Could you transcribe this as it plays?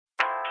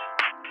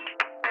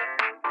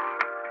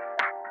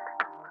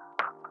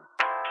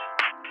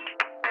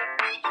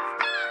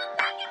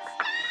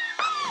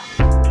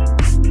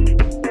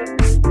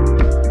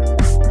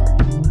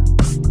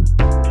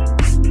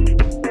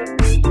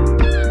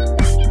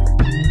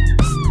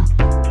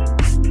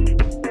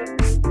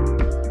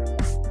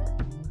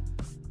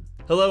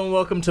and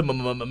welcome to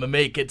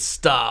Make It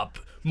Stop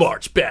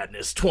March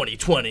Badness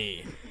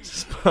 2020,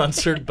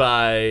 sponsored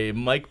by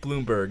Mike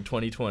Bloomberg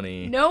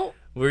 2020. Nope.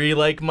 Were you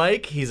like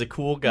Mike? He's a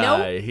cool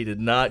guy. Nope. He did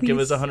not give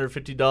us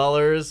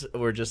 $150.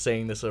 We're just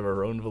saying this of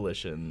our own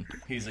volition.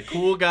 He's a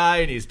cool guy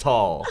and he's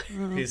tall.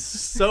 He's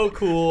so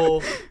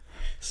cool.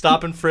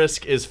 Stop and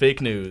frisk is fake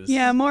news.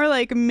 Yeah, more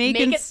like make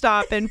and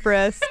stop and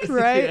frisk,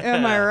 right? Yeah.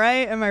 Am I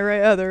right?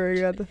 Oh, there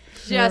we go.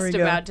 Just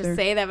about to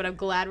say that, but I'm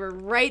glad we're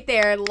right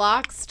there,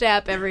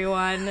 lockstep,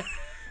 everyone.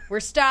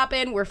 We're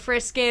stopping, we're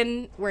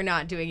frisking. We're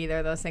not doing either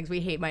of those things. We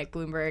hate Mike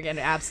Bloomberg, and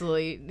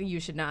absolutely, you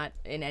should not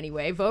in any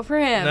way vote for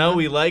him. No,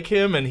 we like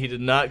him, and he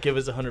did not give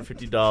us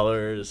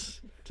 $150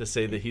 to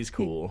say that he's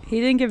cool. He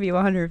didn't give you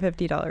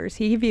 $150.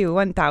 He gave you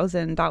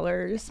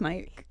 $1,000,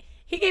 Mike.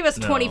 He gave us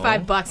No.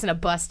 $25 and a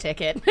bus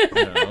ticket.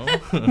 No.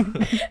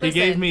 He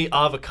gave me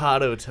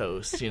avocado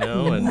toast,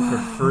 and for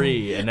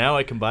free, and now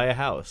I can buy a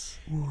house.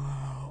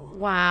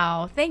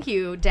 Wow. Thank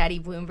you, Daddy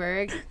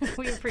Bloomberg.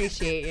 We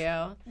appreciate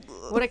you.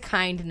 What a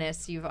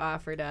kindness you've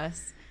offered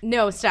us.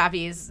 No,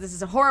 Stoppies, this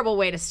is a horrible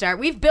way to start.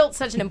 We've built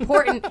such an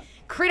important,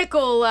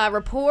 critical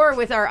rapport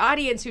with our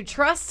audience who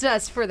trusts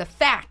us for the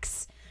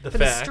facts.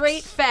 The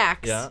straight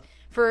facts. Yeah.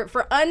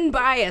 For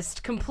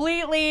unbiased,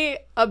 completely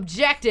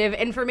objective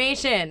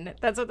information.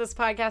 That's what this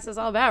podcast is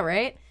all about,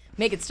 right?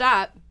 Make it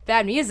stop.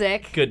 Bad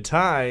music. Good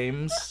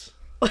times.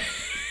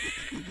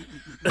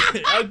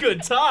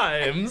 Good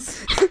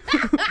times.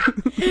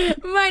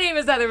 My name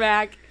is Heather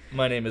Mack.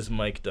 My name is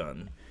Mike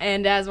Dunn.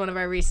 And as one of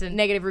our recent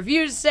negative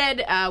reviews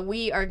said,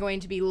 we are going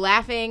to be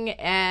laughing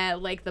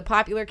like the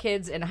popular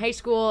kids in high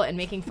school and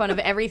making fun of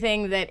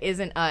everything that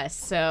isn't us.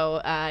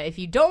 So if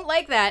you don't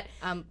like that,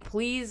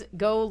 please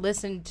go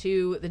listen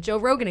to the Joe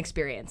Rogan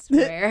Experience,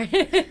 where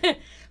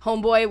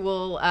Homeboy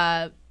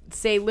will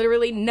say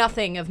literally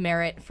nothing of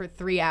merit for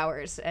 3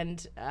 hours,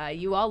 and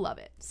you all love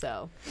it.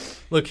 So,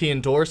 look, he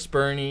endorsed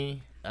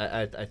Bernie.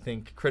 I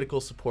think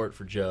critical support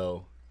for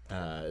Joe.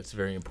 It's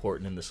very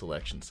important in this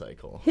election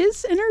cycle.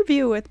 His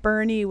interview with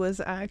Bernie was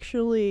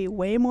actually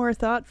way more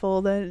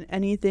thoughtful than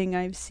anything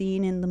I've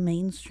seen in the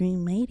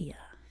mainstream media.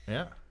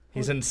 Yeah.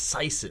 He's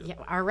incisive. yeah,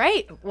 all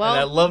right. Well, And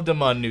I loved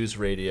him on news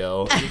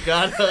radio. You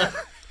gotta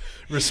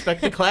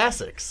respect the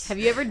classics. have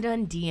you ever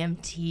done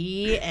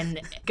DMT and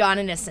gone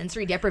in a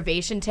sensory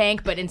deprivation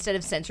tank, but instead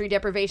of sensory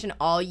deprivation,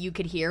 all you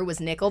could hear was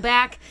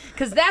Nickelback?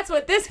 Because that's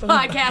what this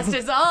podcast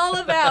is all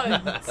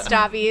about,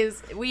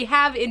 Stoppies. We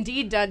have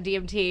indeed done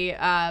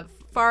DMT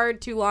far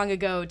too long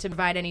ago to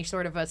provide any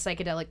sort of a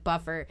psychedelic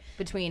buffer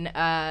between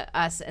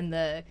us and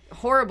the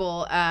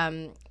horrible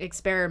audio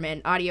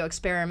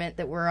experiment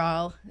that we're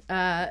all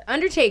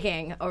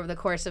undertaking over the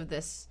course of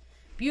this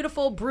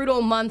beautiful,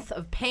 brutal month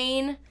of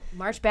pain.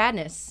 March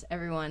Badness,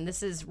 everyone.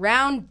 This is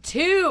round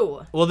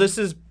 2. Well, this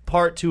is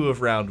part 2 of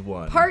round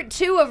 1. Part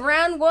 2 of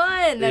round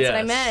 1. That's what I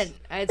Yes. meant.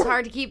 It's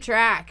hard to keep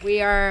track.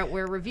 We're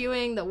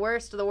reviewing the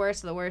worst of the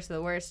worst of the worst of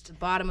the worst,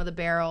 bottom of the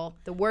barrel,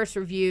 the worst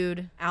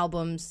reviewed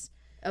albums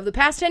of the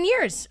past 10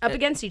 years up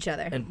against each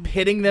other. And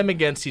pitting them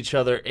against each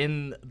other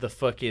in the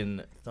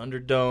fucking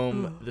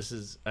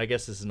Thunderdome. I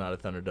guess this is not a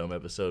Thunderdome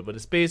episode, but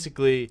it's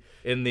basically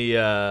in the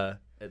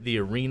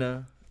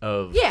arena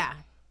of Yeah.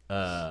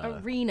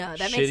 Arena.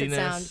 That makes it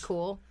sound shittiness.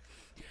 cool.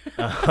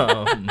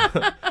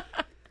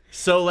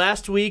 So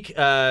last week,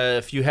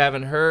 if you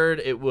haven't heard,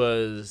 it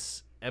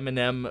was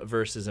Eminem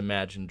versus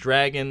Imagine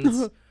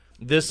Dragons.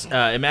 This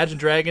Imagine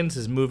Dragons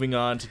is moving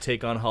on to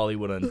take on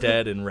Hollywood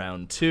Undead in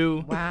round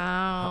 2.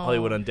 Wow.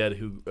 Hollywood Undead,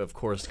 who of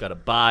course got a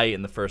bye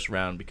in the first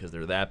round because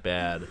they're that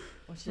bad.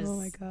 Which is Oh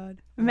my god.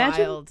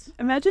 wild.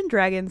 Imagine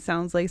Dragons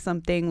sounds like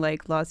something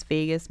like Las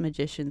Vegas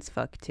magicians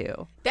fuck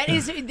too. That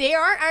is, they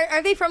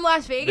are they from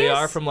Las Vegas? They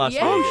are from Las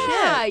yeah. Vegas.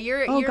 Yeah,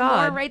 you're Oh, more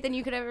God. right than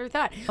you could have ever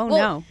thought. Oh, well,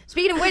 no.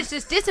 Speaking of which,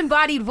 this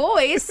disembodied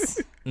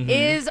voice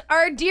is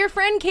our dear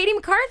friend Katie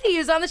McCarthy,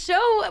 who's on the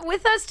show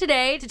with us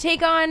today to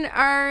take on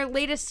our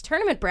latest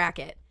tournament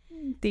bracket.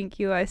 Thank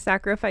you. I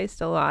sacrificed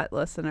a lot,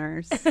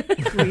 listeners.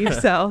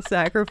 We've all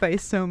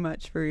sacrificed so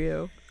much for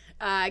you.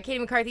 Katie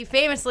McCarthy,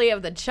 famously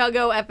of the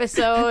Chuggo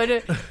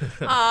episode,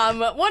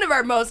 one of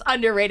our most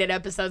underrated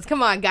episodes.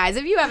 Come on, guys.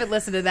 If you haven't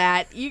listened to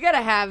that, you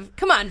gotta have,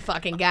 come on,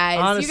 fucking guys.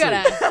 Honestly.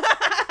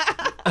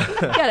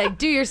 You gotta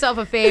do yourself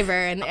a favor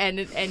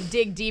and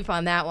dig deep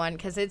on that one,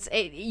 because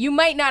you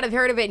might not have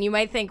heard of it and you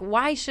might think,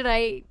 why should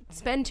I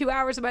spend 2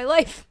 hours of my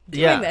life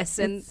doing this?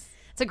 And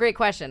it's a great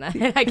question.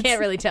 I can't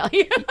really tell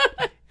you.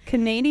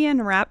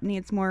 Canadian rap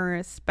needs more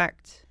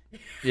respect.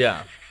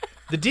 Yeah.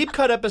 The deep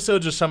cut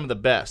episodes are some of the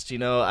best.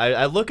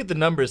 I look at the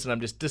numbers and I'm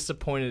just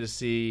disappointed to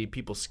see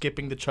people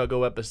skipping the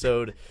Chuggo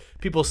episode,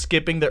 people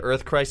skipping the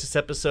Earth Crisis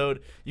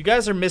episode. You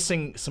guys are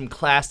missing some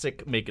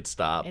classic Make It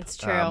Stop. It's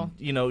true.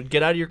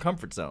 Get out of your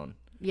comfort zone.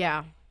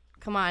 Yeah.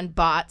 Come on,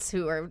 bots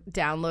who are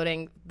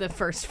downloading the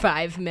first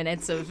 5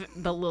 minutes of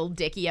the Lil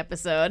Dicky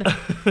episode.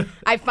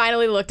 I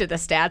finally looked at the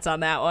stats on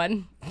that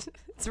one.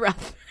 It's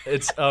rough.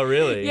 Oh,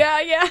 really?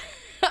 Yeah.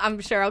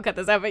 I'm sure I'll cut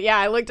this out, but yeah,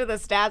 I looked at the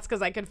stats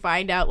because I could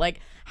find out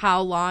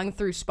how long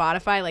through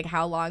Spotify,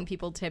 how long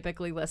people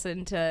typically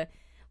listen to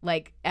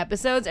like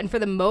episodes, and for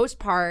the most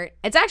part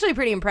it's actually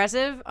pretty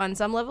impressive on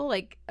some level.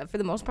 Like for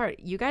the most part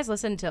you guys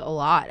listen to a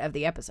lot of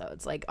the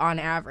episodes, like on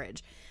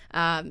average.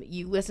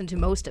 You listen to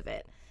most of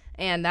it,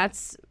 and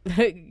that's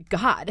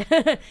God.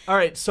 All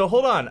right, so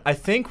hold on. I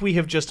think we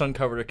have just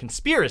uncovered a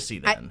conspiracy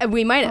then.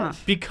 We might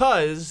have.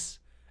 Because,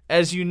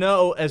 as you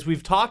know, as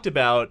we've talked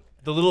about,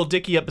 the Little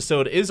Dicky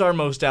episode is our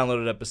most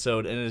downloaded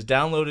episode and is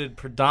downloaded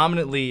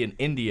predominantly in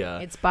India.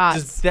 It's bots.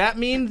 Does that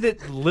mean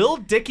that Lil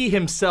Dicky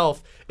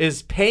himself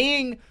is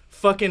paying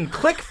fucking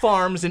click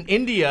farms in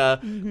India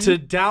to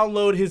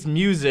download his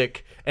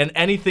music and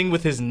anything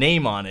with his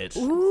name on it?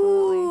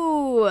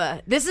 Ooh,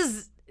 this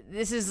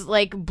is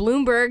like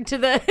Bloomberg to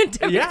the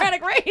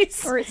Democratic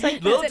race. Or it's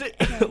like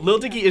Lil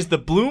Dicky is the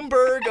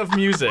Bloomberg of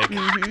music.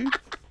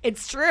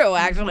 It's true,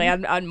 actually,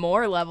 on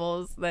more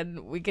levels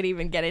than we could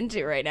even get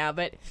into right now.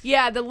 But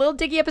yeah, the Lil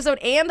Dicky episode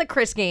and the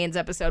Chris Gaines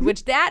episode,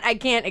 which that I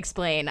can't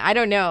explain. I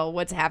don't know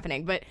what's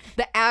happening, but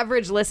the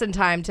average listen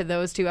time to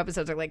those two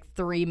episodes are like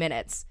 3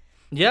 minutes.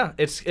 Yeah,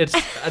 it's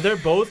they're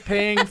both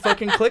paying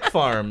fucking click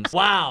farms.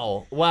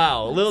 Wow.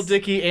 Lil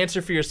Dicky,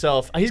 answer for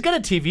yourself. He's got a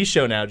TV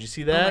show now. Did you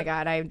see that? Oh my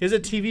God, he has a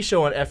TV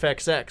show on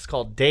FXX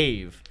called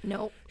Dave.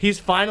 Nope. He's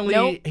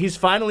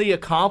finally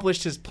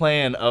accomplished his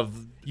plan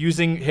of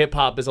using hip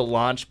hop as a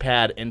launch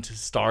pad into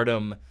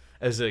stardom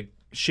as a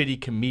shitty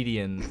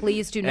comedian.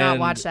 Please do not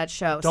watch that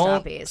show,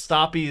 Stoppies.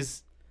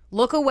 Stoppies.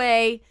 Look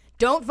away.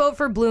 Don't vote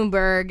for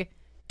Bloomberg.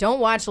 Don't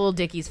watch Lil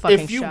Dicky's fucking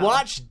show. If you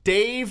watch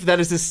Dave,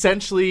 that is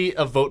essentially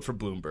a vote for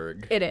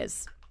Bloomberg. It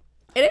is.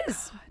 It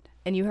is.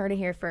 And you heard it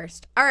here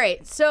first. All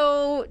right,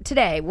 so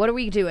today, what are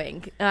we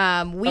doing?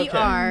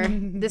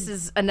 This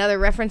is another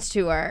reference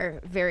to our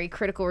very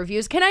critical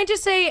reviews. Can I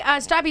just say,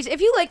 Stoppies, if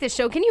you like this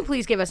show, can you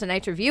please give us a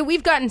nice review?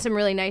 We've gotten some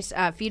really nice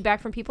feedback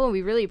from people, and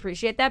we really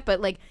appreciate that. But,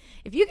 like,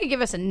 if you could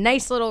give us a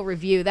nice little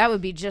review, that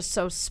would be just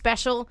so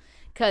special.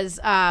 Because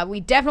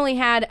we definitely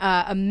had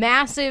a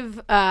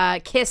massive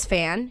Kiss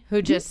fan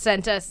who just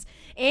sent us,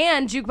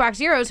 and Jukebox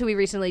Zeros, who we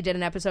recently did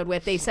an episode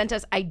with, they sent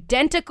us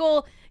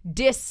identical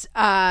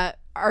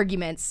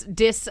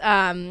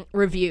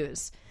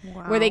reviews.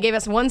 Wow. Where they gave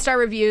us 1-star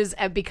reviews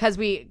because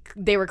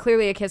they were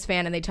clearly a Kiss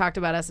fan, and they talked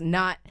about us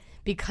not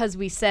because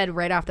we said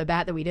right off the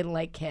bat that we didn't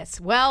like Kiss.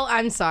 Well,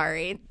 I'm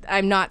sorry.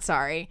 I'm not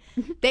sorry.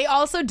 They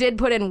also did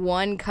put in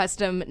one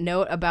custom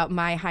note about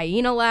my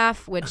hyena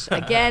laugh, which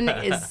again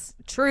is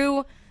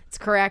true. It's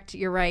correct.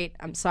 You're right.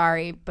 I'm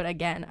sorry. But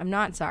again, I'm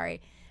not sorry.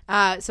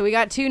 So we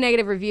got 2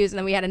 negative reviews, and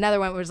then we had another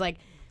one where it was like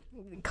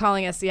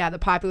calling us, the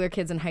popular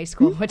kids in high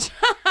school, which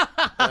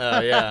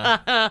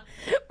yeah.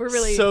 we're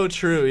really so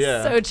true,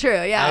 yeah. So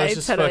true, yeah. I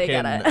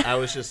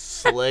was just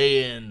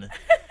slaying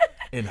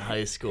in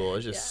high school. I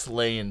was just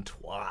slaying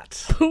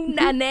twat.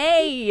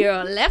 Poonane,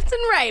 you're left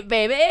and right,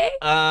 baby.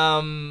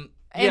 And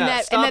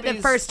that the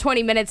first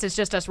 20 minutes is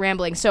just us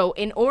rambling. So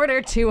in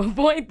order to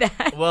avoid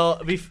that.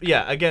 Well,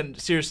 again,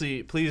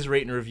 seriously, please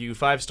rate and review.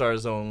 5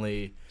 stars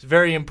only. It's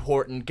very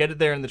important. Get it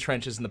there in the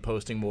trenches in the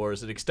posting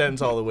wars. It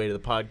extends all the way to the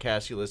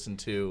podcast you listen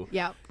to.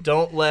 Yep.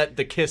 Don't let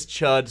the Kiss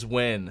chuds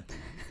win.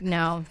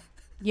 No.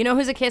 You know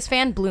who's a Kiss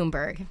fan?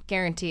 Bloomberg.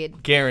 Guaranteed.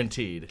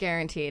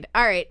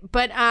 All right.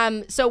 But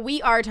so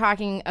we are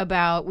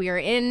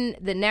in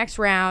the next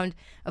round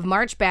of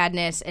March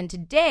Badness, and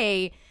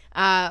today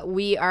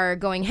we are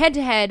going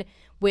head-to-head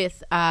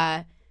with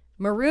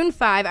Maroon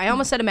 5. I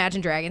almost said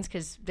Imagine Dragons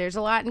because there's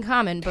a lot in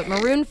common, but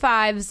Maroon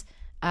 5's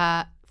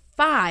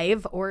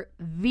 5, or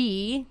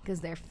V,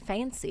 because they're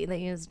fancy. They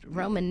used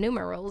Roman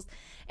numerals.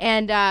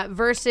 And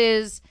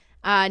versus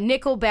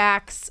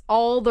Nickelback's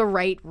All the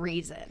Right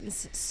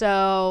Reasons.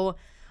 So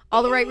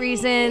All the Right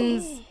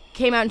Reasons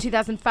came out in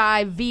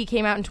 2005. V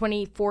came out in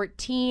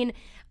 2014.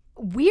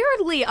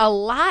 Weirdly, a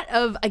lot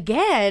of,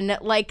 again,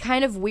 like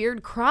kind of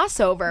weird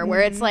crossover where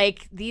it's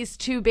like these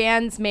two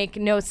bands make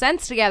no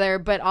sense together,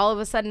 but all of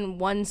a sudden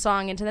one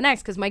song into the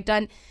next, because Mike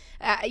Dunn,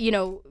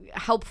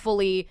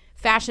 helpfully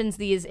fashions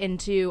these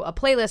into a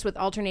playlist with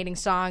alternating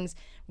songs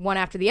one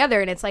after the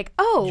other, and it's like,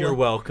 oh, you're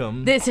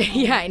welcome.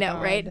 I know,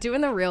 right?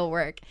 Doing the real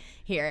work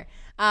here.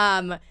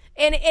 And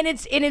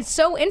it's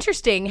so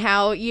interesting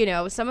how,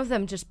 some of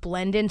them just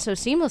blend in so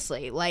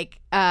seamlessly. Like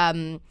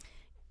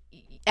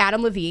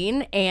Adam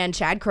Levine and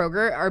Chad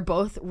Kroeger are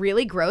both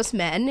really gross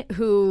men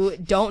who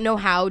don't know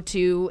how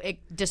to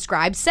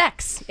describe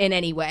sex in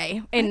any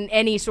way, in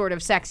any sort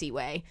of sexy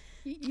way.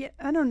 Yeah,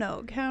 I don't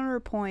know.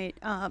 Counterpoint.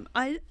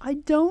 I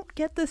don't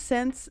get the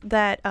sense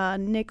that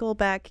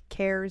Nickelback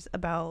cares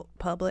about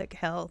public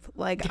health.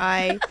 Like,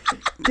 I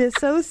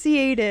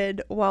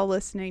dissociated while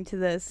listening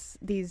to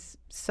these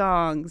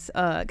songs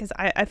because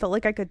I felt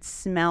like I could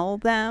smell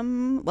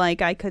them.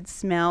 Like, I could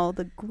smell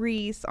the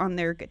grease on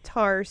their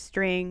guitar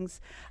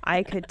strings.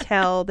 I could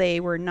tell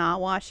they were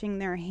not washing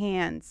their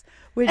hands.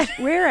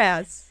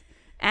 Whereas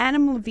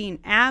Adam Levine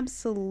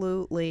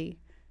absolutely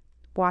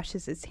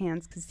washes his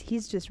hands because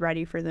he's just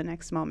ready for the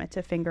next moment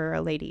to finger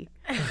a lady.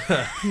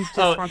 He just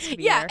wants to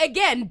be there.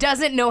 Again,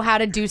 doesn't know how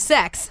to do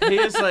sex. He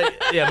is like,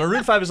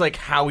 Maroon 5 is like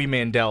Howie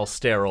Mandel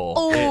sterile.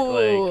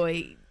 Oh,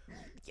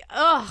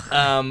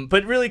 Ugh.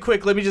 But really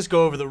quick, let me just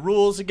go over the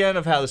rules again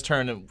of how this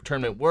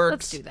tournament works.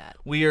 Let's do that.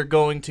 We are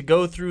going to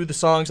go through the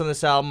songs on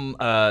this album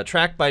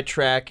track by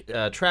track.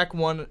 Track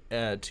 1,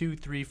 2,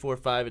 3, 4,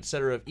 5,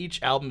 etc. of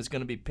each album is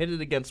going to be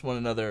pitted against one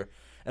another,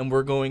 and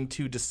we're going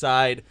to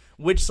decide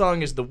which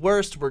song is the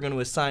worst. We're going to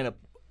assign a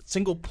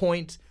single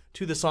point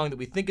to the song that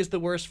we think is the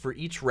worst for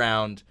each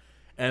round.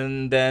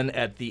 And then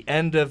at the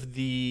end of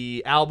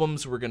the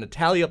albums, we're going to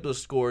tally up those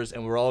scores,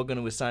 and we're all going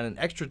to assign an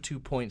extra 2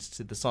 points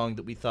to the song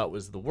that we thought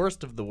was the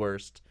worst of the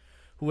worst.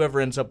 Whoever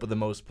ends up with the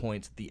most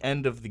points at the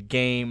end of the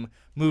game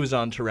moves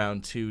on to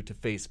round 2 to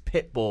face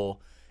Pitbull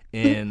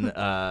in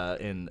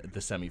the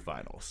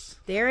semifinals.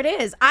 There it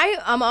is.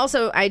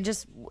 I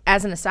just,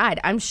 as an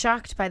aside, I'm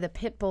shocked by the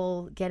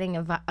Pitbull getting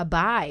a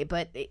bye,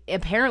 but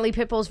apparently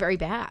Pitbull's very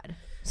bad.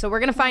 So we're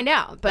going to find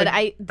out. But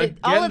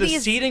all of the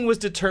these seeding was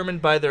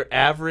determined by their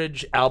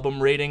average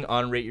album rating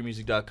on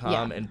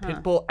rateyourmusic.com, and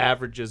Pitbull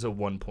averages a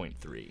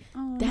 1.3.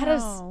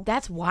 Oh,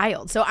 That's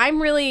wild. So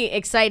I'm really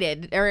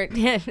excited.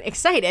 It's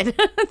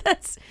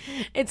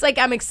like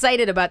I'm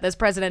excited about this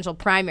presidential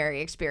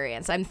primary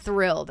experience. I'm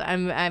thrilled.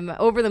 I'm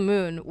over the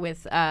moon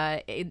with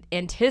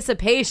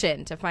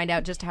anticipation to find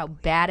out just how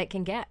bad it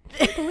can get.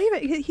 I can't believe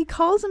it. He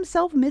calls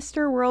himself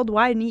Mr.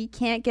 Worldwide, and he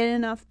can't get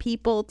enough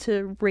people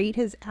to rate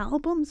his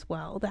albums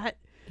well.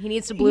 He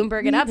needs to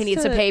Bloomberg it up. He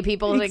needs to pay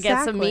people to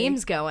get some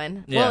memes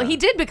going. Yeah. Well, he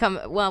did become.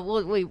 Well,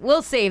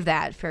 we'll save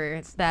that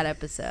for that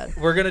episode.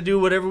 We're going to do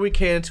whatever we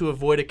can to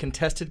avoid a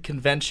contested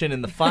convention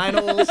in the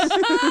finals.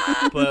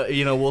 But,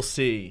 we'll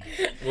see.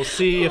 We'll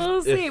see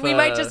if we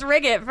might just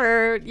rig it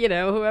for,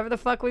 whoever the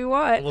fuck we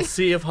want. We'll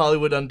see if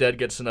Hollywood Undead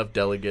gets enough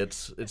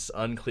delegates. It's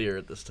unclear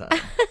at this time.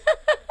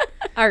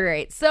 All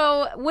right.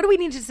 So what do we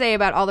need to say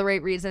about All the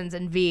Right Reasons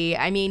and V?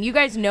 I mean, you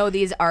guys know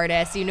these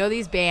artists. You know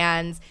these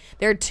bands.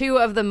 They're two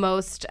of the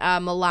most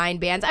maligned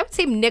bands. I would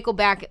say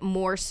Nickelback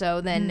more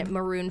so than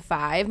Maroon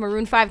 5.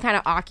 Maroon 5 kind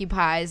of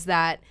occupies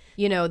that,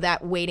 that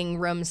waiting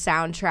room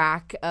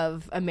soundtrack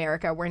of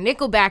America, where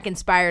Nickelback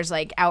inspires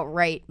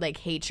outright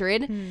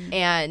hatred.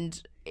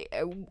 And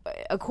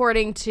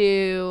according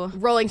to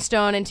Rolling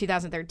Stone in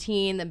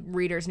 2013, the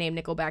readers named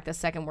Nickelback the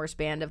second worst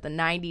band of the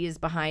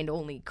 90s behind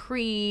only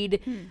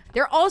Creed.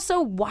 They're also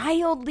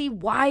wildly,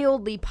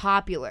 wildly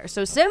popular.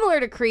 So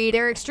similar to Creed,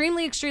 they're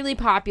extremely, extremely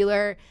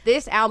popular.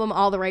 This album,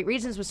 All the Right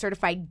Reasons, was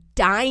certified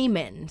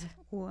diamond.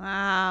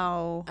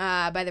 Wow.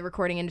 By the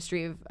Recording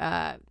Industry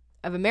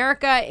of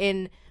America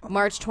in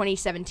March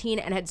 2017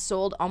 and had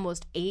sold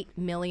almost 8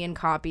 million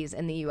copies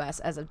in the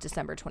U.S. as of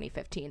December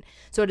 2015.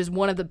 So it is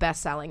one of the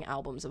best-selling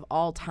albums of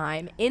all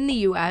time in the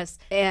U.S.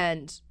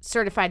 and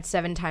certified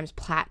 7 times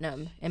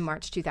platinum in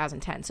March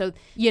 2010. So,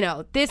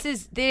 this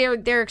is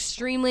they're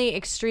extremely,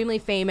 extremely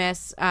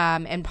famous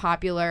and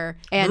popular.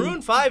 And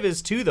Maroon 5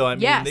 is too, though. I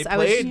mean, yes, they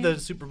played the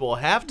Super Bowl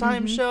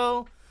halftime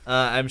show.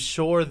 I'm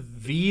sure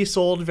V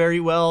sold very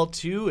well,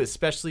 too,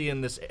 especially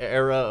in this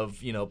era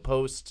of,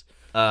 post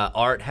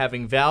art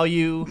having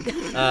value.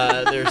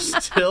 They're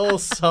still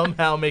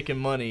somehow making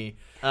money.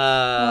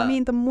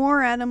 The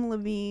more Adam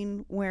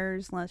Levine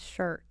wears, less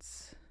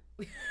shirts.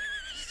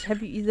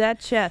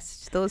 That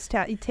chest,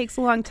 it takes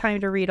a long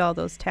time to read all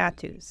those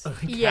tattoos.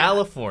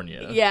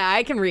 California. Yeah,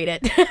 I can read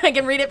it. I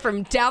can read it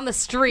from down the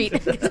street.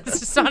 It's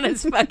just on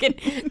his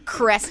fucking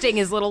cresting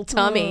his little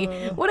tummy.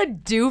 What a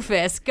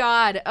doofus.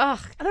 God. Ugh.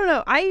 I don't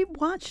know. I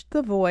watched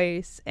The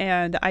Voice,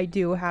 and I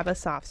do have a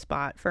soft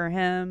spot for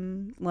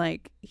him.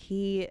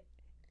 He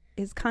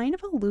is kind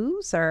of a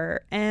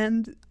loser,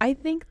 and I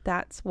think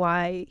that's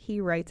why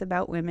he writes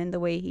about women the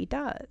way he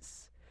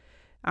does.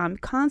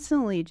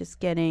 Constantly just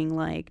getting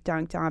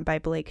dunked on by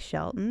Blake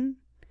Shelton.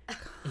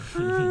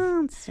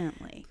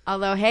 Constantly.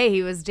 Although, hey,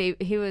 he was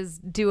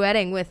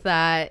duetting with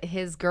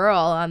his girl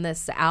on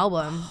this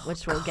album,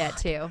 which we'll get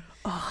to.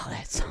 Oh,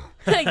 that's...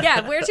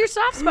 Yeah, where's your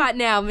soft spot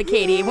now,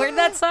 McKatie? Where'd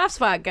that soft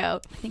spot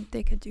go? I think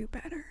they could do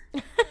better.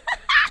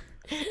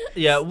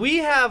 Yeah,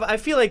 I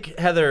feel like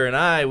Heather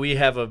and we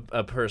have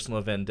a personal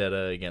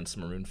vendetta against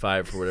Maroon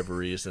 5 for whatever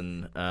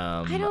reason.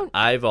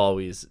 I've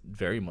always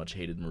very much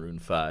hated Maroon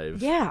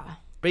 5. Yeah.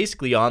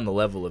 Basically on the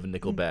level of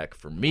Nickelback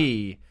for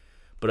me,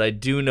 but I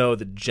do know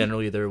that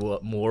generally they're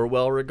more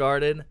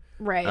well-regarded.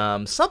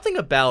 Right. Something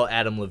about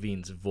Adam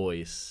Levine's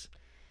voice,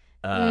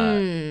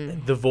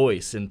 the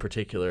voice in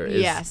particular,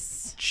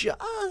 is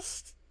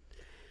just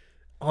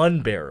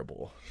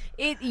unbearable.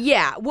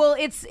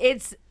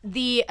 It's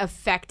the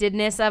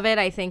affectedness of it,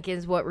 I think,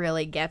 is what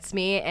really gets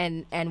me,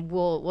 and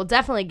we'll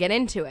definitely get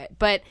into it.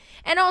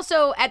 And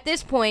also at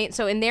this point,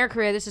 so in their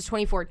career, this is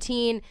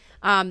 2014.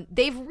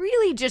 They've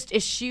really just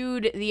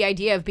eschewed the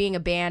idea of being a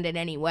band in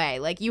any way.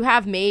 You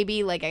have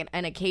maybe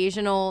an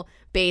occasional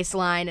bass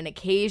line, an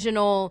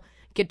occasional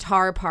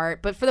guitar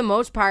part, but for the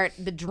most part,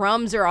 the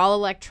drums are all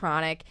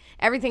electronic.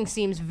 Everything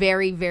seems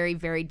very, very,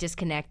 very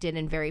disconnected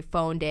and very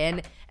phoned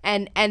in.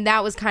 And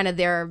that was kind of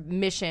their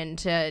mission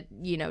to,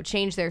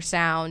 change their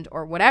sound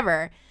or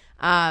whatever.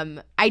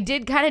 I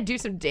did kind of do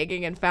some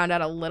digging and found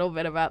out a little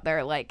bit about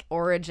their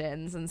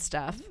origins and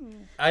stuff.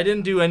 I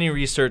didn't do any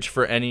research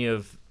for any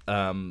of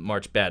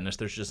March Madness.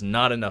 There's just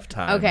not enough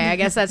time. Okay, I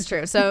guess that's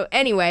true. So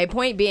anyway,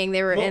 point being,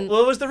 they were in.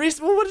 What was the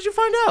reason? Well, what did you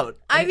find out?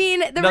 I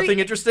mean, nothing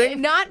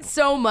interesting. Not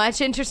so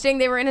much interesting.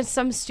 They were in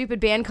some stupid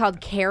band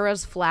called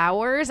Kara's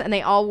Flowers, and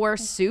they all wore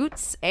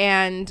suits,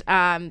 and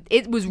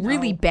it was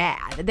really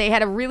bad. They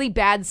had a really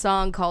bad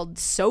song called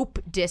 "Soap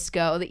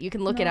Disco" that you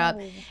can look it up,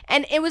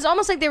 and it was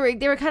almost like they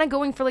were kind of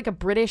going for like a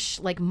British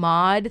like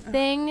mod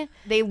thing.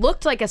 They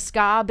looked like a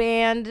ska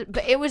band,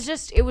 but it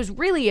was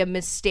really a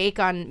mistake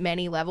on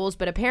many levels.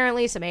 But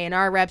apparently, some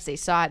A&R reps, they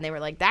saw it and they were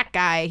like, "That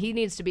guy, he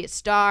needs to be a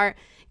star.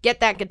 Get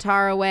that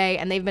guitar away."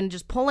 And they've been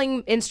just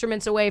pulling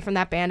instruments away from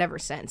that band ever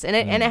since. And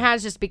it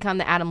has just become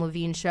the Adam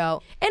Levine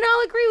show. And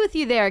I'll agree with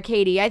you there,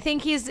 Katie. I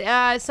think he's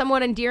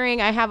somewhat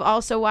endearing. I have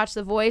also watched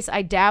The Voice.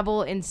 I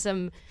dabble in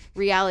some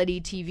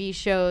reality TV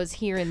shows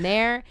here and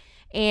there.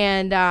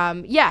 And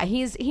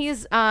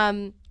he's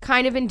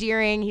kind of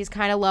endearing. He's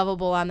kind of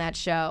lovable on that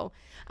show.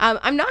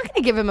 I'm not going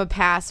to give him a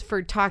pass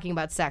for talking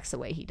about sex the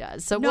way he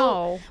does.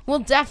 So we'll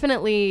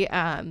definitely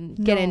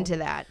get into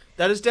that.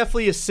 That is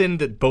definitely a sin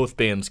that both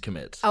bands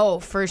commit. Oh,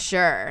 for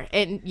sure.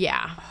 And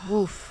yeah.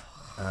 Woof.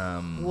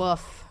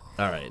 Woof.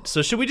 All right.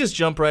 So should we just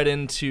jump right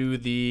into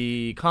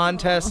the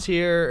contest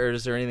here, or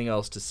is there anything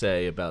else to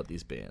say about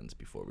these bands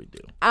before we do?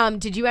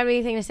 Did you have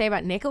anything to say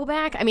about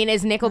Nickelback? I mean,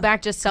 is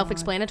Nickelback just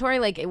self-explanatory?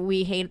 Like,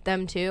 we hate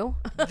them too?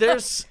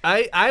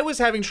 I was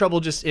having trouble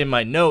just in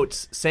my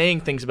notes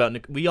saying things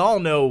about we all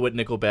know what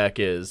Nickelback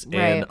is,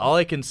 and all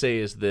I can say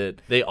is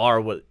that they are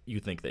what you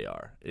think they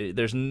are.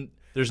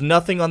 There's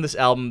nothing on this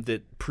album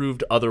that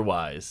proved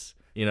otherwise.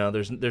 You know,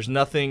 there's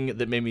nothing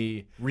that made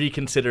me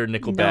reconsider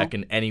Nickelback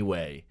in any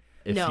way.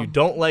 If you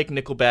don't like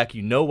Nickelback,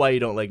 you know why you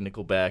don't like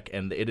Nickelback,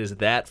 and it is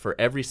that for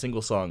every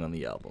single song on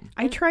the album.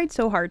 I tried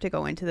so hard to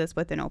go into this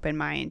with an open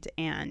mind,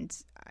 and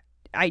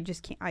I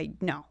just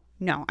can't. No,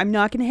 I'm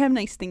not going to have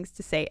nice things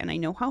to say, and I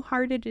know how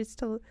hard it is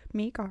to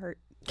make art,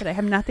 but I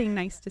have nothing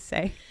nice to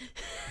say.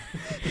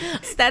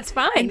 That's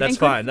fine. That's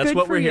fine. That's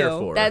what we're here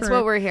for. That's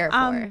what we're here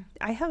for.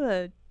 I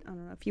have I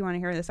don't know if you want to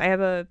hear this. I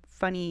have a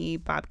funny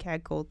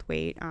Bobcat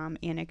Goldthwait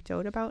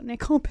anecdote about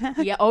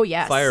Nickelback. Yeah. Oh,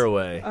 yes. Fire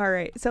away. All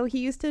right. So he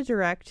used to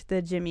direct the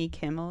Jimmy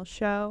Kimmel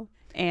show,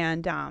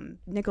 and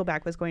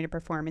Nickelback was going to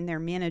perform, and their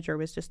manager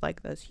was just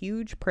like this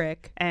huge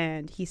prick,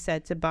 and he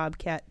said to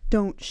Bobcat,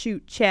 "Don't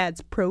shoot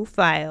Chad's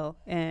profile."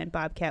 And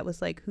Bobcat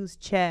was like, "Who's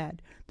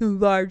Chad?" "The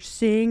large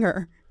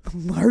singer." The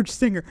large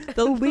singer.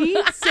 The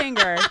lead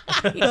singer.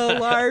 The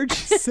large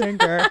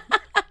singer.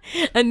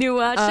 A new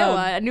show,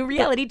 a new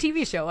reality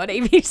TV show on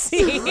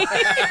ABC.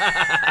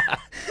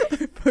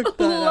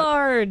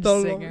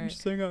 Large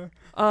singer.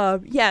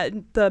 Yeah,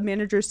 the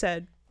manager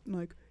said,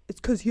 like, it's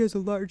because he has a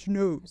large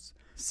nose.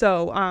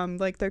 So,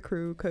 like, the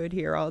crew could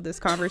hear all this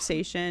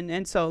conversation.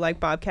 And so, like,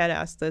 Bobcat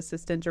asked the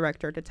assistant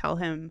director to tell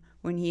him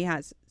when he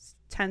has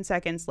 10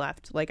 seconds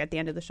left, like, at the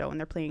end of the show, when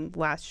they're playing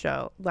last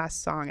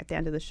song at the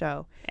end of the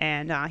show.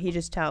 And he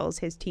just tells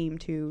his team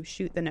to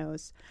shoot the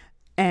nose.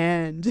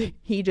 And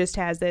he just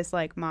has this,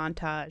 like,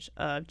 montage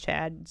of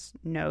Chad's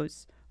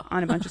nose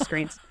on a bunch of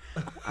screens.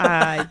 You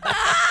have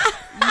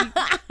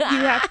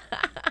to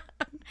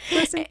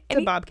listen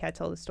to Bobcat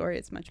tell the story.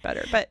 It's much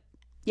better. But,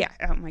 yeah,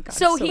 oh, my God.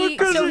 So he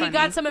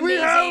got some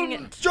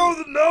amazing... Show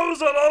the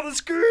nose on all the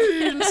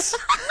screens!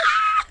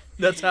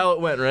 That's how it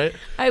went, right?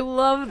 I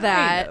love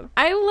that.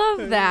 I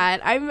love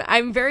that.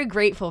 I'm very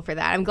grateful for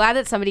that. I'm glad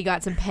that somebody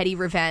got some petty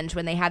revenge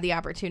when they had the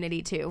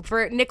opportunity to.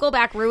 For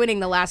Nickelback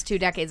ruining the last 2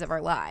 decades of our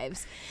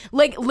lives.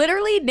 Like,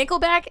 literally,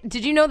 Nickelback,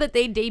 did you know that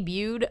they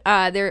debuted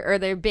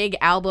their big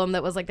album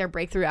that was like their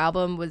breakthrough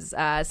album was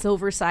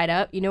Silver Side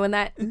Up? You know when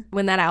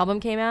that album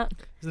came out? It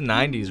was the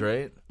 90s,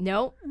 right?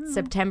 No,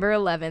 September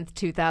 11th,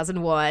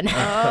 2001.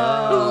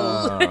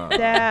 Oh,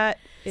 that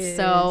is...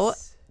 So...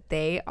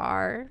 they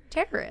are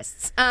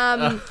terrorists.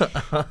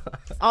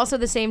 Also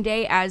the same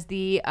day as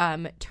the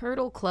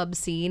Turtle Club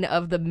scene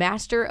of The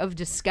Master of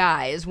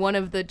Disguise, one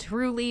of the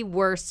truly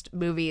worst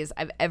movies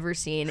I've ever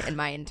seen in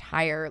my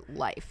entire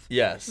life.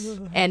 Yes.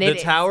 And the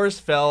towers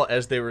fell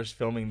as they were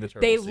filming the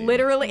turtle They scene.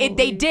 literally,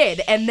 they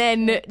did. And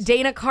then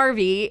Dana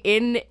Carvey,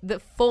 in the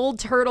full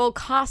turtle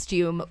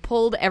costume,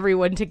 pulled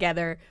everyone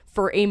together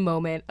for a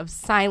moment of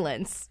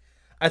silence.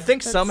 I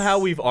think somehow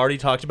we've already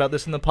talked about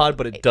this in the pod,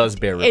 but it does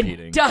bear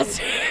repeating. It does.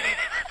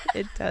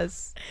 It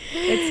does.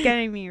 It's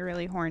getting me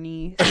really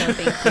horny, so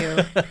thank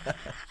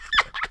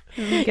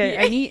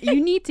you.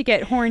 You need to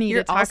get horny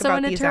You're to talk also about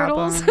into these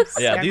turtles? albums.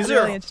 Yeah, these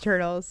really are into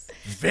turtles.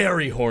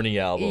 Very horny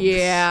albums.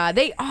 Yeah,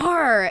 they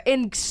are,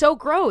 and so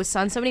gross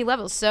on so many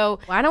levels. So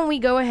why don't we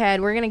go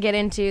ahead? We're going to get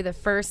into the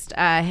first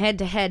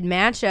head-to-head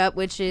matchup,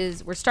 which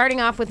is we're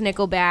starting off with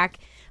Nickelback.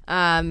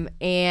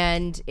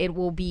 And it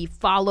will be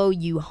Follow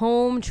You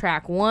Home,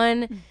 track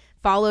 1,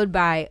 followed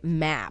by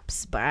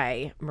Maps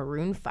by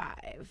Maroon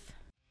 5.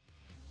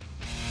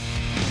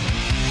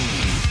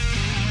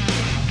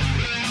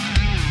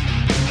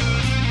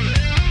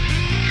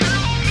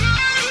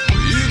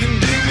 You can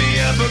dig me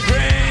up a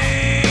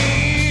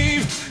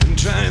grave and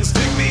try and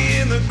stick me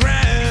in the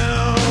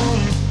ground.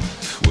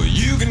 Well,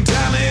 you can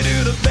tie me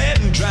to the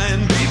bed and try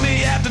and beat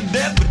me after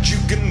death, but you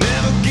can never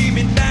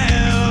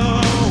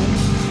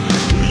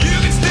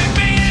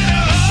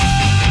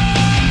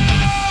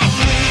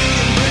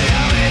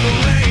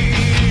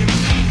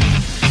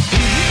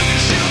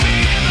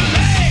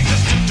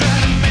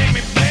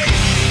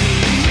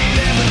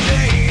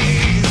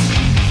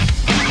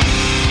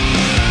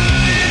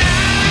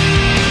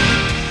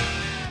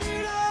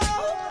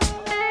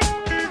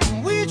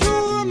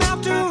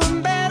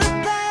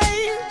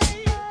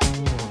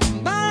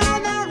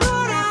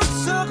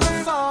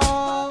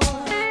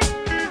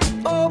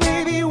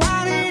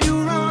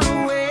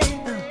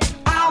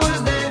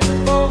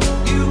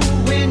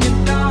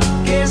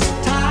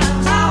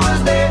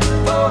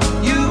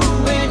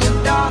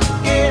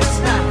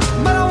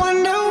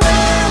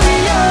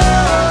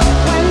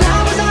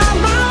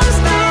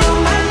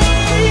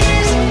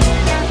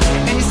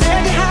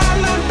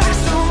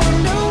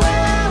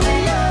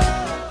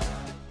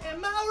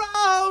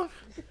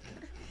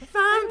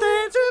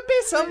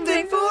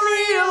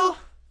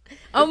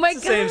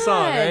same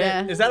song,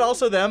 right? Is that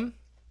also them?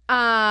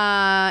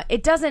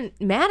 It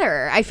doesn't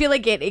matter. I feel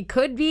like it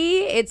could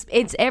be.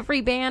 It's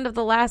every band of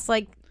the last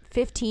like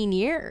 15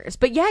 years.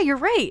 But yeah, you're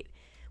right.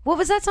 What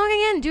was that song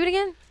again? Do it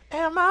again.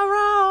 Am I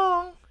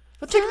wrong?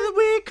 But think that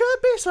we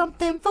could be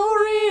something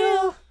for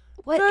real.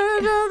 What?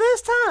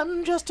 This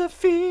time just to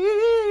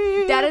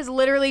feel. That is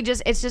literally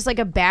it's just like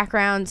a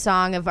background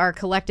song of our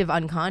collective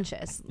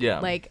unconscious. Yeah.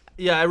 Like,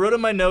 yeah, I wrote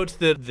in my notes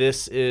that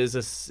this is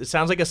it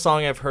sounds like a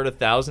song I've heard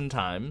 1,000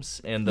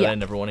 times and that I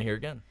never want to hear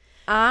again.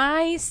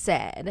 I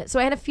said, so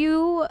I had a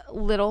few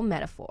little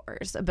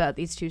metaphors about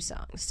these two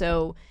songs.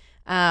 So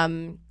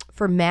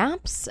for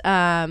Maps,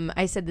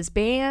 I said this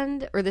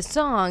band is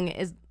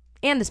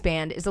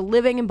a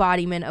living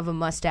embodiment of a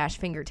mustache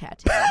finger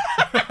tattoo.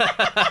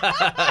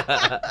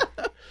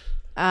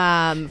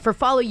 For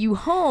Follow You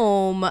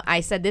Home, I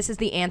said this is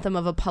the anthem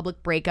of a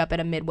public breakup at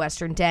a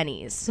Midwestern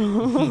Denny's.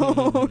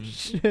 Oh,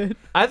 shit.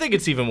 I think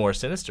it's even more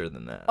sinister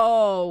than that.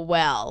 Oh,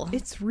 well.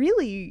 It's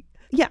really...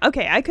 Yeah,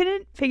 okay. I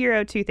couldn't figure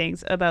out two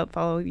things about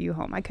Follow You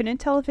Home. I couldn't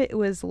tell if it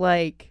was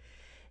like,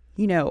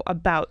 you know,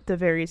 about the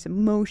various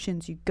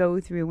emotions you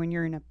go through when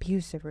you're in an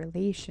abusive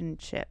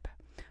relationship.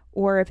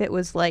 Or if it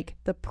was like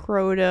the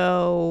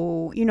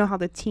proto, you know how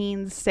the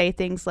teens say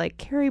things like,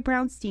 Carrie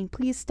Brownstein,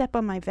 please step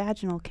on my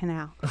vaginal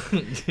canal.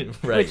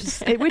 Right.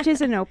 Which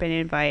is an open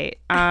invite.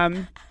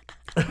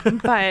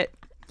 But,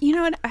 you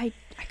know what? I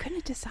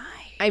couldn't decide.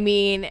 I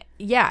mean,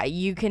 yeah,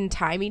 you can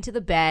tie me to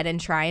the bed and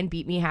try and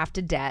beat me half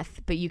to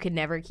death, but you can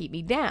never keep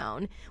me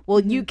down.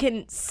 Well, you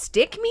can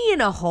stick me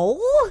in a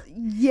hole?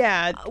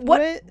 Yeah.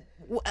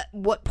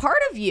 What part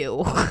of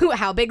you?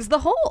 How big's the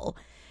hole?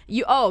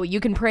 You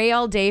can pray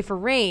all day for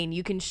rain.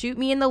 You can shoot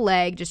me in the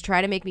leg, just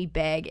try to make me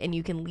beg, and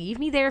you can leave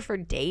me there for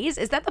days.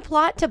 Is that the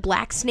plot to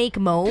Black Snake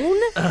Moan?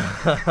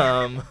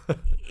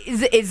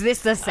 Is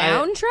this the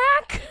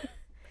soundtrack?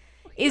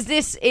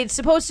 It's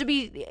supposed to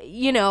be,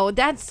 you know,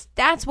 that's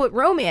what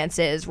romance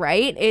is,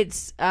 right?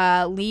 It's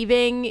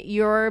leaving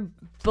your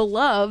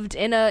beloved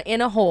in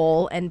a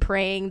hole and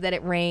praying that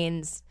it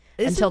rains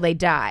until they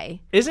die.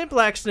 Isn't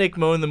Black Snake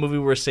Moan the movie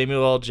where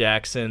Samuel L.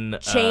 Jackson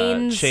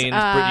chains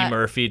Brittany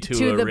Murphy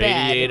to a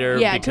radiator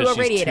because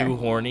she's too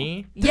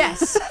horny?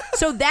 Yes.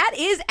 So that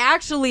is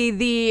actually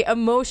the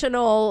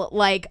emotional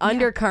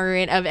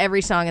undercurrent of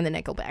every song in the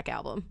Nickelback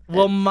album.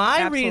 Well,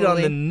 my read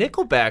on the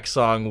Nickelback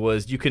song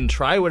was you can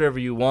try whatever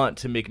you want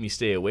to make me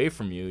stay away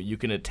from you. You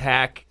can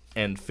attack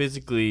and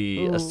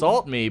physically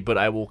assault me, but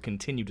I will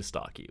continue to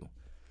stalk you.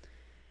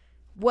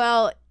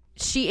 Well,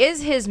 she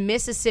is his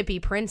Mississippi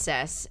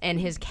princess and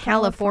his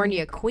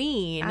California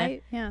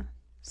queen.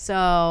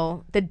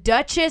 So the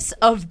Duchess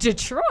of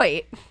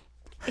Detroit.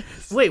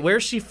 Wait,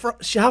 where's she from?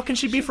 How can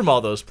she be from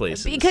all those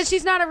places? Because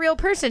she's not a real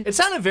person. It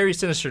sounded very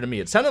sinister to me.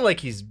 It sounded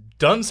like he's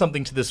done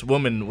something to this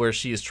woman where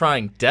she is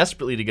trying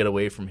desperately to get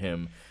away from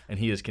him, and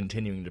he is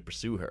continuing to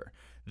pursue her.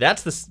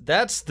 That's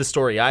the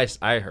story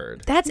I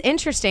heard. That's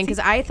interesting because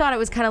I thought it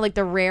was kind of like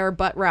the rare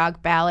butt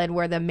rock ballad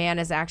where the man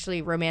is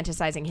actually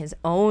romanticizing his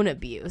own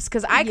abuse.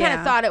 Because I kind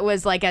of thought it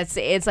was like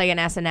it's like an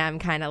S&M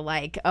kind of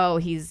like, oh,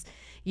 he's,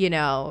 you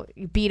know,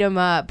 beat him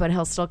up, but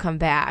he'll still come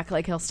back.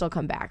 Like he'll still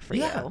come back for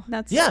you.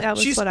 That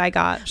was what I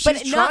got.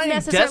 She's trying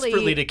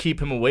desperately to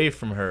keep him away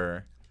from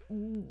her.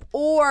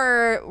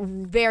 Or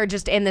they're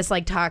just in this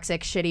like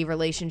toxic, shitty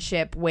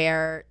relationship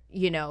where,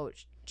 you know,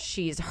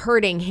 she's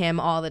hurting him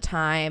all the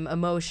time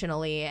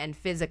emotionally and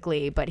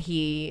physically, but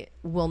he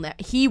will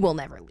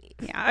never leave.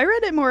 Yeah, I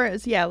read it more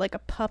as like a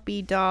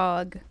puppy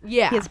dog.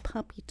 Yeah, he has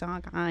puppy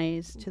dog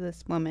eyes to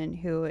this woman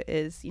who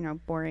is, you know,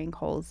 boring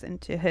holes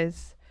into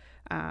his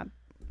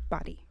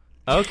body.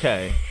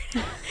 Okay,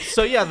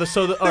 so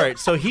all right,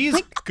 so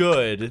he's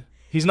good.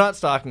 He's not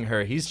stalking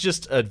her. He's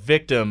just a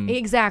victim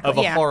of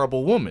a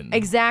horrible woman.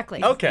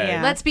 Exactly. Okay.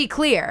 Yeah. Let's be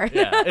clear.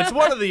 Yeah, it's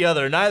one or the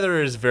other.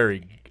 Neither is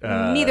very.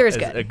 Neither is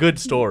good. A good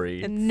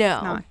story. No,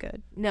 it's not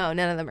good. No,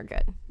 none of them are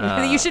good.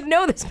 You should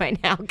know this by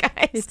now,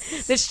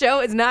 guys. This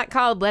show is not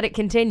called Let It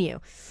Continue.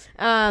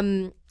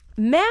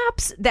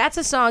 Maps. That's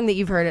a song that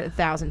you've heard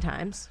 1,000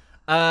 times.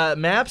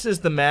 Maps is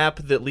the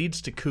map that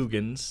leads to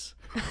Coogan's.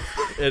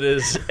 It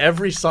is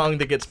every song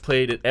that gets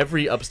played at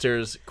every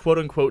upstairs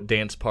quote-unquote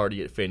dance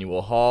party at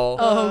Faneuil Hall.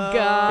 Oh,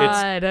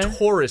 God. It's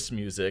Taurus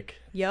music.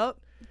 Yep.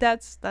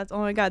 That's oh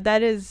my God.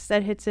 That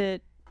hits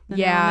it.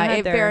 Yeah,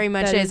 it very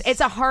much is. It's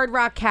a Hard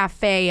Rock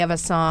Cafe of a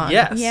song.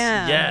 Yes.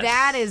 Yeah. Yes.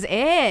 That is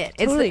it.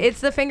 Totally. It's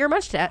the finger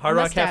mustache. Hard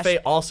Rock Cafe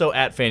also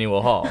at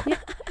Faneuil Hall.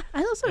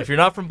 If you're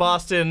not from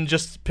Boston,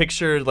 just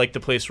picture like the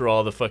place where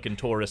all the fucking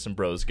tourists and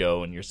bros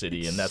go in your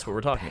city, and that's what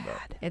we're talking about.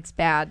 It's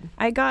bad.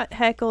 I got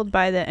heckled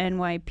by the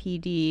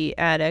NYPD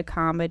at a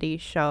comedy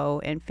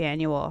show in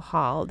Faneuil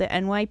Hall. The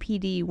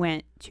NYPD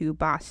went to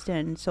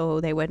Boston so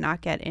they would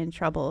not get in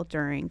trouble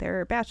during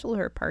their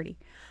bachelor party.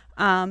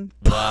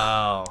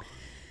 Wow.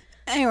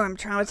 Anyway, I'm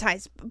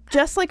traumatized.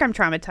 Just like I'm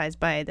traumatized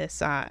by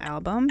this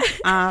album.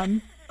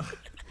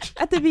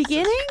 At the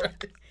beginning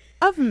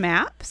of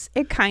Maps,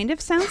 it kind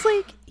of sounds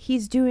like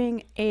he's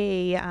doing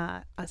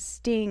a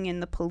Sting in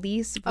the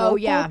Police Oh, vocal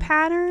yeah.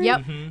 pattern.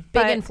 Yep. Big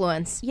But-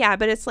 influence. Yeah,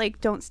 but it's like,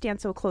 don't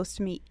stand so close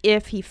to me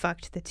if he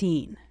fucked the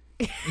teen.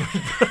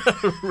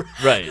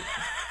 Right.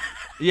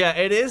 Yeah,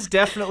 it is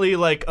definitely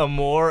like a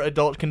more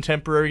adult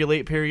contemporary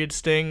late period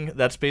Sting.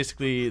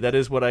 That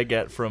is what I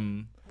get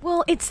from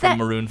Well, it's that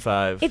Maroon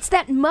 5. it's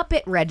that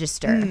Muppet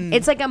register.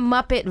 It's like a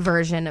Muppet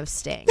version of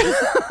Sting.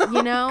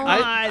 You know?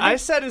 I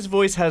said his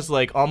voice has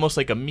like almost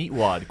like a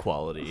Meatwad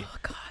quality. Oh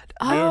God.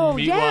 Oh,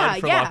 Meatwad yeah,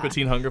 from yeah. Aqua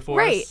Teen Hunger Force.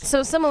 Right.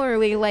 So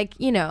similarly, like,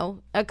 you know,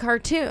 a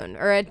cartoon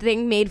or a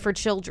thing made for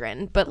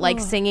children, but like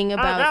singing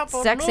about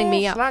sexing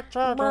me up.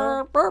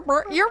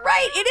 You're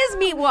right. It is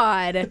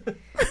Meatwad.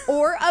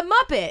 Or a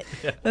Muppet.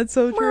 That's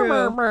so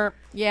true.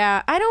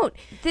 Yeah,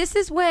 this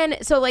is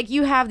when, so like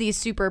you have these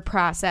super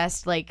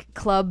processed like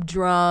club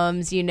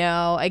drums, you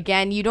know,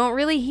 again, you don't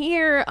really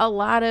hear a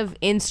lot of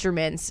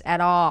instruments at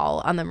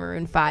all on the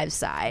Maroon 5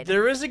 side.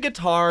 There is a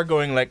guitar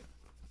going like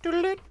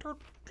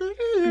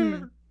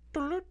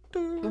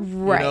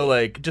Right. You know,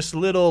 like just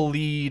little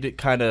lead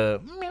kind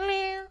of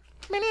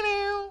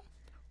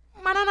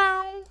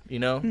you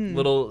know,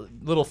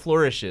 little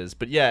flourishes.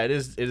 But yeah, it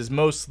is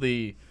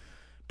mostly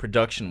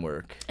production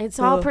work. It's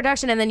all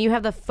production, and then you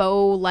have the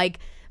faux like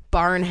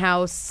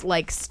barnhouse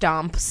like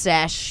stomp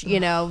sesh,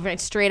 you know, right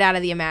straight out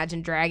of the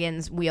Imagine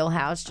Dragons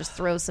wheelhouse. Just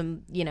throw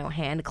some, you know,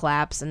 hand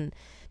claps and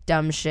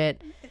dumb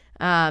shit.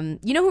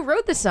 You know who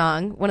wrote the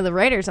song? One of the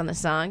writers on the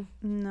song.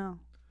 No.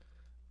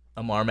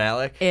 Amar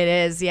Malik. It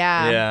is,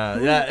 yeah.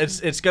 Yeah.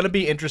 It's gonna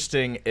be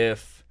interesting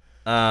if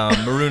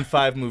Maroon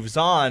 5 moves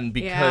on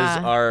because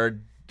Yeah. our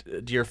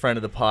dear friend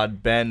of the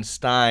pod, Ben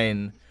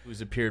Stein, who's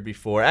appeared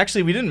before.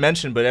 Actually, we didn't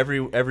mention, but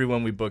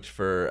everyone we booked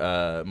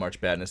for March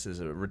Madness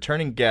is a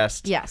returning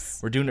guest. Yes.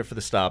 We're doing it for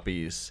the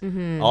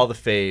Stoppies. All the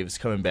faves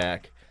coming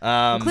back.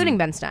 Including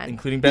Ben Stein.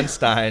 Including Ben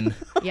Stein.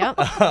 Yep.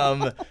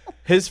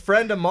 His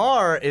friend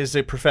Amar is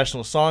a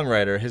professional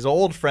songwriter. His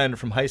old friend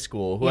from high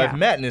school, who Yeah. I've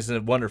met and is a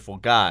wonderful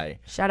guy.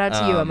 Shout out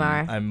to you,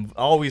 Amar. I'm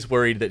always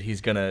worried that he's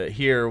going to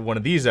hear one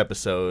of these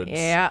episodes.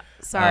 Yeah.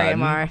 Sorry,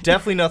 Amar.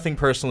 Definitely nothing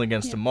personal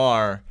against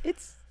Amar.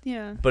 It's,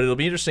 yeah. But it'll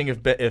be interesting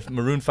if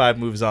Maroon 5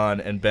 moves on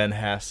and Ben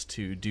has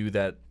to do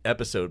that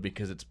episode,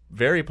 because it's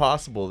very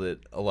possible that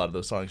a lot of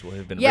those songs will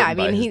have been written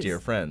by his dear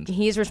friend.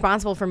 He's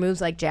responsible for Moves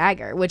Like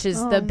Jagger, which is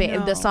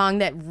the song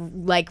that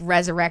like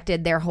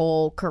resurrected their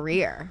whole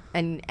career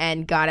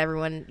and got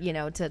everyone, you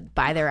know, to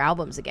buy their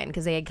albums again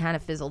because they had kind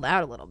of fizzled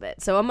out a little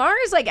bit. So Amar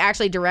is like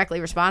actually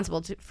directly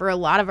responsible for a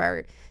lot of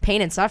our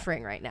pain and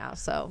suffering right now.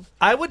 So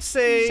I would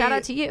say shout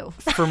out to you.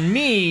 For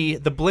me,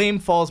 the blame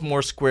falls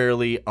more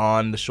squarely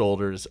on the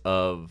shoulders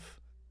of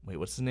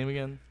what's his name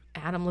again?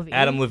 Adam Levine.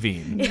 Adam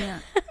Levine. Yeah.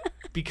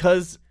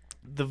 Because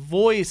the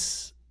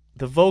voice,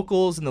 the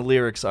vocals, and the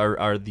lyrics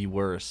are the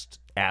worst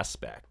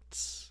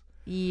aspects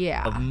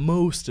Yeah. of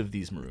most of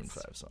these Maroon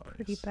 5 songs.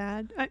 Pretty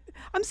bad.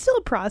 I'm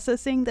still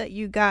processing that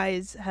you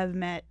guys have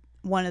met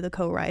one of the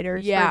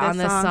co-writers for on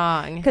this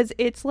song. Because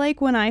it's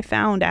like when I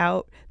found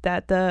out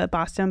that the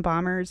Boston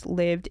Bombers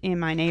lived in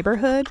my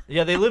neighborhood.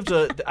 Yeah, they lived.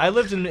 I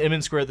lived in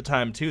Inman Square at the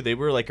time too. They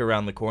were like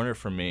around the corner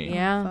from me.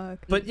 Yeah. Fuck.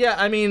 But yeah,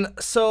 I mean,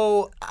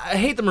 so I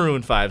hate the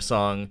Maroon 5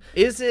 song.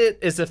 Is it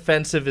as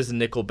offensive as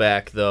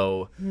Nickelback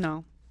though?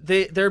 No.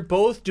 They're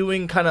both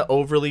doing kind of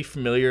overly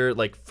familiar,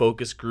 like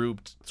focus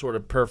grouped, sort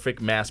of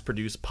perfect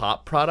mass-produced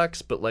pop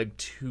products, but like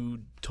two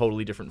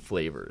totally different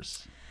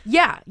flavors.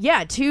 Yeah,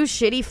 two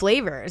shitty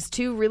flavors,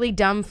 two really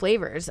dumb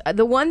flavors.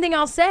 The one thing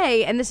I'll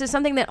say, and this is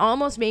something that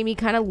almost made me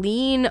kind of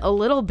lean a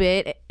little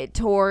bit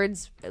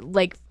towards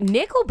like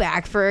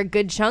Nickelback for a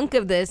good chunk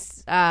of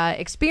this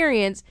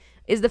experience,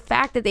 is the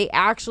fact that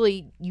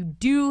you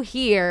do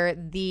hear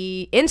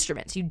the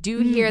instruments. You do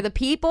hear the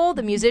people,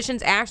 the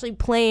musicians actually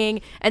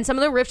playing, and some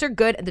of the riffs are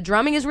good. The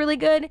drumming is really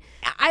good.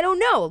 I don't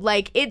know.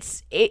 Like,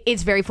 it's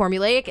very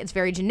formulaic. It's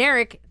very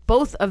generic.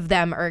 Both of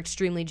them are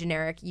extremely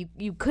generic.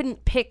 You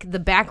couldn't pick the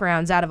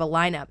backgrounds out of a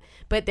lineup,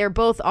 but they're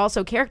both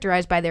also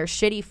characterized by their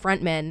shitty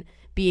frontmen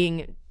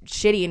being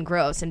shitty and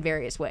gross in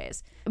various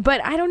ways.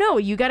 But I don't know.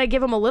 You got to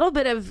give them a little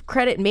bit of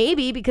credit,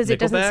 maybe, because it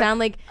doesn't Nickelback? sound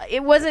like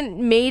it wasn't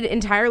made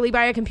entirely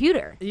by a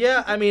computer.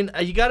 Yeah, I mean,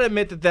 you got to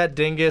admit that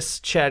dingus,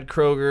 Chad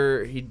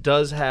Kroeger, he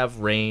does have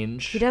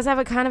range. He does have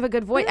a kind of a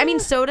good voice. I mean,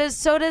 so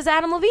does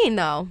Adam Levine,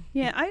 though.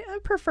 Yeah, I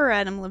prefer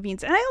Adam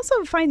Levine's. And I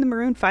also find the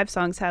Maroon 5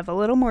 songs have a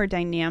little more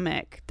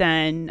dynamic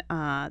than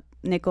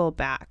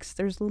Nickelback's.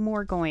 There's a little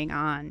more going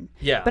on.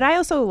 Yeah. But I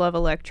also love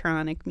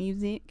electronic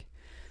music.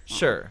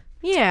 Sure.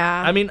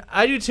 Yeah. I mean,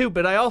 I do too,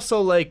 but I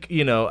also like,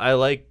 I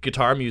like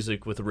guitar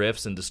music with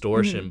riffs and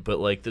distortion, but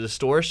like the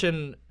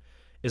distortion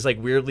is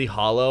like weirdly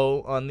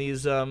hollow on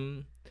these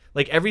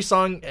like every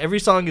song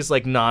is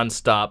like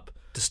nonstop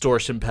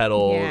distortion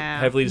pedal, Yeah.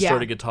 heavily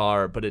distorted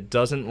guitar, but it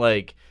doesn't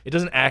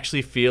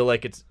actually feel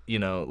like it's,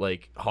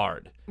 like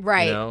hard.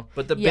 Right. You know?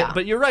 But Yeah.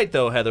 but you're right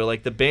though, Heather,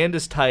 like the band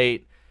is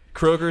tight.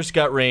 Kroger's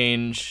got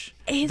range.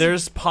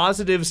 There's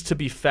positives to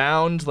be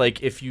found,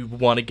 like if you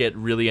want to get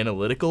really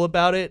analytical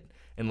about it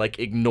and like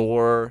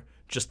ignore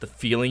just the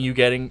feeling you're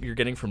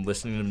getting from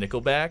listening to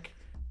Nickelback.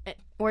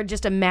 or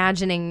just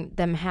imagining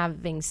them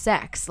having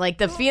sex. Like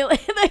the feeling,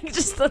 like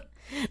just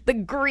the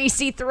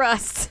greasy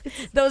thrusts,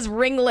 those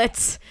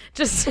ringlets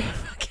just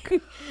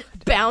fucking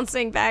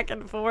bouncing back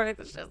and forth.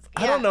 It's just,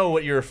 I don't know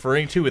what you're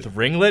referring to with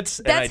ringlets.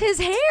 and That's his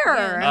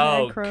hair.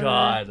 Oh, Kroger.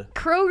 God.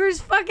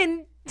 Kroger's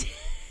fucking.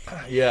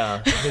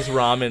 Yeah, his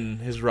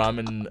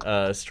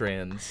ramen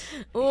strands.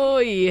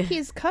 Oy.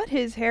 He's cut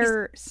his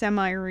hair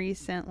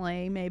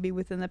semi-recently, maybe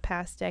within the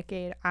past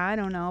decade. I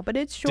don't know, but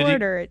it's he-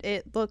 shorter.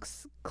 It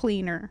looks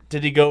cleaner.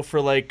 Did he go for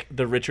like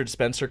the Richard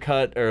Spencer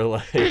cut or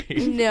like?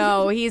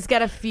 No, he's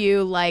got a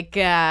few like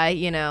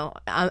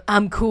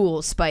I'm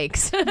cool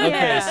spikes.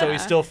 Okay, so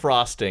he's still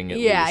frosting. At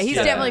Yeah, least. he's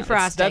definitely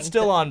frosting. That's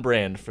still on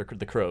brand for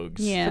the Krogs.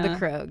 Yeah. For the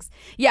Krogs.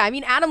 Yeah, I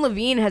mean, Adam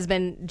Levine has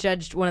been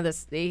judged one of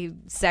the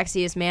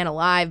sexiest man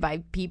alive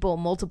by people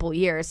multiple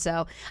years.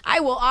 So I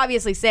will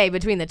obviously say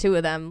between the two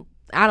of them,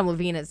 Adam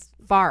Levine is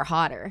far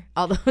hotter.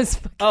 Although his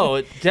fucking Oh,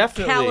 it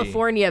definitely.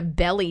 California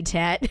belly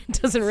tat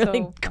doesn't really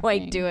So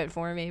quite funny. do it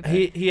for me. But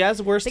He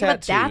has worse think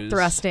about tattoos. that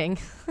thrusting.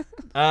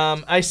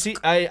 I see.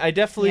 I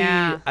definitely.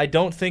 Yeah. I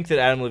don't think that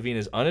Adam Levine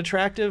is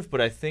unattractive,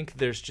 but I think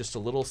there's just a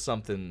little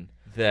something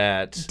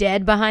that.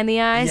 Dead behind the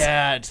eyes.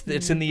 Yeah,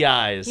 it's in the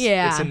eyes.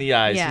 Yeah. It's in the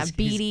eyes. Yeah, He's-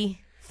 beady,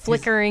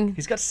 flickering.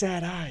 He's got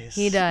sad eyes.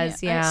 He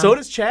does, yeah. So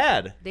does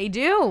Chad. They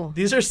do.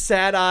 These are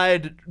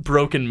sad-eyed,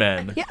 broken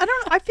men. Yeah, I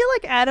don't know. I feel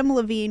like Adam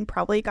Levine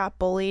probably got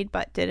bullied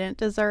but didn't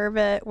deserve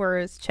it,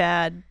 whereas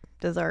Chad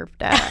deserved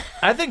that.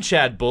 I think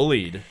Chad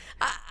bullied.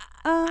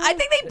 I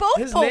think they both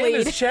His bullied. name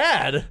is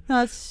Chad.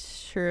 That's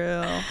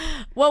true.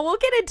 Well, we'll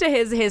get into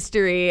his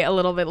history a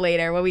little bit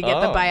later when we get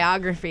the Oh.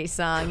 biography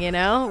song, you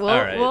know?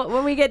 All right.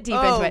 When we get deep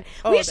into it.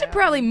 Oh, We that should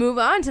probably move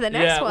on to the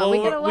next one. We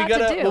got a lot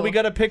to do. Well, we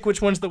gotta pick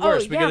which one's the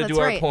worst. we yeah, gotta that's do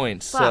our right.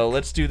 points. So Fuck.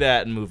 let's do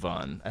that and move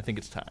on. I think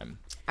it's time.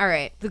 All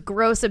right. The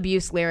gross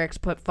abuse lyrics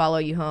put Follow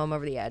You Home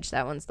over the edge.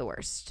 That one's the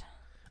worst.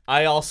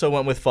 I also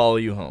went with Follow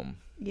You Home.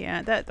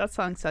 Yeah, that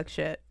song sucks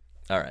shit.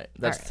 All right.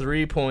 That's All right.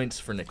 3 points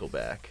for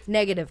Nickelback.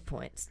 Negative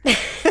points.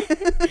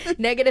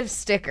 Negative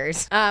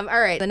stickers. All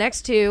right. The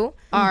next two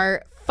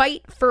are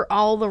Fight for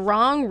All the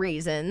Wrong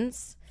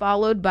Reasons,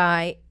 followed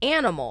by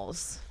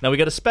Animals. Now we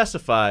gotta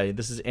specify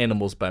this is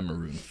Animals by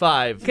Maroon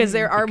 5. Because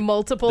there are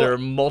multiple. There are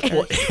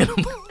multiple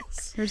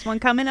animals. Here's one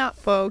coming up,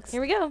 folks.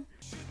 Here we go.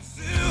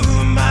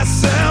 To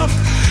myself,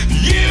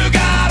 you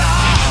got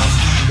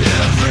off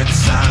every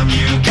time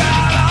you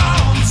got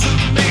on to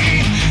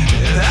me.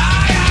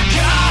 I got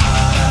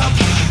caught up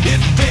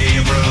in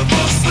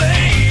favorable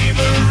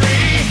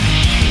slavery.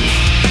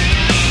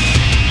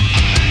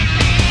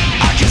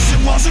 I guess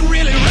it wasn't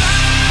really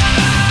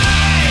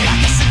right. I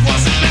guess it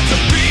wasn't meant to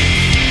be.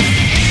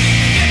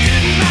 It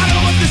didn't matter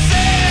what they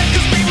said,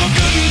 'cause we were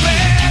good and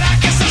bad. I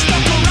guess I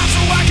stuck around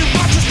so I could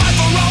watch us fight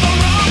for all the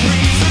wrong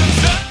reasons.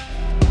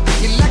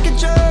 You're like a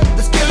drug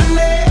that's killing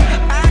me.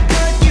 I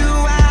cut you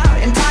out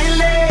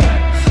entirely.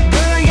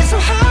 Burn you so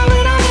hard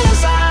when I'm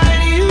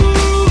inside you.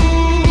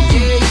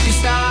 Yeah, you can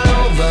start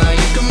over.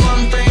 You can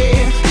run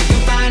free. You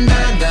can find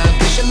other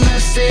fish in the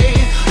sea.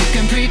 You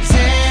can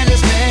pretend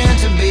it's meant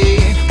to be,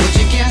 but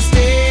you can't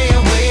stay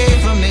away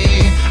from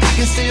me. I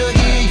can still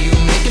hear you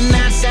making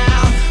that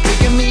sound,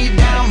 taking me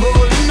down,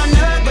 rolling on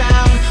the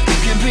ground. You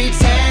can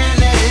pretend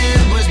that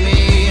it was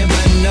me,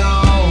 but no.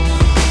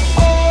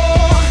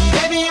 Oh,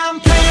 baby, I'm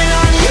playing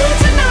on you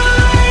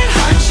tonight.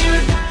 Hunt you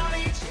down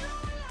each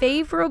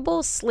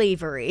Favorable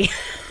slavery.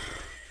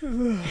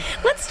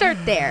 Let's start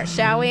there,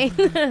 shall we?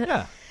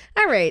 Yeah.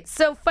 All right.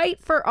 So, Fight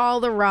for All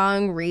the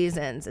Wrong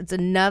Reasons. It's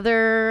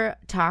another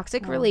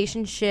toxic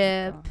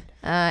relationship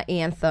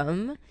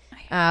anthem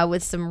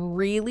with some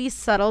really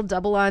subtle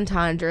double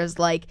entendres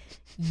like,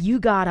 you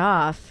got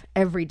off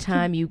every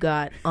time you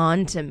got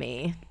onto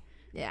me.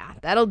 Yeah,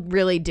 that'll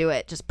really do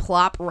it. Just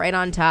plop right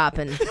on top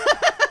and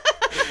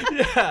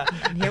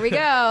and here we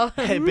go.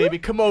 Hey, baby,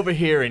 come over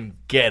here and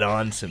get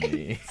on to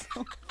me.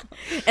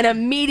 And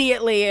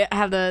immediately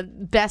have the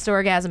best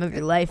orgasm of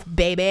your life,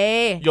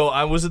 baby. Yo,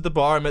 I was at the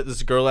bar. I met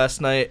this girl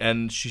last night,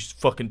 and she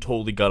fucking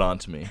totally got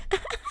onto me.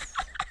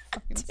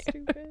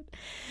 Stupid.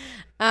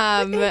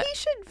 Um, He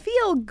should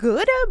feel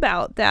good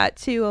about that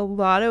too. A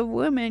lot of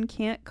women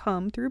can't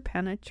come through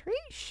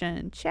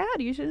penetration. Chad,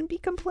 you shouldn't be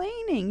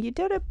complaining. You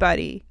did it,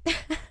 buddy.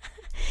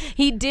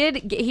 he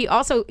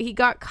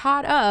got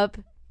caught up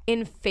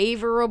in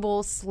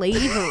favorable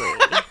slavery.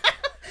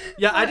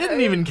 Yeah, I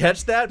didn't even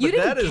catch that. But You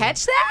that didn't is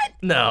catch that?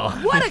 No.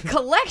 What a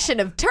collection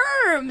of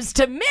terms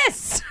to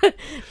miss.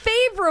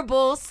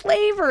 Favorable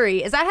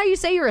slavery. Is that how you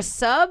say you're a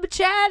sub,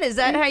 Chad? Is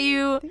that how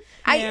you?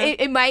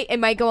 It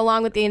might go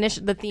along with the theme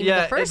of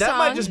Yeah, the first that song.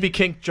 might just be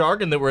kink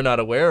jargon that we're not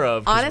aware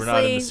of because we're not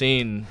in Honestly, the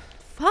scene.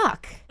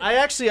 Fuck. I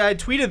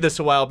tweeted this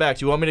a while back.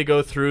 Do you want me to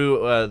go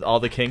through all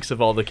the kinks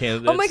of all the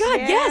candidates? Oh my God!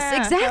 Yeah,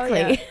 Yes, hell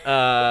exactly.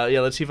 yeah.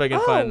 Let's see if I can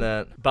find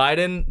that.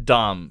 Biden,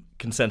 Dom,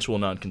 consensual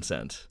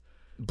non-consent.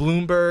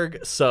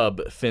 Bloomberg,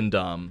 sub, fin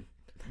dom.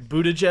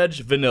 Buttigieg,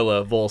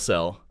 vanilla,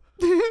 Volcel.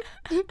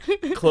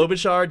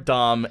 Klobuchar,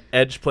 Dom,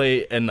 edge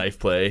play, and knife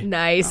play.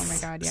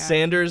 Nice. Oh my god, yeah.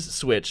 Sanders,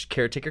 switch,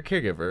 caretaker,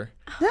 caregiver.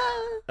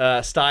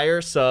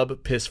 Steyer,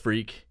 sub, piss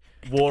freak.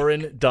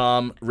 Warren,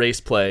 Dom,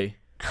 race play.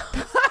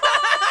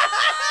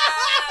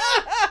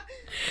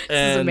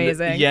 And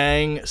amazing.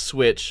 Yang,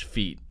 switch,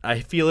 feet.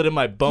 I feel it in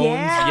my bones.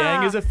 Yeah.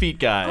 Yang is a feet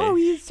guy. Oh,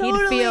 he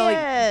totally feel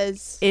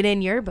is. It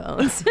in your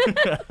bones.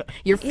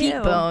 Your feet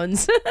Ew.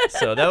 bones.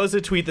 So that was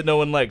a tweet that no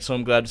one liked. So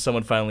I'm glad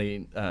someone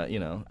finally,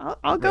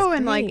 I'll go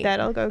and like great. that.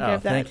 I'll go Oh,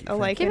 give thank that you, a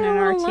like Give and it an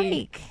a RT. little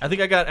like. I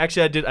think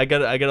I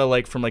got a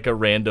like from like a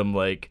random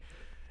like.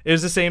 It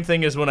was the same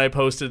thing as when I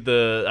posted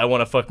the "I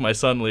want to fuck my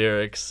son"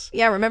 lyrics.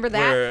 Yeah, remember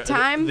Where that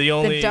time?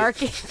 the dark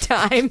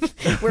time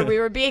where we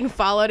were being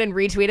followed and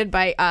retweeted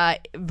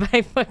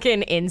by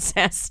fucking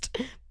incest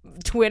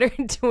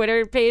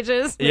Twitter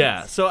pages.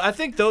 Yeah, so I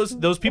think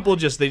those people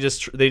just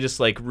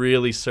like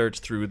really search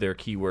through their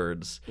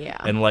keywords. Yeah.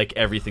 And like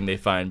everything they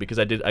find because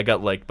I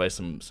got liked by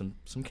some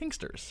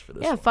kinksters for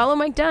this. Yeah, one. follow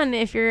Mike Dunn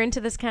if you're into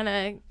this kind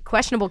of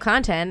questionable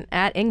content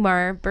at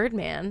Ingmar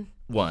Birdman.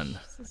 One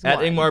at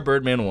one. Ingmar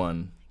Birdman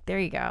 1. There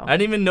you go. I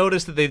didn't even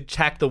notice that they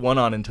tacked the 1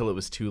 on until it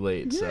was too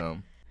late. So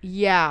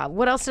Yeah.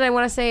 What else did I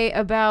want to say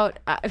about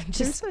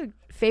just There's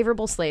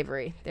favorable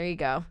slavery? There you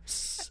go.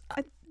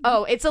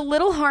 Oh, it's a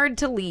little hard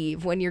to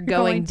leave when you're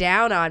going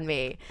down on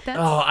me.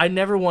 oh, I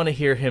never want to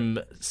hear him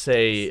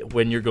say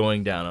when you're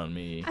going down on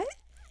me.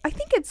 I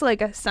think it's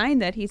like a sign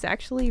that he's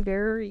actually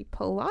very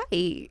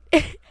polite.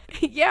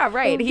 Yeah,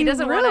 right. It would He be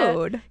doesn't want to.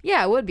 rude.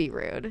 Yeah, it would be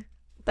rude.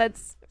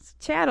 That's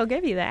Chad will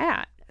give you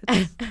that.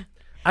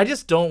 I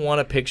just don't want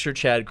to picture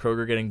Chad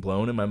Kroger getting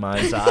blown in my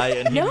mind's eye,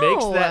 and he No.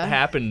 makes that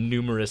happen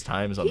numerous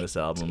times on this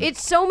album.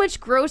 it's so much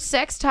gross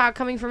sex talk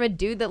coming from a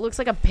dude that looks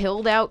like a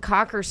pilled out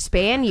cocker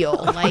spaniel.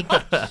 Like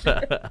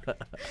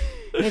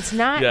it's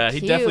not. yeah, he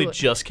cute. definitely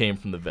just came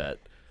from the vet.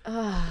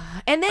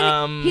 And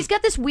then he's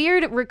got this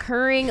weird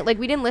recurring, like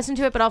we didn't listen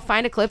to it, but I'll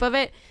find a clip of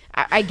it.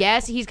 I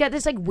guess he's got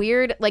this like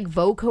weird like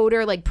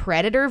vocoder like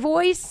Predator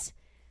voice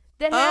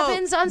that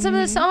happens on some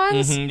of the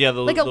songs. Mhm, yeah,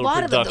 the like a little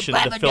lot of production,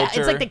 the filter.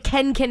 It's like the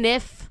Ken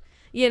Kniff,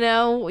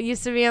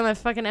 used to be on the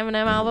fucking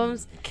Eminem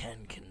albums. Ken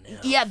Kniff.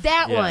 Yeah,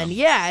 that Yeah. one.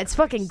 Yeah, it's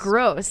fucking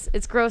gross.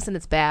 It's gross and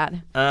it's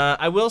bad.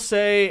 I will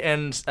say,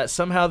 and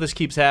somehow this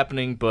keeps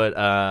happening,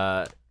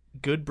 but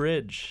good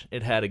bridge.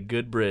 It had a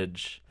good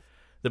bridge.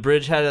 The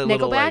bridge had a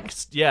little like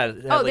Nickelback? it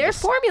had, like, Their a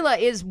formula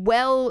is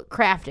well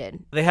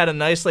crafted. they had a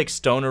nice like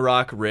stoner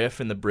rock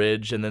riff in the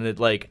bridge, and then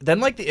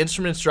the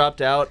instruments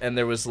dropped out, and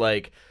there was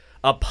like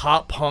a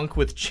pop punk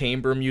with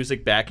chamber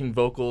music backing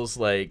vocals,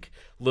 like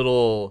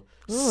little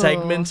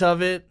segment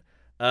of it.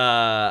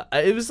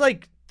 It was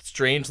like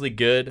strangely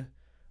good,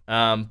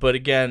 but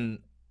again,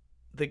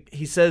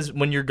 he says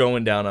when you're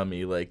going down on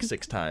me like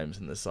 6 times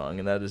in this song,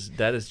 and that's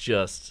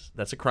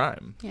a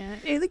crime. Yeah,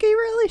 like he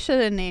really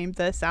should have named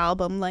this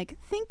album like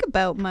 "Think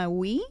About My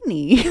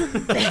Weenie."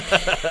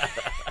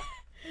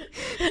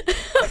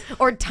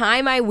 Or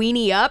tie my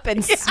weenie up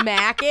and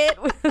smack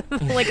it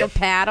with like a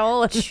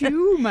paddle.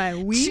 Chew my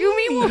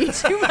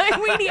weenie. Chew my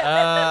weenie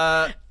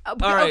up.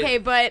 All right. Okay,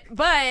 but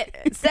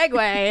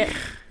segue.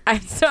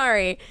 I'm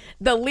sorry.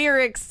 The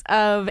lyrics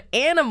of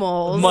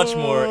Animals. Much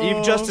more,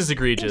 even just as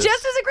egregious.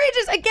 Just as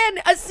egregious. Again,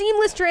 a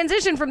seamless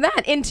transition from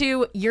that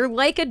into "You're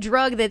like a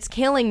drug that's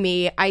killing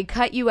me. I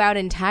cut you out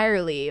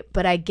entirely,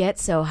 but I get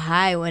so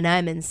high when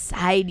I'm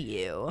inside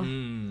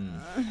you."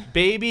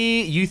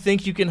 Baby, you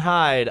think you can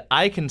hide.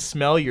 I can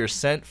smell your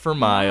scent for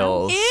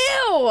miles.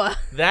 Ew.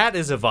 That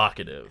is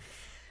evocative.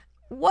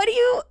 What do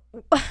you...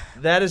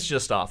 That is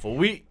just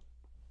awful.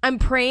 I'm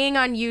preying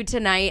on you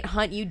tonight,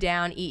 hunt you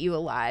down, eat you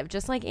alive.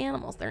 Just like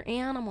animals. They're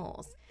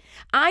animals.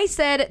 I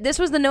said, this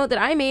was the note that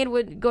I made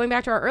going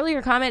back to our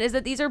earlier comment, is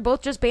that these are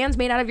both just bands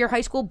made out of your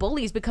high school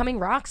bullies becoming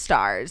rock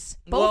stars.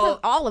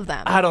 All of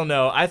them. I don't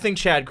know. I think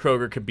Chad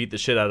Kroger could beat the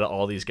shit out of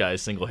all these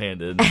guys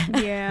single-handed.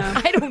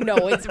 Yeah. I don't know.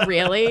 It's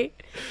really...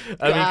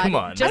 I mean, God. come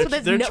on. Just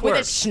with They're his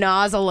twerps.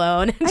 schnoz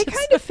alone. I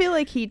kind of feel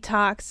like he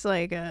talks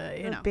like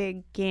a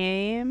big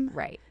game.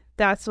 Right.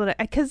 That's what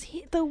because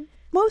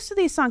most of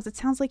these songs, it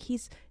sounds like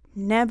he's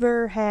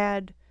never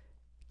had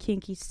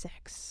kinky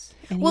sex,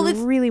 and Well, he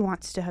it's- really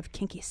wants to have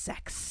kinky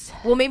sex.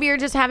 Well, maybe you're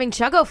just having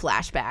Chuggo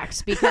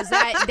flashbacks because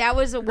that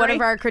was one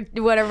of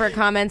our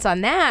comments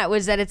on that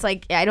was that it's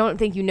like, I don't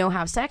think you know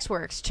how sex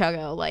works,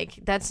 Chuggo. Like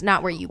that's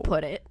not where you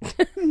put it.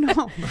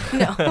 No,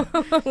 No,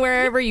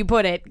 wherever you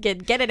put it,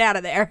 get it out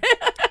of there.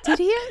 did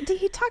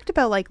he talked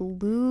about like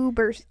lube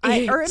or am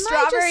I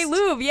Strawberry just-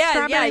 lube, yeah,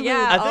 Strawberry yeah.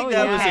 lube. I think Oh,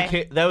 that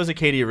yeah. that was a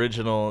Katie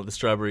original, the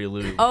Strawberry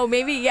Lube. Oh,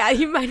 maybe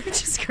you might have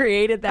just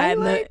created that.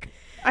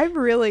 I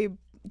really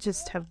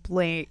just have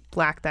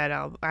blacked that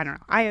album. I don't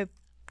know. I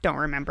don't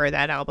remember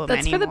that album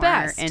That's for anymore. the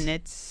best. And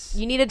it's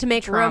You needed to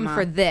make room Trauma.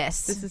 for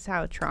this. this is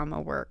how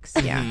trauma works.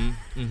 Yeah.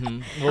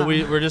 Well,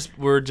 we're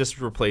just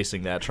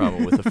replacing that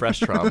trauma with a fresh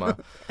trauma.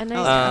 A nice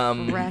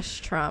Um, fresh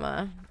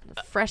trauma,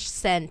 a fresh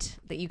scent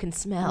that you can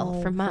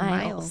smell for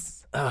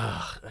miles.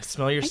 Ugh, I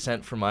smell your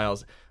scent for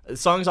miles. The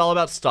song's all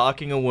about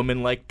stalking a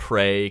woman like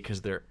prey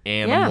because they're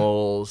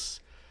animals.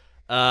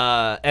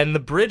 And the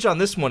bridge on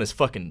this one is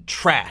fucking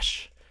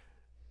trash.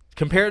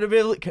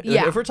 Comparatively,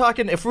 Yeah.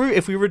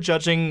 if we were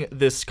judging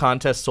this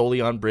contest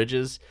solely on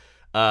bridges,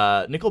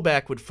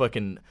 Nickelback would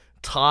fucking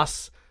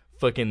toss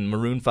fucking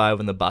Maroon 5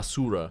 in the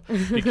basura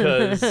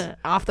because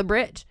Off the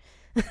bridge.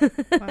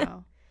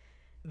 Wow.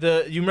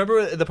 you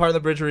remember the part of the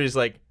bridge where he's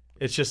like,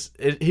 it's just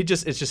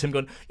him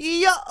going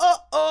yeah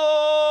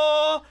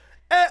oh.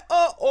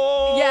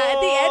 Yeah,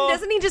 at the end,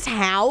 doesn't he just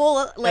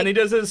howl? Like, And he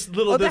does this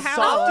little, the howl.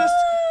 softest,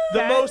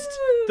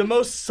 the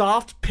most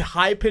soft,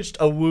 high-pitched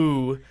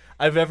a-woo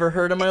I've ever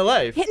heard in my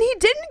life. And he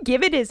didn't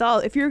give it his all.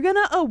 If you're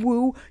gonna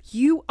woo,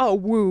 you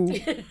woo.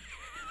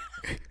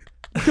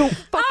 Don't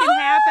fucking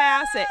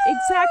half-ass it.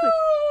 Exactly.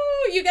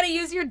 Ooh, you gotta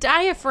use your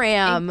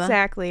diaphragm.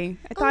 Exactly.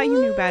 I thought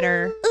you knew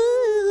better.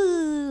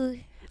 Ooh.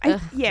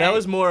 Yeah. That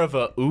was more of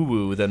a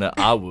ooh-woo than a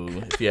ah-woo,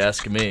 if you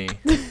ask me.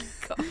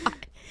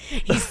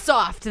 He's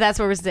soft. That's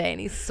what we're saying.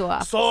 He's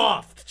soft.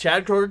 Soft.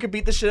 Chad Kroeger could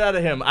beat the shit out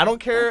of him. I don't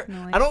care.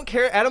 Definitely. I don't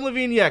care. Adam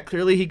Levine, yeah,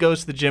 clearly he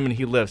goes to the gym and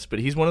he lifts, but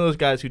he's one of those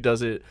guys who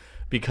does it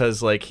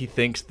because like he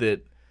thinks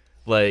that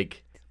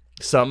like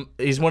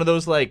he's one of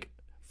those like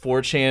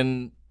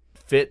 4chan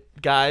fit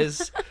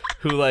guys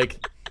who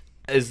like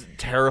is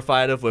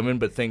terrified of women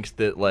but thinks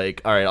that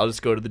like, all right, I'll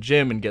just go to the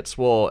gym and get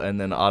swole and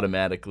then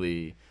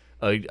automatically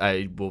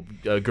a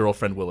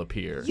girlfriend will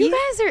appear. You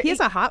guys are He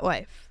has a hot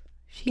wife.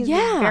 She's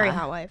Yeah. a very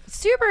hot wife.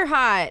 super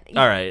hot.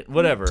 All right,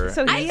 whatever.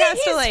 So I he think has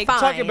to he's like fine.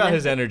 Talk about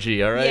his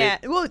energy, all right? Yeah,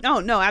 well,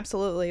 no,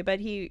 absolutely. But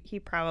he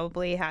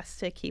probably has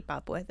to keep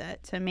up with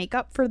it to make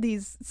up for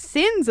these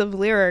sins of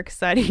lyrics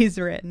that he's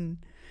written.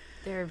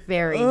 They're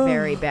very,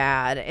 very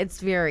bad.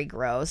 It's very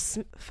gross.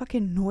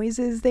 Fucking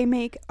noises they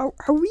make. Are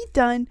we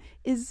done?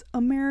 Is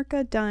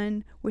America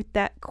done with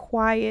that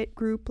quiet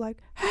group? Like,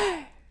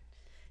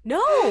 No.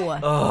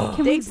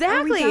 Ugh.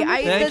 Exactly.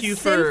 Thank The you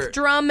synth for-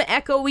 drum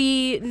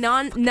echoey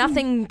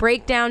nothing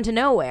breakdown to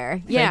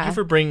nowhere. Yeah. Thank you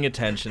for bringing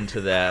attention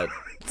to that.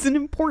 it's an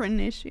important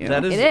issue.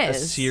 That is, It a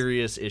is.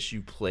 serious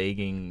issue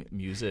plaguing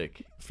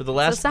music for the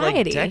last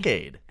Society.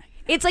 decade.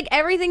 It's like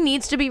everything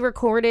needs to be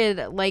recorded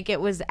like it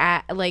was in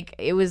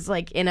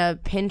a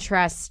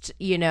Pinterest,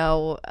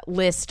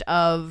 list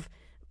of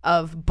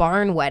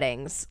barn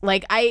weddings.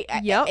 Like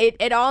Yep.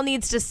 it all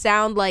needs to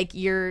sound like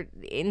you're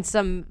in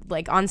some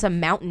on some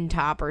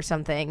mountaintop or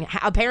something.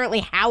 Apparently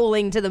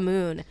howling to the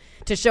moon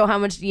to show how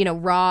much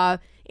raw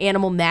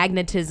animal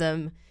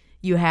magnetism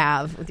you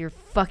have with your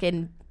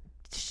fucking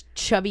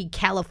chubby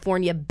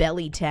California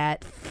belly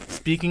tat.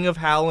 Speaking of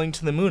howling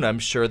to the moon, I'm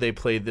sure they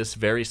played this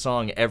very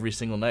song every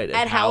single night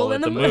At Howl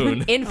in the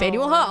Moon in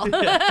Faneuil Hall, Oh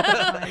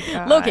my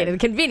God. located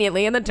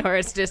conveniently in the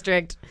tourist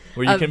district.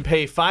 where you can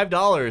pay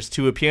 $5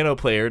 to a piano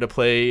player to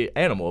play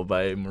Animal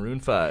by Maroon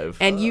 5.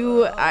 And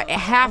you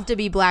have to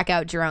be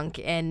blackout drunk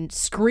and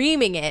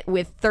screaming it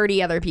with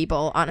 30 other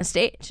people on a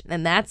stage.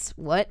 And that's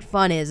what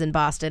fun is in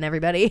Boston,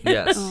 everybody.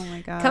 Yes. Oh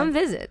my God. Come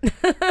visit.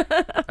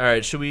 All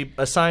right, should we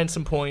assign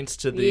some points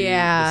to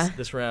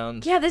this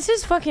round? Yeah, this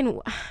is fucking...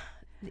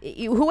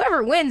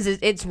 Whoever wins,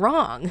 it's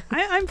wrong.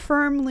 I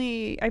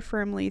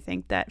firmly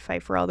think that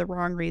Fight for All the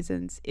Wrong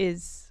Reasons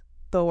is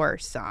the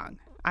worst song.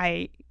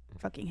 I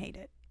fucking hate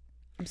it.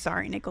 I'm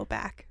sorry,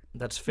 Nickelback.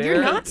 That's fair.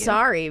 You're not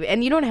sorry,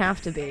 and you don't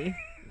have to be.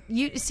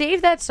 You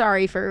save that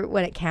sorry for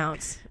when it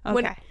counts.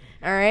 Okay.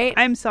 All right?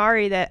 I'm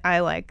sorry that I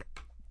like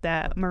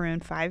the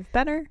Maroon 5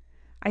 better.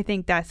 I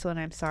think that's what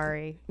I'm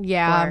sorry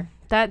Yeah, for.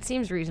 that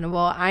seems reasonable.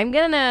 I'm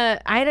gonna...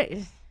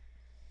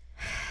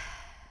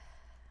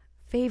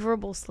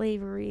 Favorable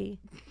slavery.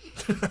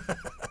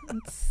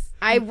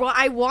 I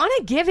want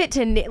to give it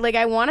to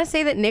I want to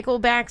say that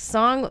Nickelback's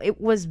song it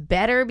was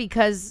better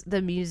because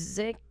the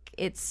music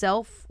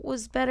itself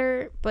was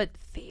better, but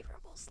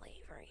favorable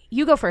slavery.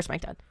 You go first,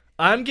 Mike Dunn.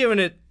 I'm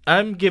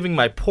giving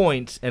my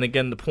point, and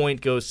again, the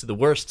point goes to the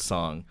worst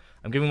song.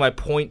 I'm giving my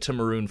point to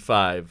Maroon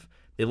 5.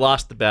 They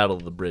lost the Battle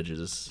of the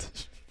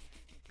Bridges.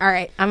 All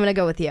right, I'm gonna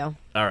go with you.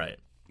 All right.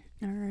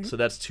 All right. So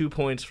that's 2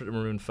 points for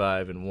Maroon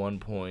 5 and 1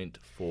 point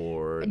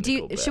for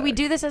Nickelback. Should we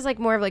do this as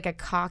more of a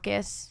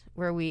caucus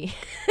where we?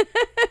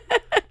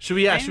 Should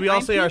we all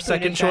I'm say our peeping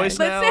second at choice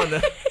that. now? And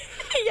then,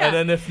 and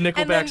then if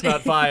Nickelback's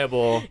not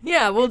viable,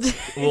 Yeah, we'll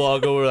we'll all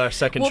go with our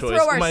 2nd choice.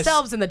 throw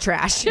ourselves in the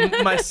trash.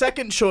 My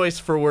second choice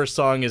for worst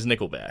song is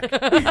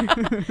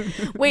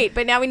Nickelback. Wait,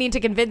 but now we need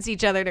to convince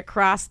each other to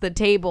cross the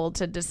table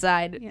to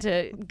decide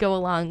to go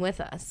along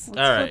with us. Let's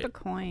All flip right. a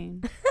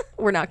coin.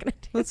 We're not gonna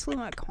do. Let's flip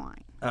a coin.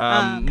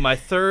 My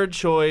third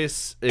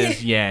choice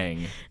is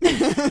Yang.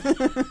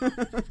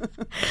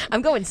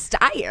 I'm going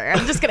Steyer.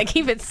 I'm just gonna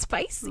keep it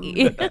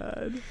spicy.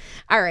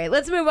 All right,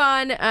 let's move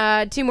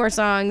on. 2 more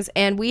songs,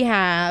 and we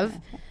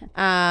have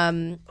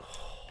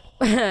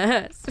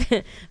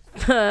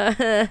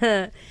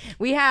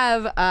we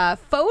have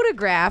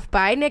Photograph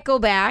by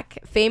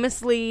Nickelback,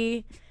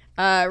 famously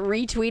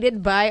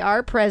retweeted by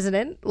our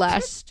president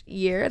last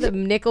year. The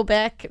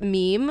Nickelback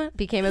meme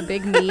became a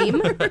big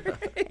meme,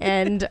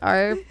 and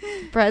our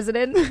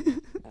president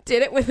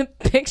did it with a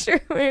picture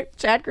where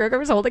Chad Kroeger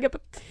was holding up a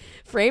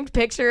framed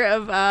picture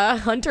of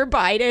Hunter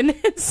Biden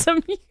and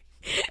some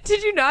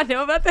Did you not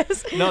know about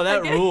this? No,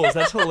 that rules.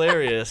 That's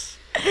hilarious.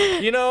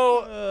 You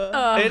know,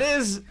 it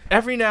is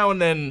every now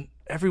and then,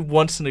 every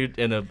once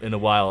in a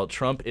while,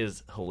 Trump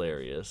is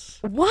hilarious.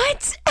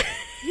 What?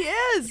 He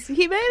is.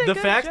 He made a The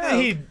good fact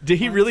joke. that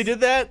he really did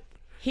that.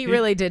 He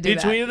really did do He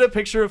that. tweeted a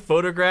picture of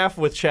photograph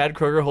with Chad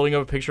Kroeger holding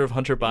up a picture of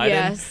Hunter Biden.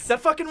 Yes.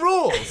 That fucking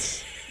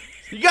rules.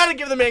 You got to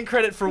give the man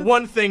credit for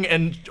one thing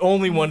and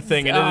only one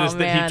thing, and it is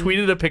that he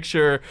tweeted a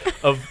picture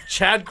of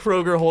Chad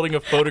Kroeger holding a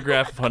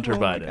photograph of Hunter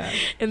Biden.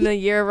 In the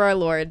year of our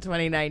Lord,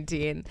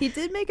 2019. He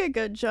did make a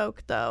good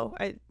joke, though.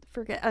 I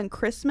forget, on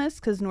Christmas,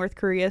 because North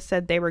Korea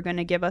said they were going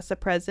to give us a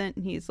present,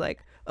 and he's like,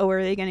 "Oh,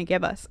 are they going to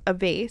give us a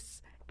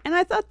vase?" And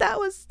I thought that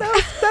was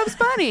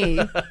funny.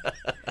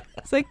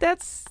 It's like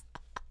that's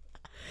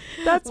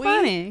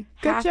funny.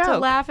 Good Have joke. to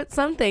laugh at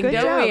something, Good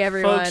don't joke. we,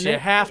 everyone? Folks, you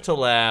have to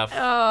laugh.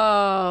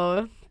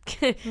 Oh.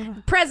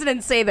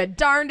 Presidents say the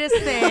darndest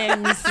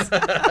things.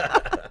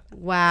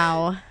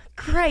 Wow.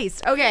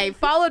 Christ. Okay,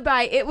 followed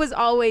by It Was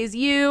Always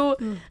You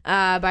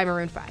by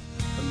Maroon 5.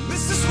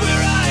 This is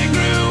where I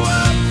grew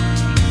up.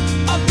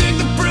 I think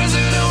the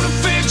president would have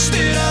fixed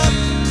it up.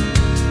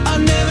 I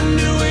never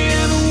knew we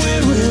ever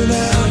went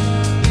without.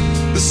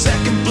 The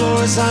second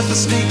floor is hot for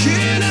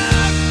sneaking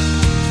out.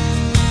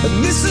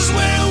 And this is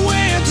where I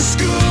went to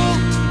school.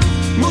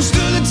 Most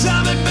of the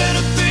time had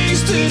better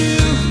things to do.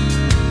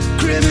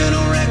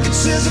 Criminal record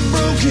says I've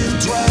broken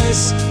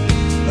twice.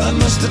 I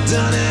must have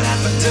done it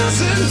half a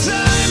dozen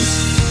times.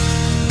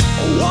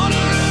 I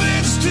wonder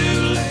if it's too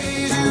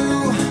late.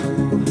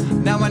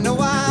 Now I know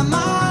why my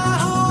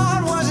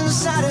heart wasn't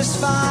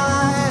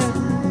satisfied.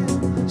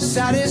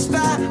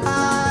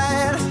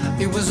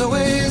 It was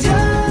always you.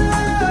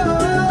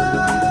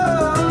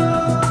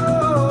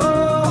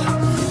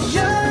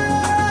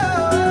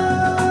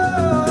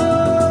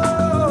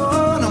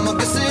 And I'm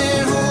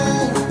guessing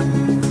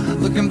who.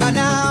 Looking back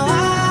now,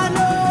 I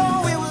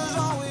know it was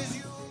always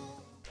you.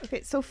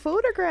 Okay, so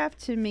Photograph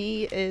to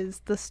me is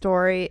the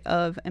story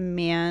of a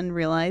man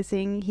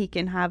realizing he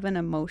can have an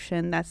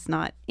emotion that's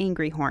not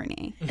angry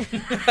horny.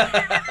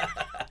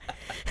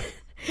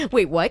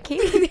 Wait, what,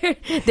 Katie?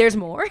 There's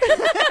more?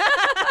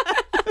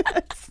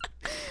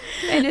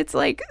 And it's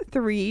like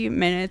 3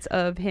 minutes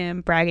of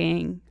him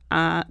bragging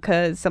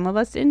because some of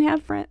us didn't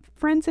have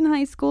friends in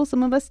high school.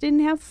 Some of us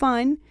didn't have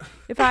fun.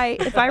 If I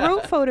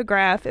wrote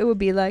Photograph, it would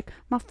be like,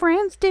 my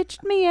friends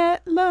ditched me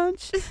at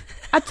lunch.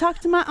 I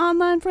talked to my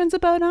online friends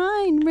about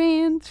Ayn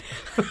Rand.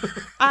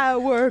 I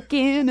work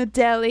in a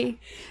deli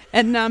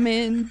and I'm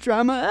in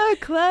drama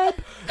club.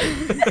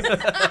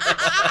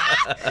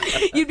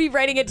 You'd be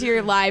writing it to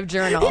your live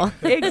journal.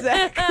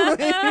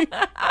 Exactly.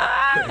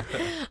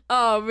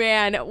 Oh,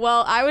 man.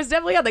 Well, I was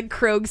definitely on the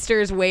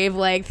Krogster's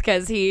wavelength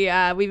because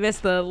we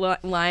missed the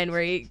line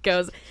where he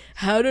goes,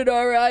 "How did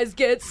our eyes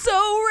get so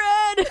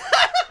red?"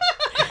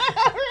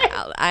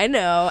 I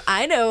know,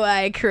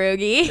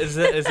 Krogy. Is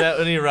that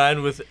when he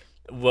rhymed with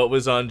what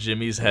was on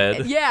Jimmy's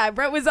head? Yeah,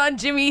 Brett was on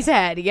Jimmy's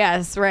head.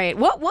 Yes, right.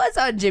 What was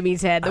on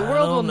Jimmy's head? The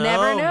world will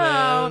never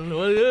know. Man.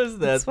 What is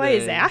that? That's why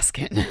he's thing?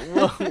 asking.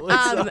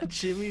 What's on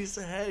Jimmy's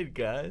head,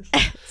 guys?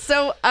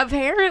 So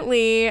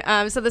apparently,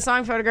 so the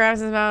song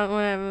Photographs is about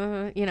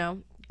whatever,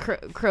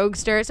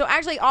 Krogster. So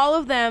actually, all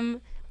of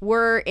them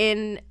were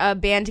in a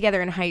band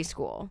together in high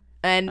school,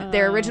 and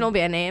their original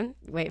band name,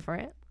 wait for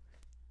it,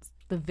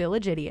 the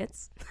Village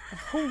Idiots.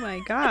 Oh my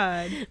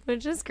God.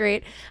 Which is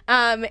great.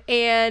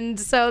 And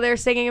so they're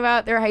singing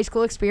about their high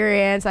school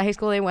experience, the high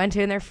school they went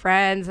to, and their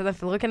friends,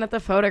 and looking at the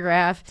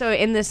photograph. So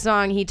in this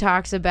song, he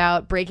talks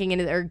about breaking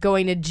into or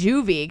going to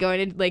juvie,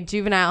 going to like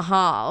juvenile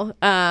hall.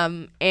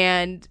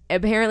 And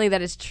apparently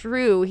that is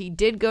true. He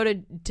did go to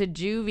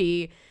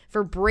juvie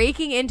for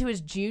breaking into his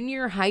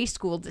junior high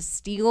school to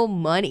steal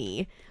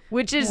money.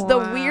 Which is the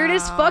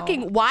weirdest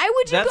fucking... Why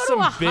would you That's go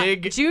to some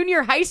big-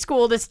 junior high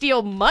school to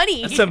steal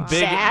money, That's some big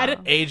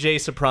Chad?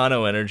 AJ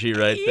Soprano energy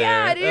right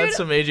Yeah, there. dude. That's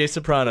some AJ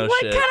Soprano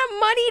What shit. kind of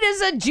money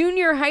does a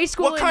junior high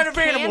school in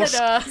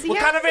Canada... What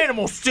kind of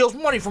animal steals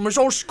money from his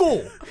own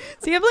school?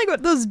 So you have like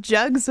what, those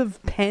jugs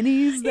of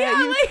pennies that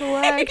you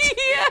collect?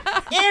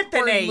 Yeah.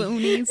 Anthony, Or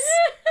loonies.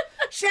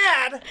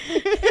 Chad.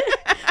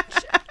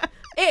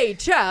 Hey,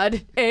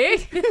 Chad.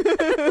 Hey.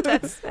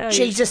 That's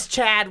Jesus,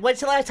 Chad. Wait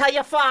till I tell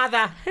your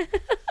father.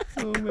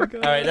 Oh my God.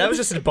 All right, that was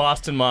just a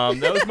Boston mom.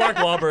 That was Mark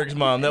Wahlberg's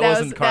mom. That That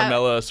wasn't was-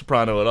 Carmela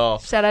Soprano at all.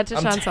 Shout out to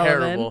I'm Sean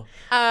terrible.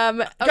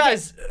 Sullivan. Okay.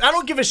 Guys, I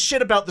don't give a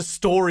shit about the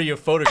story of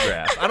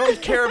Photograph. I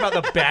don't care about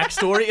the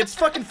backstory. It's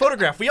fucking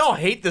Photograph. We all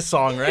hate this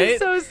song, right? It's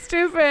so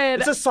stupid.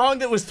 It's a song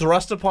that was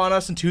thrust upon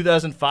us in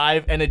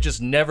 2005, and it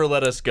just never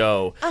let us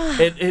go.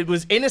 It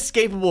was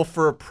inescapable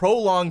for a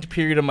prolonged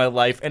period of my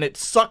life, and it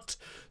sucked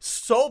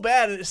so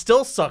bad, and it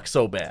still sucks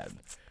so bad.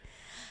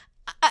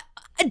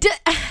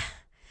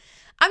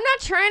 I'm not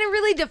trying to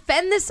really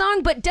defend this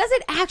song, but does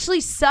it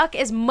actually suck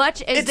as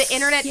much as the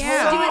internet told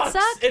you it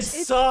sucked? It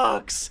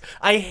sucks.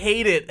 I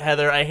hate it,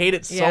 Heather. I hate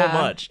it so Yeah.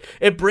 much.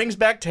 It brings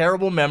back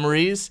terrible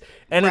memories,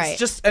 and Right. it's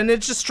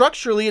just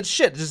structurally it's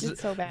shit. Just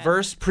It's so bad.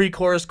 verse,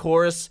 pre-chorus,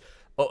 chorus,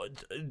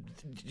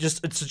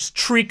 it's just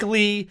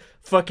treacly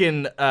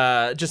fucking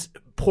just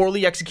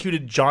poorly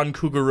executed John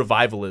Cougar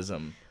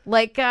revivalism.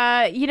 Like,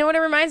 you know what it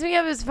reminds me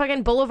of is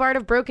fucking Boulevard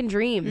of Broken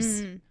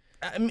Dreams.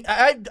 I mean,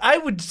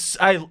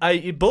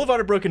 I Boulevard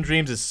of Broken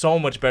Dreams is so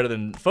much better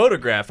than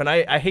Photograph, and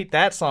I hate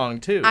that song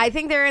too. I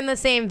think they're in the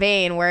same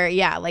vein where,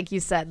 yeah, like you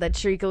said, the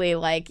treacly,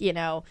 like, you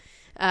know,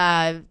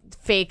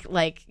 fake,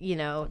 like, you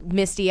know,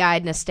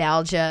 misty-eyed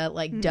nostalgia,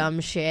 like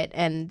dumb shit.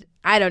 And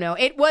I don't know.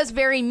 It was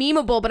very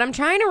memeable, but I'm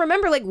trying to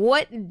remember, like,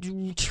 what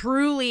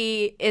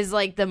truly is,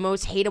 like, the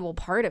most hateable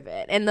part of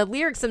it. And the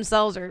lyrics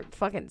themselves are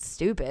fucking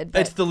stupid.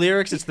 But it's the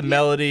lyrics, it's the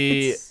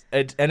melody,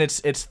 and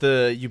it's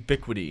the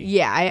ubiquity.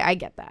 yeah, I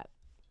get that.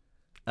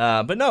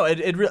 But no,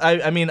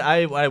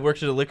 I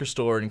worked at a liquor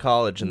store in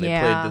college, and they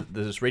Yeah. played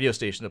this radio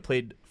station that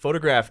played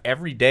Photograph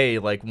every day,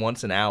 like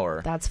once an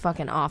hour. That's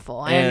fucking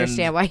awful. I And-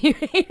 understand why you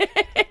hate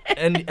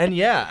it. and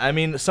yeah, I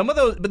mean, some of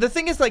those, but the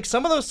thing is, like,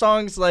 some of those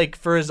songs, like,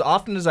 for as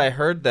often as I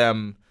heard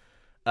them,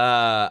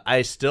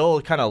 I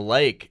still kind of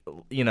like,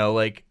 you know,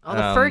 like Oh,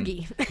 the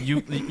Fergie.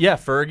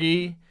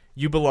 Fergie,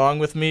 You Belong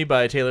With Me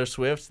by Taylor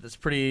Swift.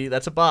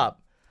 That's a bop.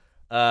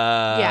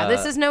 Yeah,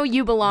 this is no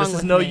You Belong This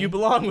With is no Me. You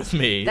Belong With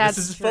Me. That's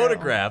this is true.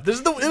 Photograph. It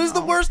was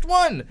the worst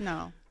one.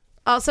 No.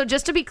 Also,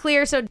 just to be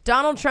clear, so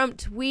Donald Trump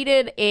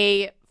tweeted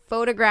a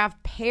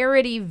Photograph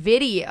parody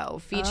video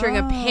featuring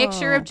a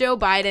picture of Joe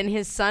Biden,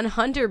 his son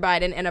Hunter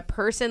Biden, and a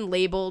person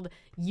labeled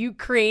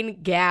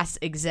Ukraine gas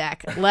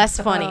exec. Less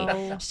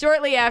funny.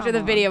 Shortly after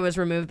the video was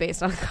removed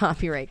based on a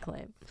copyright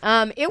claim.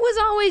 It Was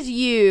Always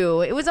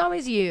You. It Was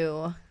Always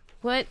You.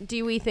 What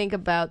do we think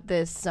about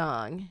this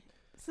song?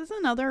 This is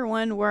another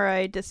one where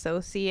I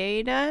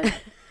dissociated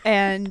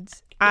and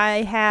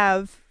I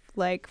have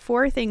like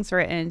 4 things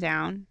written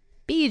down.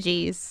 Bee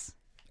Gees.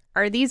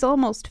 Are these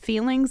almost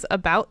feelings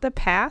about the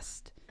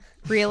past?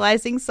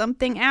 Realizing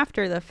something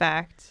after the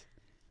fact?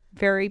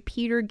 Very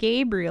Peter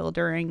Gabriel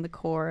during the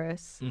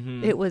chorus.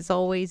 It was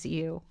always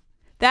you.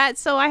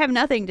 So I have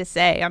nothing to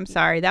say. I'm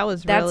sorry. That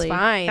was That's really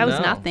fine. That was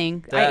No.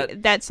 nothing.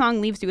 That- That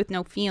song leaves you with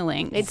no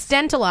feelings. It's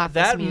dental office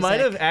That music. might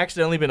have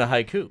accidentally been a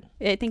haiku.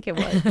 I think it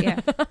was. Yeah.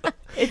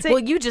 It's Well,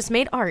 you just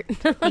made art.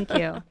 thank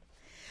you.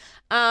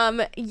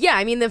 Yeah,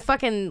 I mean the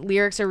fucking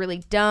lyrics are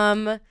really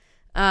dumb.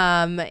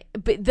 But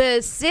the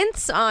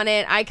synths on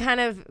it, I kind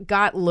of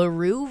got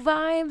LaRue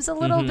vibes a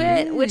little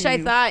bit, which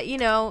I thought, you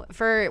know,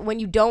 for when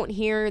you don't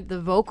hear the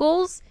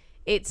vocals,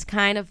 it's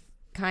kind of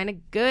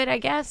good, I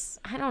guess.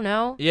 I don't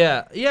know.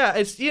 Yeah.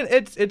 It's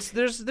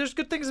there's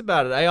good things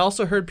about it. I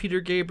also heard Peter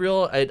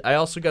Gabriel. I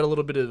also got a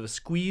little bit of a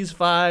Squeeze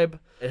vibe.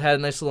 It had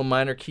a nice little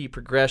minor key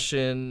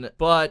progression,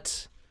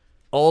 but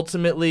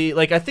ultimately,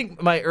 like, I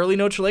think my early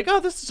notes were like, oh,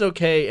 this is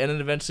okay, and then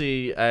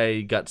eventually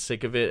I got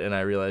sick of it, and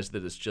I realized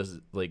that it's just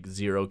like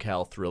zero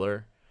cal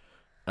Thriller.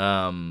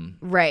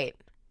 Right.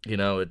 You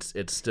know, it's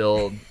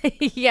still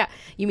Yeah.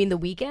 You mean The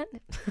Weeknd?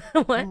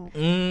 What?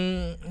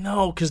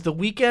 no, because The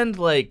Weeknd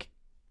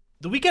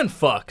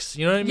fucks.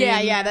 You know what I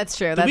mean? Yeah, that's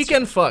true. The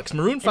Weeknd fucks.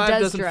 Maroon 5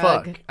 does doesn't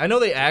drug. fuck. I know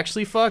they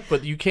actually fuck,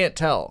 but you can't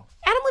tell.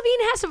 Adam Levine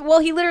has to. Well,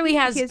 he literally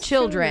has, He has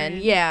children.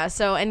 children. Yeah.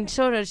 So, and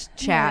so does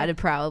Chad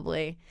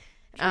probably.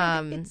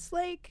 It's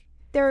like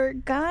there are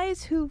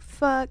guys who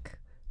fuck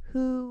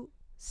who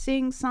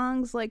sing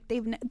songs like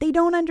they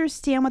don't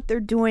understand what they're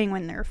doing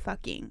when they're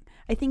fucking.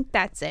 I think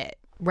that's it.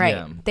 Right.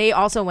 Yeah. They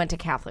also went to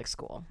Catholic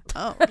school.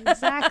 Oh,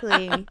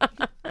 exactly.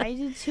 I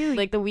did too.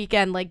 Like The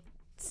Weeknd, like,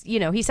 you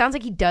know, he sounds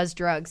like he does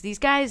drugs. These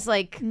guys,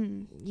 like,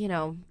 you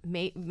know,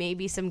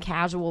 maybe some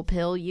casual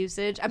pill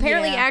usage.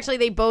 Apparently, Yeah. actually,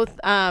 they both,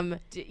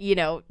 you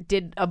know,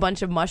 did a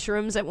bunch of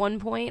mushrooms at one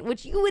point,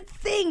 which you would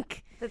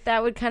think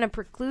that would kind of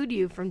preclude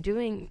you from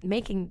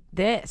making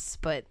this,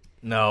 but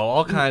No,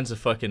 all kinds of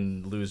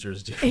fucking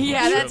losers do.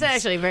 yeah, that's mushrooms.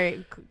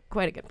 actually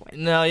quite a good point.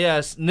 No,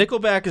 yes,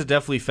 Nickelback is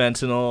definitely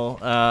fentanyl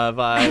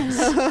vibes.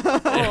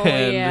 Oh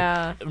And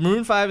yeah,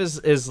 Maroon 5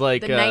 is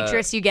like the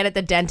nitrous you get at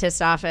the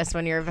dentist office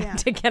when you're about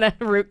to get a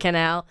root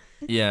canal.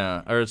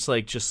 Yeah, or it's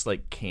like just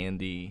like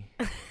candy.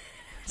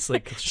 It's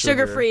like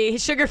Sugar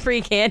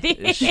free candy.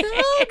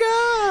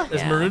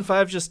 Is Maroon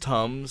 5 just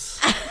Tums?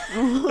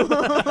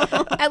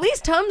 At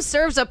least Tums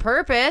serves a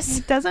purpose.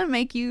 It doesn't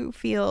make you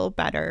feel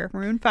better.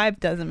 Maroon 5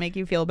 doesn't make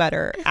you feel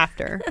better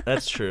after.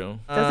 That's true.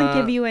 Doesn't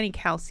give you any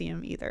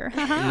calcium either.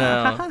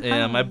 No,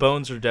 yeah, my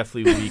bones are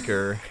definitely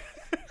weaker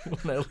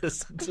when I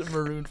listen to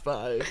Maroon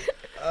 5.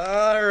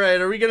 All right,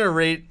 are we gonna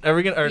rate? Are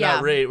we gonna or Yeah.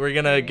 not rate? We're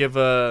gonna give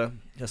a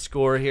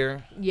score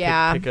here.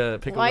 Yeah. Pick a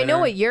Well, I know winner.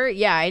 what you're.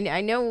 Yeah, I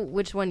know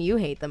which one you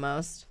hate the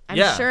most. I'm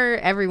Yeah. sure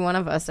every one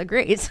of us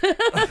agrees.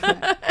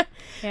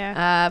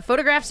 Yeah.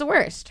 Photograph's the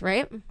worst,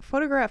 right?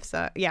 Photographs,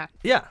 yeah.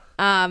 Yeah.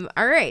 All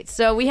right.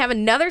 So we have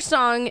another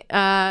song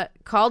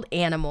called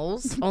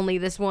 "Animals." Only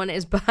this one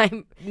is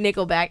by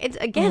Nickelback.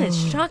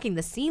 It's shocking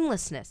the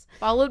seamlessness,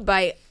 followed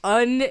by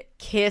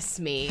 "Unkiss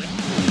Me."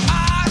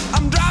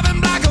 I'm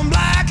driving black on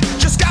black.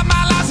 Just got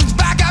my license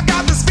back. I've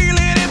got this feeling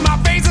in my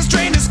face. This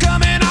train is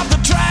coming off the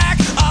track.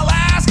 I'll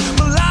ask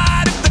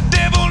polite if the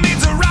devil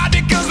needs a ride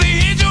because the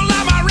angel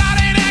of my ride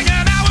ain't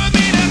hanging out with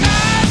me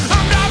tonight.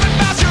 I'm driving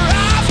past your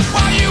house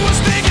while you were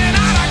still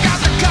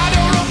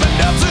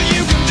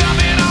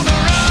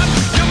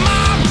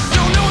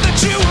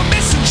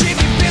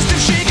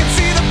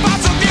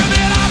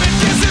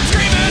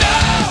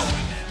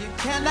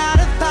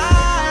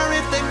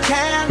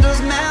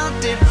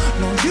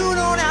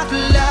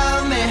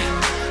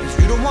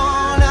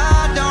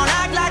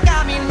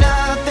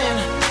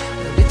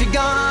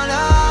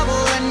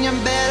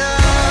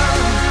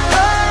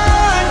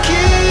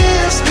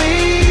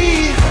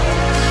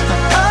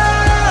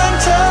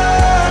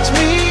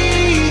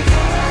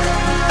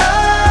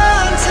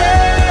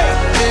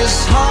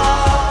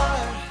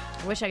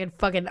wish I could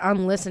fucking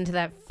unlisten to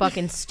that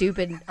fucking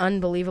stupid,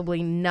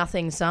 unbelievably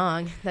nothing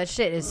song. That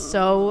shit is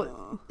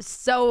so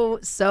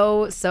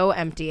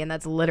empty, and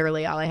that's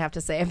literally all I have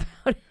to say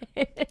about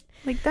it.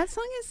 Like, that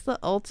song is the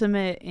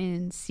ultimate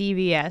in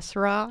CVS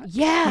rock.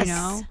 Yes. You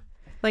know?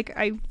 Like,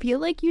 I feel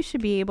like you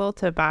should be able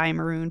to buy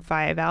Maroon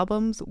 5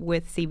 albums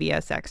with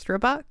CVS extra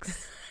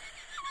bucks.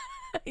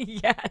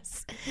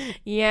 Yes.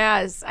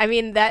 I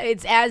mean, that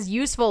it's as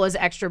useful as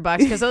extra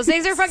bucks because those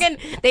things are fucking,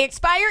 they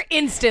expire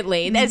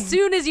instantly. As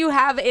soon as you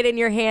have it in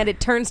your hand, it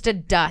turns to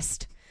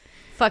dust.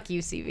 Fuck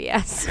you,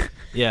 CVS.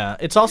 Yeah,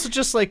 it's also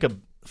just like a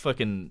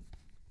fucking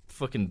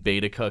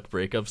beta cuck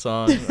breakup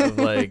song of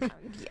like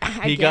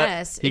I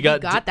guess if you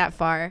got that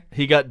far.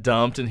 He got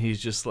dumped and he's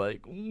just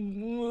like,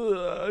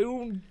 I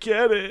don't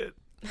get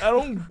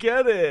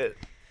it.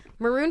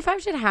 Maroon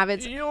 5 should have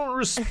its. You don't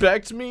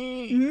respect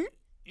me.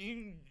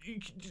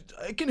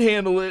 I can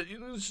handle it.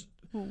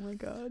 Oh my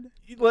god.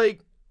 Like,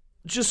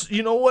 just,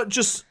 you know what?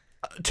 Just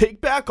take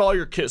back all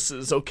your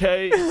kisses,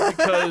 okay?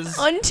 Because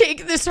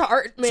untake this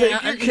heart, man.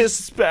 take your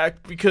kisses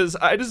back because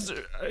I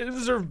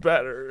deserve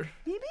better.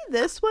 Maybe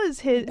this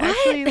was his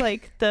actually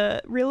like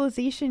the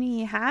realization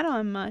he had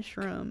on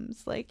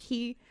mushrooms. Like,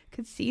 he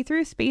could see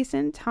through space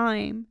and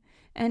time,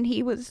 and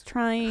he was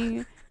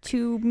trying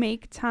to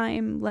make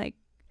time like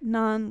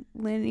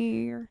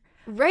non-linear.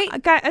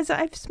 Right. Guys,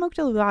 I've smoked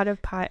a lot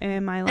of pot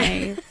in my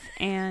life,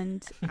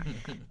 and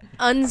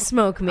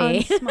unsmoke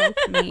me.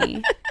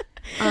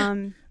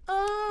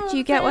 Do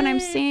you get what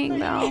I'm saying,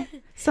 though?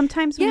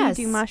 Sometimes when you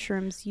do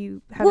mushrooms,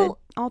 you have an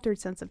altered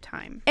sense of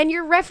time. And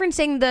you're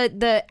referencing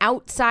the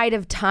outside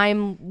of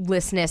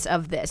timelessness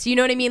of this. You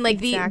know what I mean? Like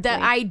the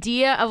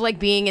idea of like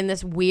being in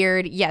this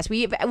weird. Yes,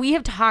 we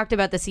have talked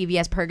about the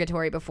CVS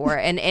purgatory before,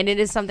 and it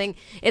is something.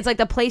 It's like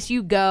the place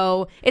you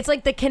go. It's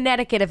like the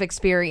Connecticut of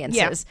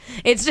experiences.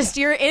 Yeah. It's just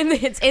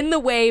it's in the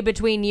way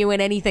between you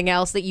and anything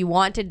else that you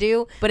want to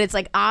do, but it's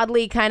like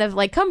oddly kind of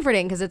like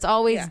comforting because it's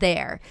always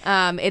there.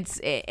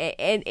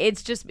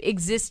 It's just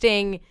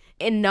existing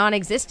in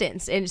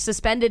non-existence and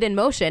suspended in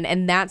motion,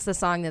 and that's the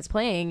song that's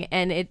playing,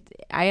 and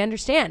I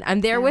understand.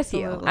 I'm there with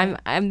you.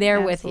 I'm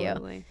there with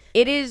you.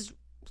 It is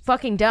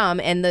fucking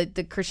dumb, and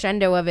the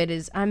crescendo of it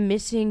is I'm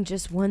missing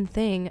just one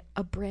thing,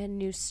 a brand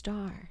new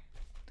star.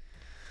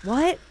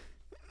 What?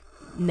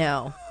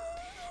 No.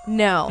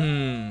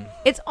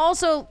 It's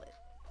also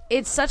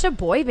such a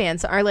boy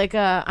band or like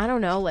I don't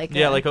know, like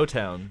like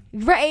O-Town.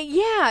 Right,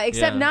 yeah,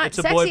 except not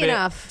sexy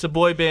enough. It's a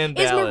boy band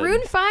ballad. Is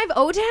Maroon 5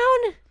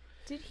 O-Town?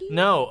 Did he?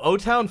 No,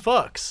 O-Town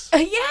fucks.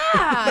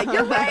 Yeah,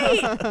 you're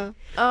right.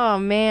 Oh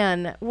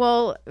man.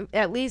 Well,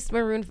 at least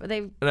Maroon 5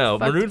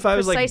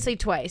 is like precisely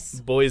twice.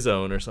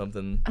 Boyzone or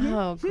something.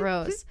 Oh,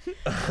 gross.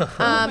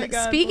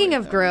 Speaking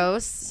of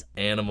gross,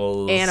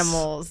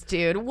 animals,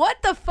 dude.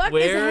 What the fuck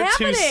is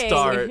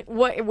happening?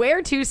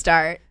 Where to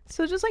start?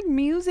 So just like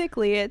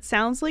musically, it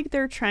sounds like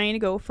they're trying to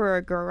go for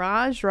a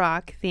garage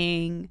rock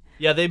thing.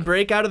 Yeah, they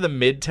break out of the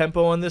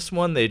mid-tempo on this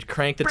one. They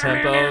crank the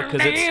tempo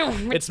because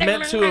it's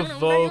meant to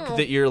evoke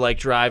that you're like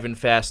driving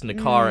fast in a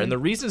car. And the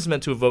reason it's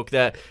meant to evoke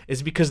that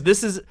is because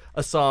this is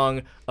a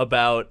song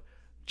about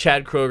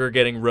Chad Kroeger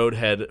getting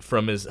roadhead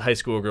from his high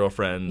school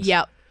girlfriend.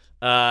 Yep.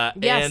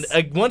 And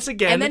once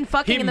again, and then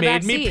fucking he in the made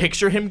back me seat.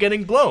 picture him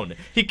getting blown.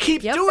 He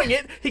keeps doing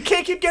it. He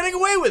can't keep getting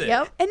away with it.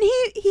 Yep. And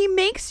he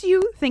makes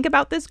you think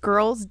about this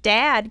girl's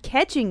dad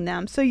catching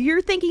them. So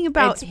you're thinking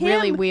about him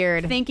really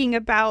weird. Thinking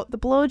about the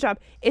blowjob.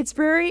 It's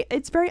very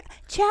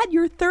Chad,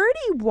 you're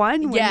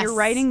 31 when you're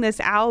writing this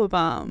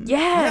album. Yes.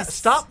 Yeah,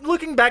 stop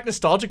looking back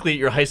nostalgically at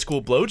your high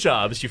school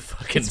blowjobs, you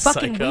fucking it's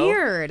psycho. Fucking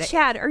weird.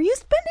 Chad, are you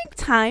spending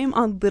time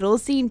on Little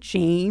St.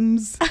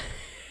 James?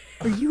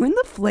 Are you in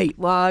the flight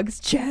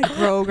logs, Chad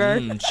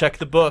Kroeger? Check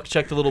the book.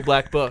 Check the little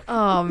black book.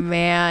 Oh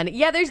man,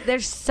 yeah.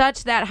 There's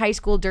such that high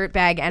school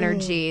dirtbag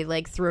energy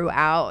like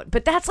throughout,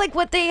 but that's like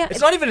what they. It's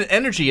not even an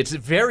energy. It's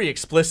very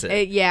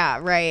explicit. Yeah,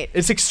 right.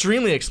 It's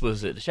extremely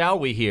explicit. Shall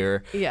we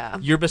hear? Yeah.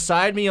 You're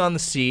beside me on the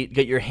seat.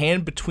 Get your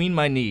hand between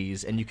my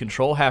knees, and you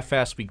control how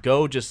fast we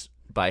go just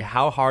by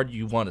how hard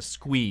you want to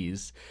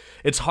squeeze.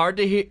 It's hard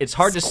to hear. It's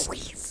hard to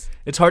squeeze.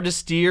 It's hard to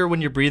steer when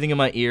you're breathing in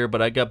my ear,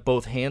 but I got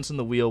both hands on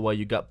the wheel while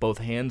you got both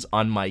hands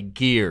on my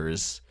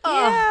gears.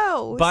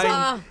 Ew.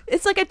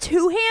 It's like a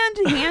two-hand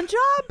hand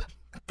job?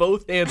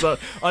 Both hands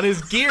on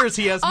his gears.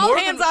 He has all more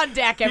hands than, on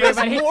deck, he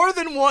everybody. has more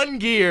than one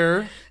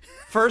gear,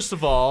 first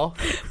of all.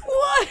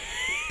 What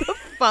the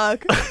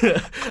fuck?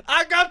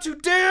 I got two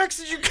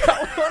dicks, you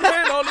got one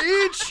hand on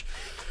each.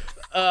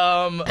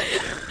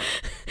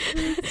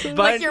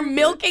 Like you're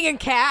milking a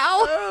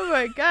cow? Oh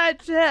my god,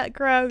 Chad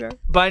Kroeger.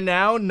 By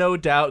now, no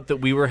doubt that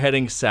we were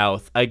heading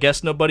south. I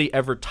guess nobody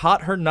ever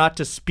taught her not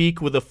to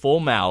speak with a full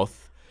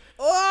mouth.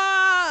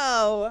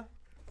 Whoa!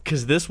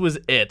 Because this was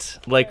it.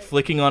 Like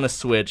flicking on a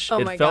switch.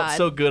 It felt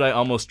so good I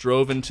almost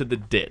drove into the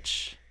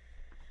ditch.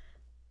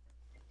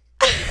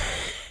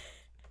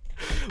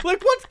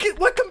 Like,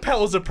 what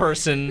compels a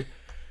person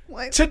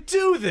to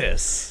do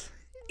this?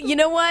 You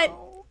know what?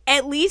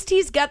 at least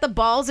he's got the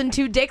balls and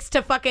 2 dicks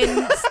to fucking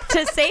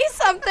to say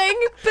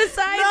something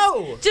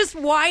besides just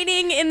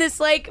whining in this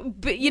like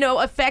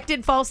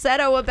affected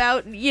falsetto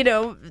about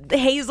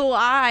hazel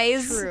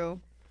eyes.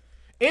 True.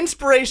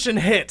 Inspiration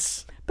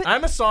hits.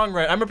 I'm a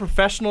songwriter. I'm a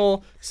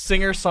professional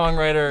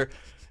singer-songwriter,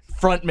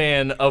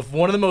 frontman of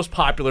one of the most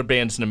popular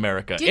bands in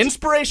America.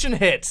 Inspiration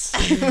hits.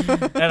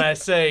 And I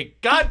say,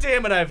 God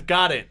damn it, I've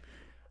got it.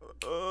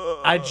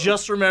 I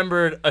just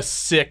remembered a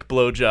sick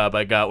blowjob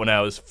I got when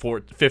I was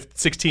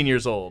 16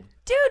 years old.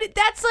 Dude,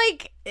 that's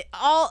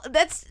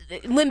that's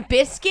Limp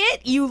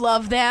Bizkit. You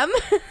love them.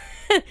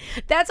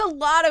 That's a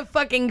lot of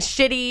fucking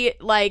shitty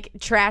like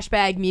trash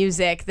bag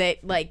music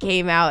that like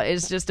came out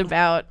is just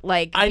about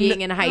like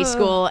being in high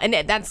school, and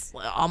that's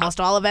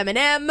almost all of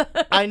Eminem.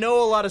 I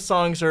know a lot of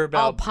songs are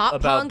about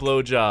punk.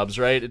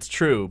 blowjobs, right? It's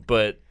true,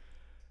 but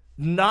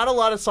not a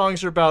lot of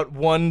songs are about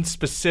one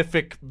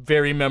specific,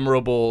 very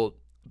memorable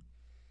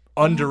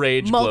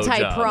underage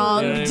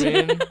multi-pronged. blowjob.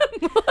 You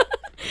know what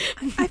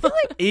I mean? I feel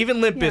like even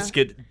Limp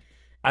Bizkit,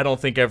 I don't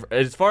think ever,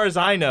 as far as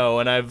I know,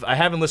 and I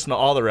haven't listened to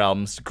all their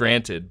albums,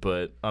 granted,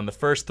 but on the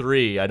first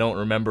 3, I don't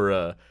remember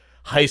a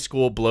high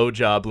school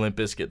blowjob Limp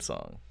Bizkit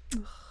song.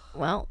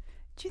 Well,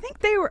 do you think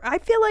I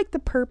feel like the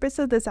purpose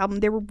of this album,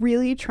 they were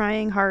really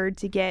trying hard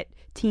to get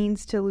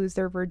teens to lose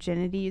their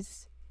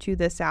virginities to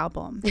this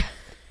album.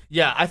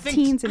 Yeah, I think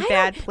teens in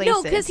bad places.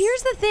 No, because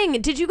here's the thing.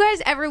 Did you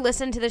guys ever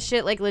listen to this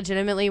shit like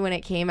legitimately when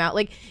it came out?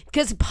 Like,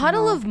 because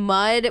Puddle of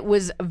Mud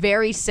was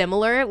very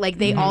similar. Like,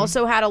 they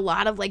also had a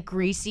lot of like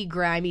greasy,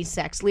 grimy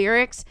sex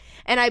lyrics,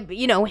 and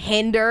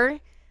Hinder.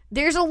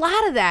 There's a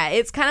lot of that.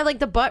 It's kind of like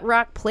the butt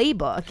rock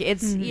playbook.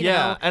 It's you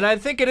know, and I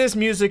think it is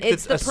music.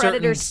 it's that's the a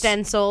Predator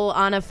certain stencil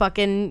on a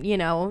fucking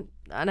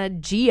on a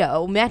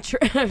Geo Metro,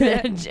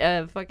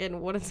 fucking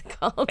what is it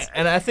called?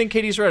 And I think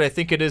Katie's right. I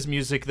think it is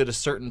music that a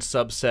certain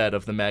subset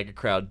of the MAGA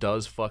crowd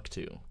does fuck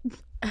to.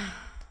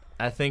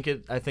 I think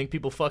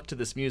people fuck to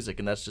this music,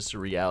 and that's just a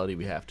reality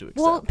we have to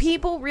accept. Well,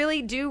 people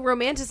really do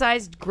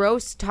romanticize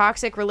gross,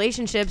 toxic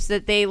relationships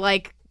that they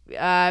like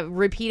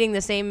repeating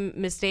the same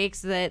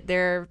mistakes that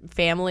their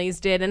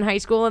families did in high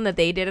school and that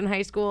they did in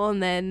high school,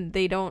 and then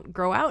they don't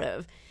grow out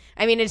of.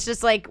 I mean, it's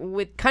just like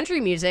with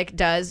country music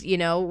does,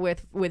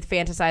 with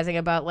fantasizing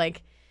about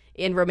like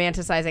in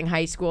romanticizing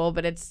high school,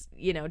 but it's,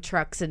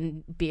 trucks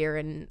and beer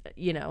and,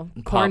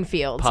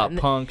 cornfields. Pop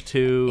punk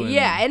too.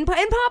 And pop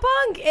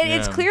punk.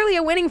 It's clearly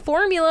a winning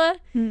formula.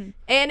 And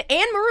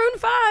Maroon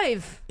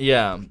 5.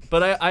 Yeah,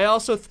 but I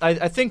also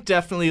I think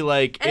definitely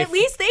like and at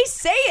least they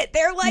say it.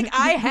 They're like,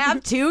 I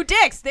have 2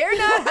 dicks. They're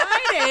not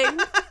hiding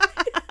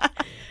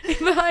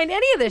behind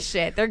any of this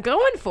shit. They're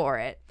going for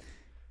it.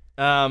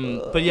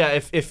 But yeah,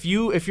 if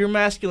your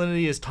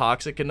masculinity is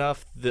toxic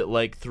enough that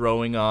like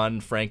throwing on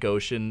Frank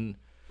Ocean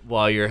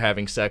while you're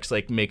having sex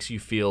like makes you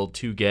feel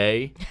too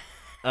gay,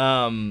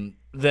 then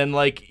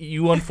like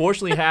you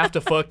unfortunately have to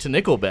fuck to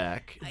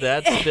Nickelback.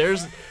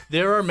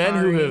 There are men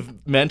who have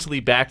mentally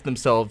backed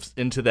themselves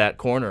into that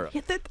corner.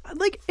 Yeah,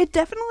 it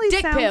definitely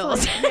Dick sounds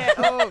pills.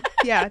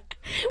 like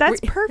that's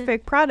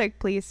perfect product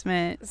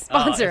placement.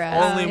 Sponsor If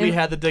us. only we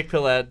had the dick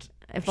pill ad.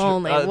 If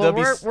only. Well,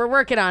 we're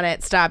working on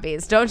it,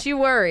 Stoppies. Don't you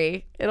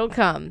worry. It'll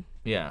come.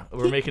 Yeah,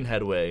 we're making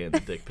headway in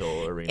the dick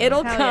pill arena.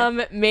 It'll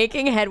come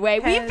making headway.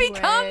 We've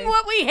become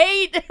what we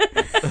hate.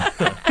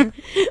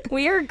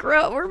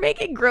 We're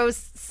making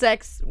gross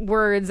sex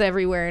words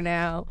everywhere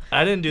now.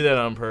 I didn't do that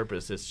on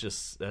purpose.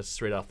 That's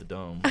straight off the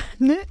dome.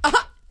 Don't.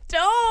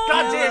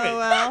 God damn it!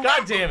 well.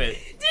 God damn it!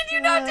 Did you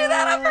not do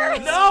that on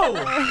purpose? No!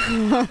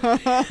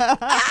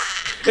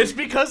 It's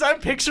because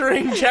I'm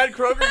picturing Chad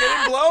Kroeger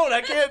getting blown.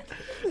 I can't.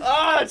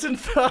 Oh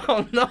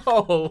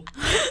no!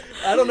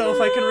 I don't know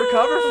if I can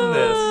recover from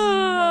this.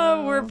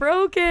 We're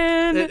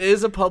broken. It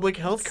is a public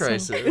health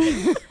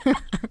crisis.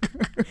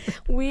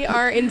 We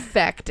are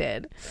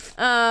infected.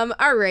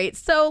 All right,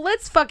 so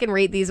let's fucking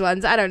rate these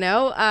ones. I don't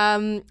know.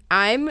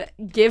 I'm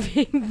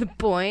giving the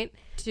point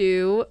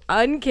to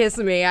Unkiss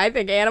Me. I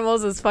think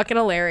Animals is fucking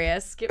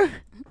hilarious.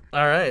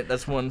 All right,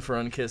 that's one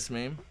for Unkiss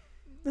Me.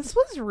 This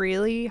was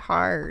really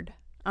hard.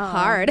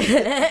 Hard.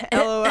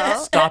 LOL.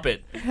 Stop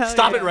it.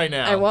 Stop it right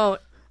now. I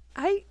won't.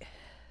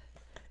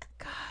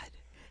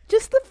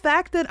 Just the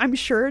fact that I'm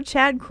sure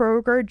Chad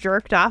Kroeger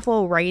jerked off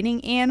while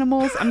writing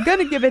Animals, I'm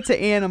gonna give it to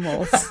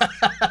Animals.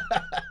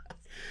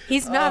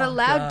 He's not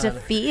allowed to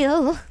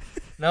feel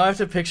Now I have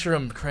to picture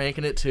him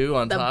cranking it too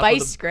on the top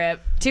vice of the...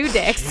 script. 2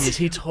 dicks. Jeez,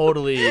 he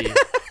totally...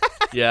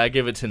 Yeah, I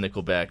give it to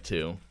Nickelback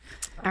too.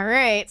 All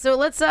right, so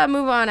let's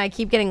move on. I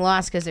keep getting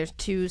lost because there's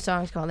 2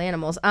 songs called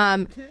Animals.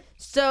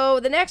 So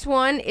the next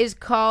one is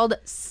called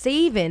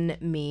Savin'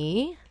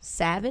 Me,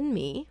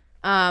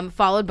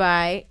 followed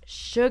by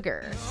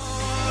Sugar.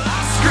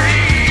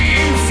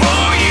 Scream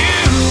for you.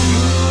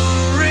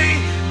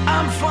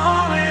 I'm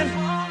falling.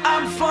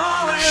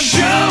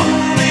 Show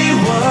me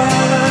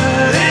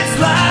what it's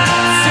like.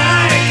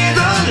 Take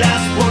the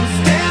last one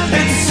standing.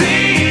 And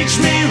teach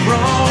me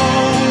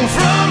wrong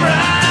from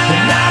right.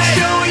 And I'll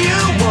show you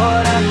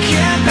what I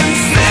can do. And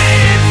say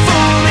it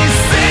for me,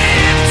 say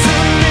it to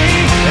me.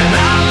 And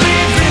I'll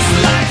leave this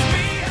life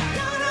behind.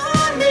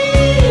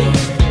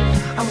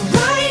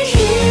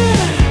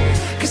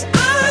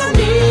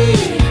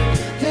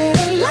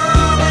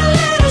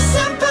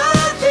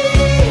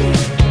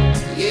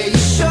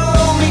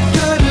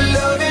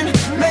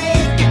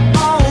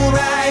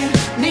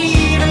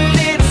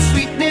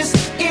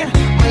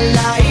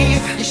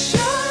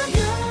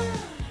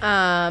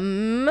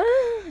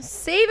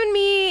 Saving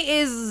Me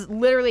is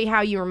literally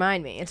How You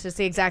Remind Me. It's just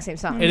the exact same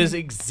song. It is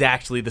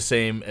exactly the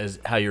same as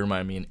How You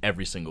Remind Me in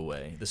every single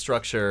way. The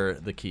structure,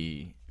 the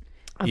key.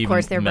 Of even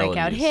course, their breakout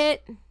melodies.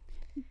 hit.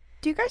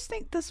 Do you guys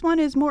think this one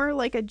is more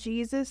like a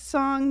Jesus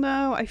song,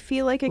 though? I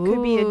feel like it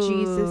could be a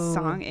Jesus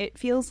song. It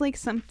feels like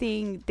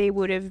something they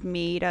would have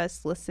made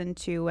us listen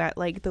to at,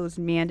 like, those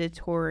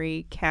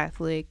mandatory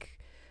Catholic,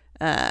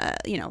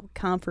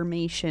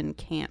 confirmation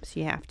camps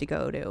you have to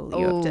go to.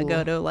 You have to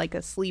go to, like, a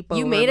sleepover.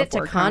 You made it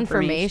to before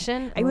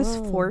confirmation? I was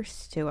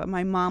forced to it.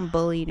 My mom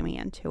bullied me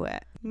into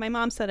it. My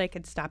mom said I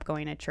could stop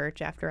going to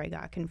church after I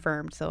got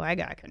confirmed, so I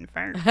got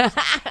confirmed.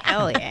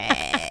 Hell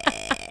yeah.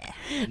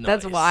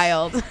 That's Nice.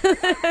 wild.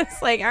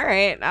 It's like, all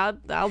right,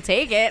 I'll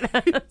take it.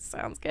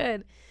 Sounds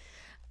good.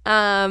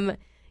 Yeah,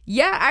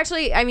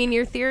 actually, I mean,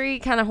 your theory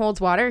kind of holds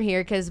water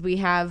here because we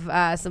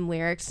have some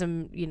lyrics,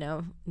 some,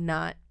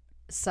 not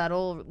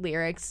subtle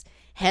lyrics.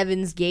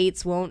 Heaven's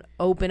gates won't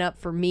open up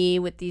for me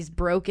with these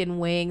broken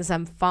wings.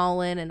 I'm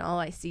falling and all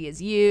I see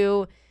is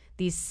you.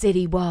 These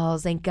city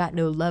walls ain't got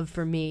no love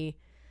for me.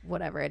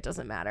 Whatever, it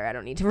doesn't matter. I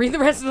don't need to read the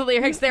rest of the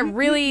lyrics.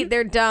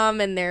 They're dumb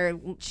and they're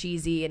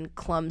cheesy and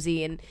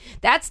clumsy, and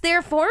that's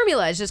their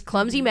formula. It's just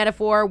clumsy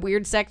metaphor,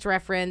 weird sex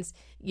reference,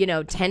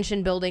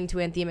 tension building to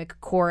anthemic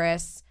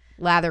chorus,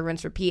 lather,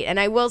 rinse, repeat. And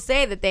I will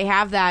say that they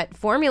have that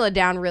formula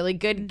down really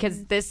good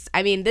because this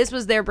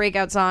was their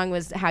breakout song,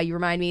 was How You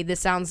Remind Me. This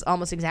sounds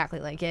almost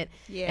exactly like it.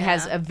 Yeah. It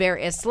has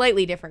a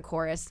slightly different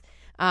chorus.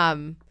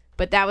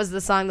 But that was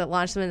the song that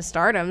launched them into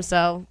stardom,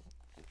 so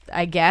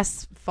I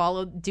guess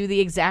do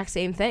the exact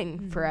same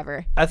thing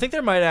forever. I think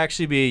there might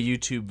actually be a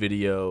YouTube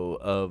video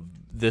of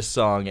this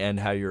song and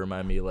How You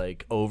Remind Me,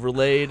 like,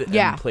 overlaid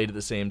and played at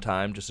the same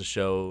time, just to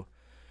show,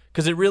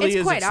 because it really It's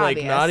is. quite It's like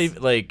not obvious.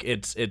 even like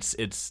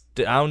it's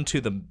down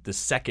to the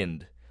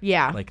second,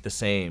 Yeah. like the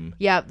same.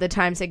 Yep, the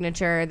time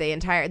signature,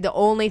 the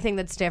only thing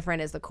that's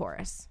different is the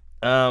chorus.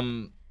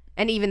 And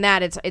even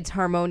that, it's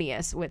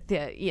harmonious with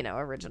the,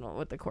 original,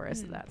 with the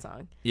chorus of that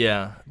song.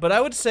 Yeah, but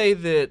I would say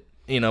that,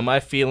 my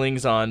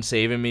feelings on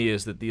Saving Me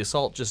is that the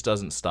assault just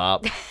doesn't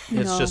stop.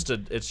 It's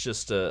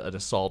just an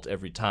assault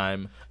every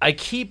time. I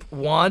keep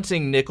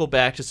wanting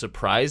Nickelback to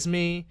surprise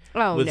me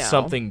with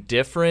something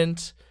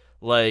different,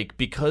 like,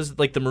 because,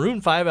 like, the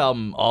Maroon 5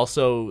 album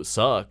also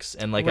sucks,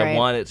 and, like, I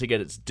want it to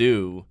get its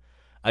due.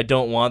 I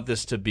don't want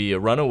this to be a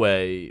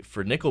runaway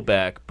for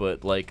Nickelback,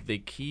 but, like, they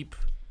keep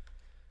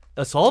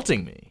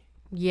assaulting me.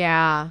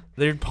 Yeah.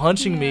 They're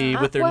punching me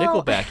with their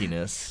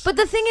Nickelbackiness. But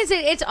the thing is,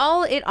 it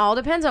all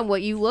depends on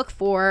what you look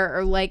for,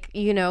 or, like,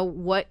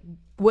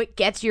 what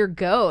gets your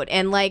goat.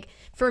 And, like,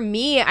 for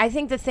me, I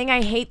think the thing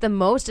I hate the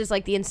most is,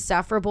 like, the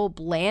insufferable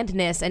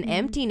blandness and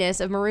emptiness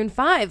of Maroon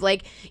 5.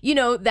 Like,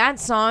 that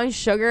song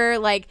Sugar,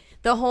 like,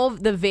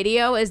 the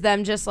video is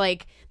them just,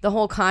 like, the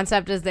whole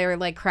concept is they're,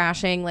 like,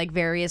 crashing, like,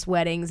 various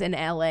weddings in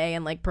LA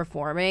and, like,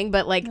 performing.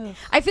 But, like,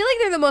 I feel like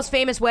they're the most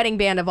famous wedding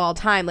band of all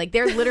time. Like,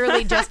 they're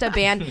literally just a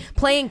band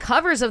playing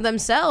covers of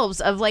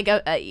themselves, of, like,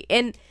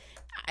 and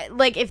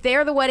like, if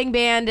they're the wedding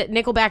band,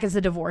 Nickelback is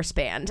the divorce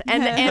band.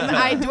 And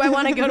do I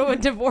want to go to a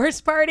divorce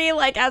party,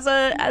 like, as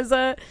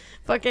a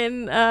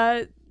fucking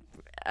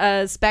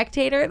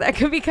spectator? That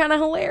could be kind of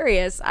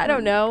hilarious. I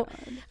don't know.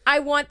 I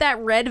want that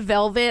red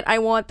velvet. I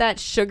want that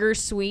sugar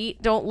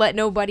sweet. Don't let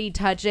nobody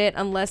touch it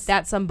unless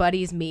that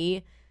somebody's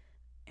me.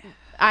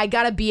 I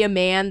gotta be a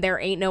man. There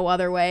ain't no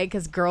other way.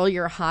 'Cause girl,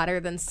 you're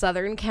hotter than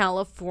Southern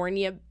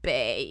California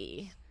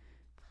Bay.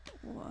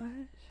 What?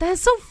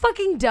 That's so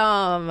fucking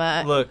dumb.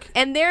 Look.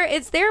 And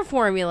it's their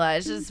formula.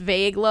 It's just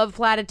vague love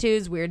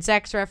platitudes, weird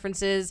sex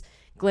references,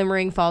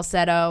 glimmering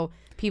falsetto,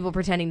 people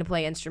pretending to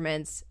play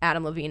instruments,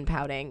 Adam Levine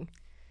pouting.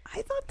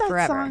 I thought that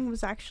Forever. song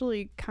was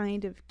actually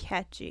kind of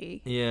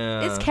catchy.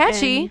 Yeah. It's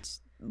catchy.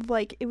 And,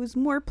 like, it was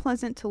more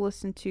pleasant to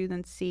listen to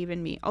than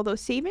Savin' Me. Although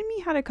Savin'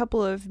 Me had a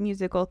couple of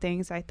musical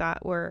things I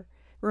thought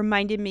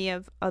reminded me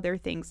of other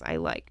things I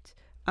liked.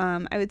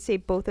 I would say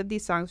both of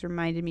these songs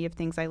reminded me of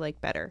things I like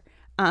better.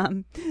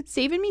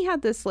 Savin' Me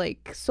had this,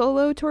 like,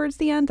 solo towards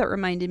the end that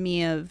reminded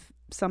me of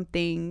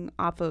something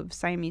off of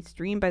Siamese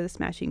Dream by the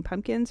Smashing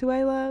Pumpkins, who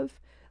I love.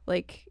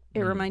 Like,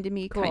 it reminded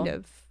me kind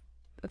of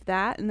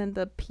that. And then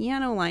the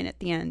piano line at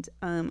the end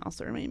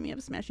also reminded me of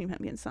a Smashing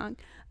Pumpkins song.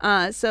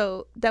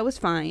 So that was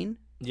fine.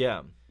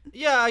 Yeah.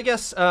 Yeah, I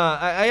guess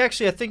I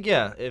think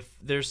if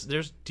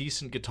there's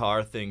decent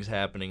guitar things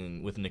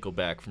happening with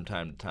Nickelback from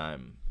time to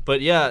time.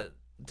 But yeah,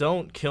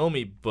 don't kill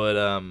me,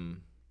 but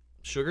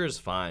Sugar is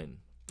fine.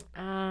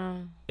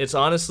 It's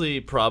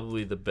honestly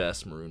probably the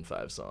best Maroon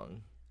 5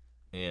 song.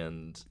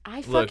 And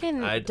I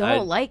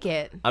don't like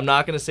it. I'm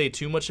not going to say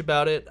too much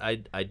about it.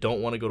 I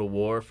don't want to go to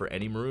war for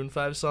any Maroon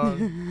 5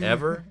 song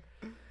ever.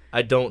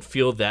 I don't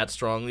feel that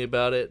strongly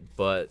about it,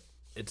 but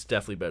it's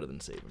definitely better than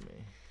Saving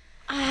Me.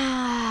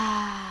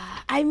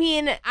 I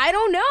mean, I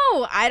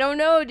don't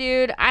know,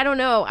 dude. I don't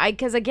know.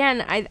 Because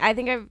again, I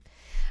think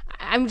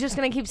I'm just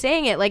gonna keep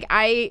saying it. Like,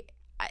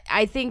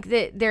 I think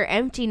that their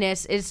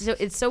emptiness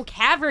it's so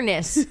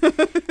cavernous,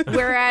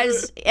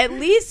 whereas at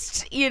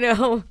least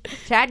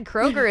Chad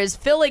Kroeger is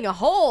filling a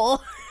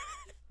hole.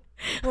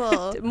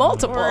 Well,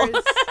 Multiple. or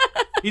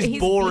is- He's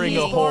boring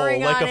a hole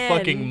boring like on a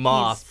fucking end.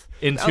 moth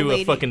into a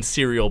lady. fucking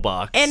cereal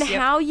box. And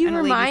how you And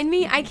a remind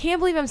lady's- me, I can't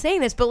believe I'm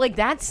saying this, but like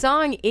that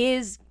song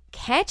is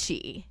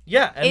catchy.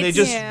 yeah, and they It's-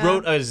 just Yeah.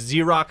 wrote a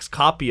Xerox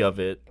copy of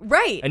it.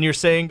 Right. And you're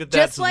saying that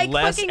that's Just like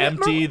less fucking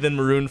empty than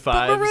Maroon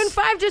 5's. But Maroon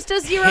 5 just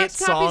does hit Xerox copies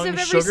song, of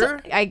every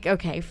Sugar? song.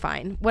 Okay,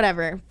 fine.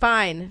 Whatever.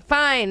 Fine.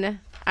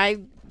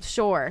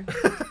 Sure.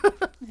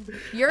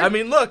 You're I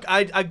mean, look,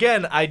 I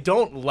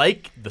don't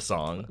like the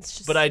song,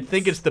 just- but I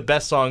think it's the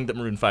best song that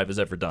Maroon 5 has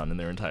ever done in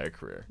their entire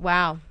career.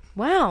 Wow.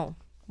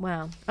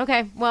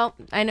 Okay, well,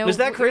 I know Was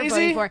that what you're voting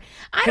crazy? for.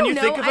 I Can don't you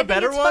know. think of a I think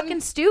better it's one?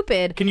 fucking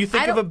stupid. Can you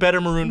think I of a don't- better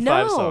Maroon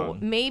 5 song?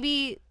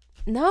 Maybe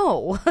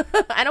no.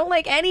 I don't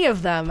like any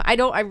of them. I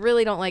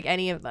really don't like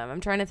any of them. I'm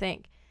trying to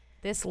think.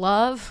 This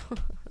Love?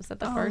 Was that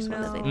the first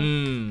one that they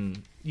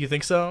did? You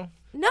think so?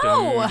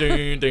 No.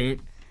 Dun, dun, dun.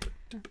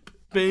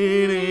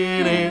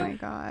 oh my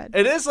god.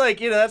 It is like,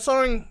 that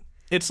song,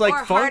 it's like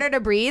Or fun. Harder to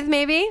Breathe,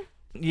 maybe?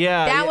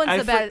 Yeah. That one's I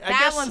the best- I that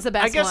guess- one's the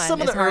best I guess one,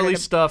 some of is the Harder early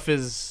to- stuff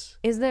is...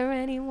 Is there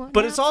anyone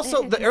But it's out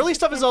also, there? the early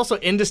stuff is also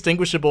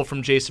indistinguishable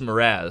from Jason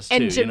Mraz, too.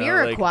 And you know,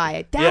 Jamiroquai.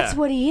 like- That's yeah.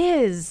 what he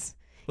is.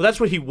 Well,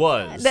 that's what he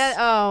was.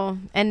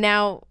 And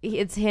now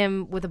it's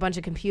him with a bunch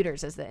of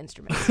computers as the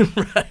instrument.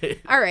 Right.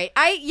 All right.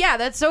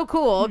 That's so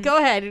cool. Go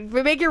ahead.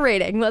 Make your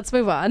rating. Let's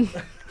move on.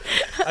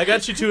 I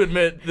got you to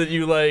admit that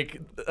you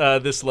like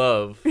This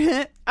Love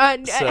So-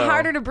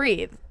 Harder to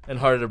Breathe and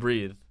Harder to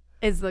Breathe.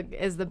 is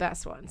the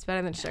best one. It's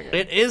better than Sugar.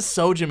 It is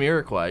so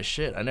Jamiroquai.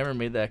 Shit, I never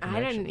made that I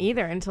connection. didn't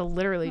either until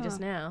literally just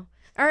now.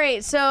 All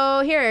right,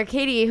 so here,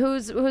 Katie,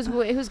 who's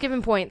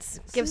giving points?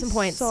 Give some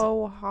points.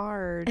 So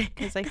hard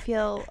because I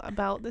feel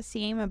about the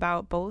same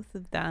about both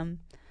of them.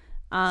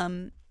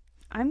 I'm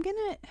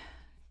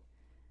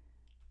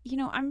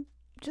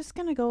just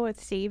gonna go with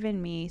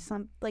Saving Me.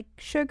 Some like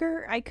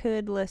Sugar I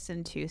could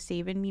listen to.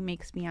 Saving Me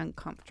makes me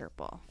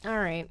uncomfortable. All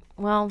right.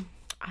 Well,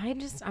 I'm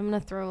gonna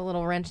throw a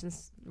little wrench in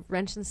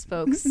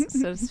spokes,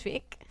 so to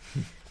speak.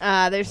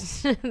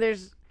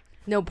 There's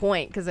no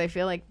point because I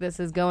feel like this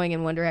is going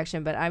in one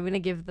direction, but I'm gonna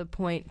give the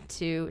point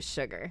to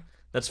Sugar.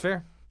 That's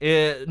fair.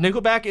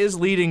 Nickelback is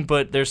leading,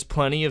 but there's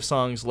plenty of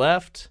songs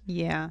left.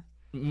 Yeah.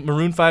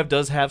 Maroon 5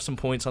 does have some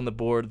points on the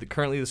board.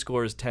 Currently, the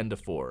score is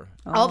 10-4.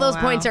 All those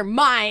points are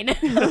mine. I'm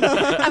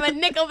a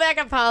Nickelback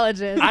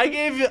apologist. I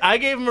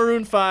gave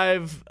Maroon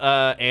 5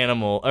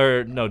 Animal,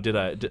 or no, did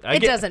I?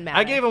 It doesn't matter.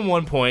 I gave him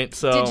 1 point.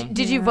 So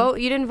Did you vote?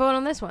 You didn't vote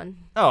on this one.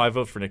 I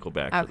vote for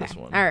Nickelback for Okay. this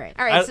one. All right.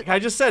 So, I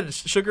just said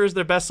Sugar is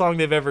their best song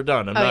they've ever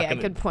done. I'm not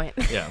gonna. good point.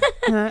 Yeah.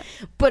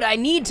 But I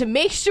need to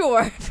make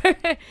sure, for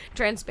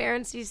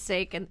transparency's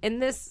sake, in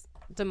this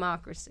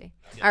democracy.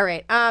 All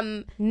right.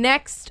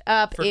 Next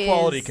up For is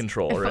quality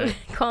control, right?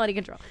 Quality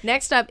control.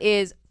 Next up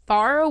is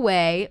Far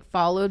Away,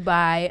 followed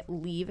by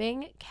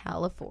Leaving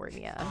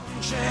California.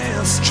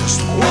 Chance,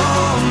 just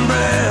one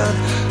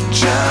breath,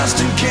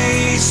 just in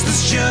case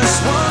there's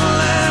just one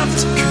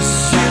left.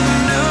 'Cause you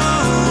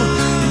know,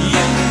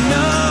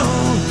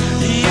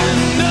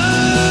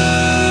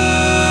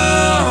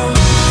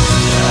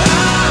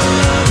 I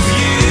love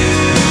you.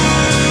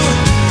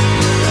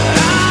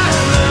 I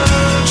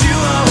loved you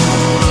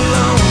all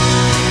along.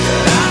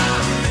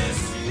 I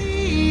miss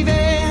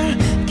leaving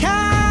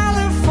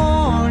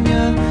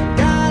California,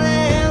 gotta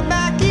head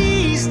back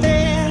east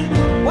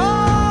and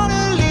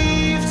wanna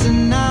leave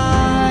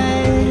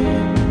tonight.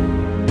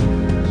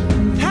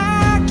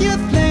 Pack your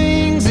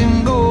things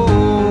and go.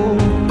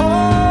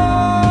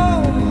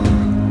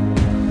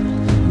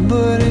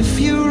 But if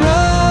you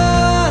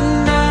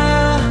run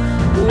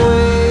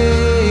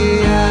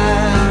away, I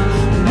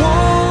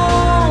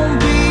won't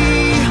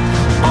be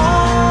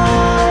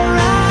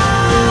alright.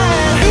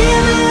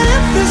 Even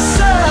if the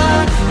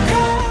sun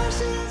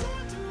crashes.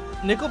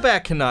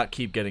 Nickelback cannot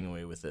keep getting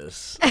away with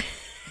this.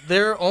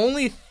 There are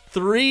only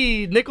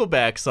 3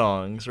 Nickelback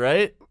songs,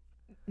 right?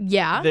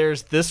 Yeah.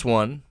 There's this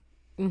one.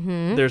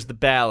 Mm-hmm. There's the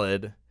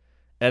ballad,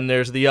 and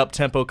there's the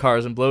up-tempo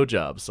Cars and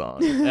Blowjob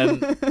song.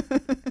 And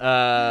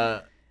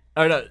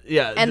or no,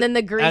 yeah. And then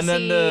the greasy, and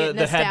then the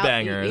nostal-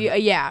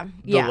 headbanger. Yeah.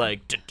 The like.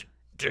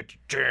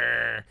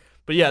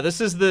 But yeah, this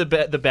is the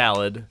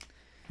ballad.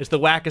 It's the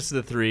wackest of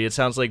the 3. It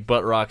sounds like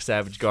Butt Rock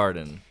Savage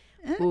Garden.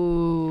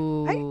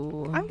 Ooh.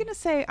 I'm gonna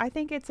say I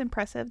think it's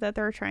impressive that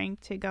they're trying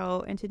to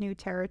go into new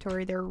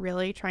territory. They're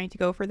really trying to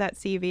go for that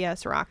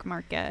CVS rock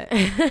market.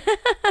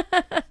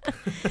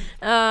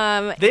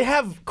 They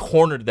have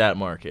cornered that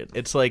market.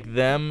 It's like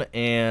them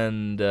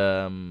and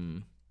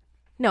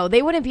No,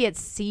 they wouldn't be at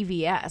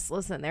CVS.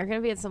 Listen, they're going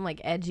to be at some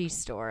like edgy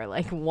store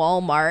like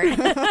Walmart.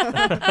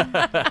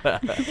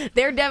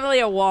 They're definitely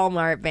a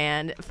Walmart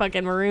band.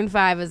 Fucking Maroon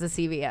 5 is a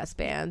CVS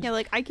band. Yeah,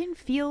 like I can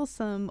feel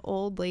some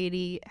old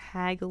lady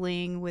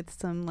haggling with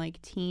some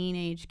like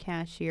teenage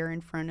cashier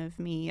in front of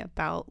me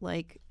about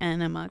like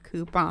enema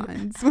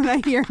coupons when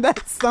I hear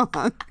that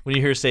song. when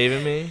you hear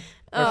Saving Me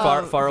or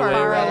Oh, far away.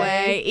 right?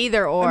 away.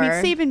 Either or. I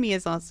mean, Saving Me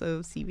is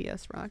also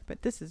CVS rock,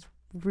 but this is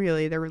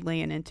really they're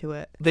laying into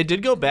it. They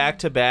did go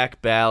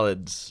back-to-back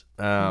ballads,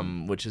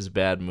 which is a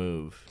bad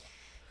move.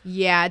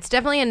 Yeah, it's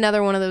definitely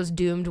another one of those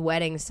doomed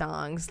wedding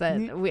songs that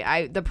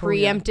the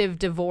preemptive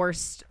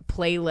divorced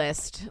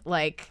playlist.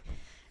 Like,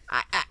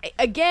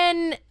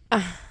 again,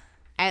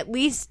 at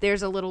least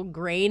there's a little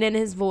grain in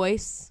his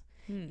voice.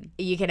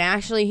 You can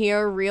actually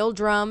hear real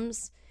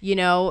drums, you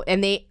know,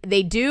 and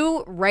they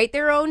do write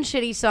their own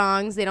shitty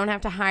songs. They don't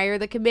have to hire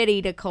the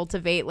committee to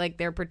cultivate like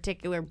their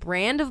particular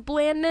brand of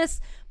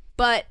blandness,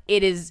 but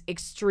it is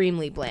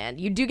extremely bland.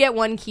 You do get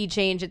one key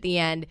change at the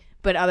end,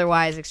 but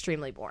otherwise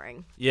extremely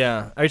boring.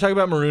 Yeah. Are you talking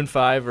about Maroon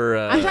 5 or...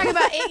 I'm talking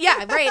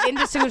about,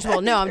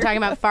 Indistinguishable. No, I'm talking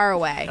about Far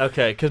Away.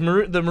 Okay, because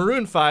the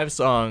Maroon 5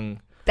 song...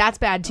 That's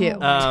bad, too.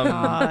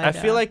 I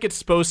feel like it's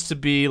supposed to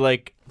be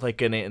like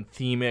an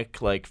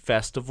anthemic, like,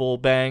 festival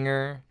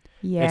banger.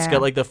 Yeah. It's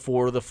got, like, the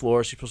 4 to the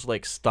floor, so you're supposed to,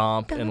 like,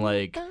 stomp and,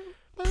 like,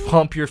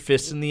 pump your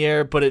fists in the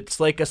air, but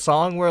it's, like, a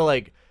song where,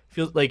 like,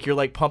 feels like you're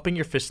like pumping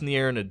your fist in the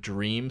air in a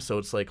dream, so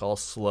it's like all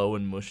slow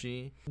and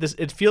mushy.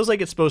 It feels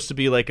like it's supposed to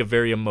be like a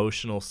very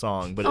emotional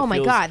song, but oh my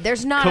god,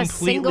 there's not a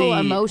single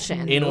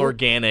emotion.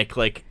 Inorganic,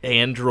 like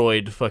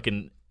Android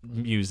fucking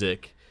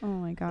music. Oh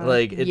my god.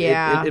 Like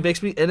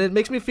it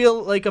makes me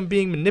feel like I'm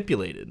being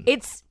manipulated.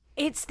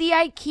 It's the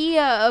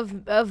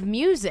IKEA of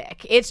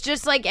music. It's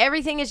just like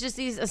everything is just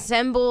these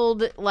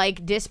assembled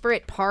like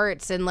disparate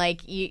parts and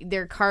like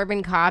they're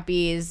carbon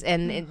copies.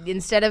 And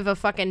instead of a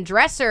fucking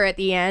dresser at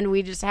the end,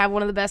 we just have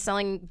one of the best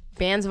selling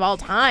bands of all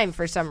time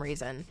for some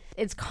reason.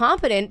 It's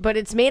competent, but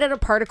it's made out of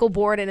particle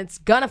board and it's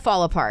gonna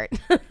fall apart.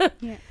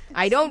 Yeah.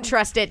 I don't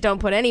trust it. Don't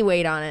put any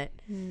weight on it.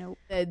 Nope.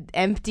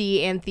 Empty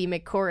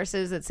anthemic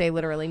choruses that say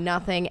literally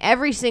nothing.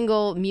 Every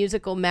single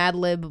musical Mad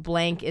Lib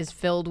blank is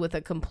filled with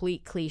a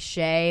complete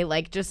cliche.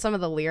 Like just some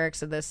of the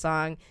lyrics of this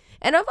song.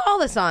 And of all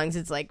the songs,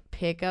 it's like,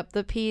 pick up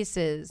the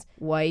pieces,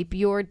 wipe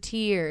your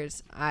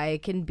tears, I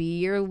can be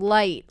your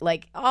light.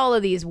 Like all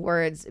of these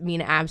words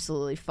mean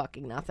absolutely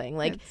fucking nothing.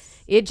 Like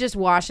it just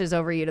washes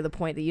over you to the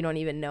point that you don't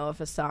even know if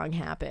a song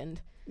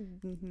happened.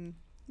 Mm-hmm.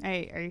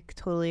 I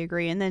totally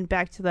agree. And then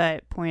back to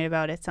that point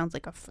about it sounds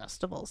like a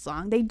festival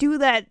song. They do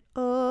that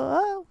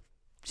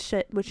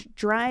shit, which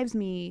drives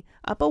me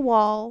up a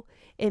wall.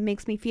 It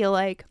makes me feel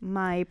like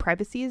my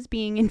privacy is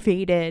being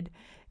invaded.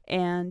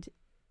 And,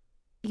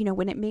 you know,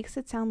 when it makes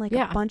it sound like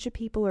a bunch of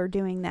people are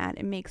doing that,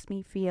 it makes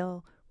me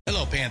feel...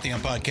 Hello,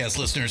 Pantheon Podcast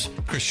listeners.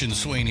 Christian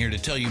Swain here to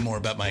tell you more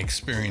about my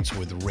experience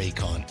with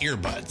Raycon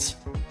earbuds.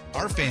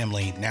 Our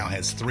family now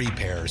has 3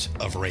 pairs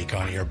of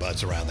Raycon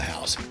earbuds around the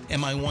house, and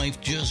my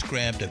wife just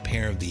grabbed a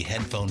pair of the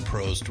Headphone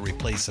Pros to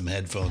replace some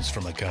headphones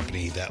from a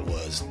company that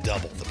was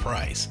double the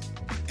price.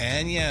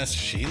 And yes,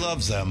 she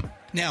loves them.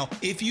 Now,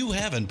 if you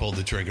haven't pulled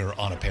the trigger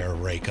on a pair of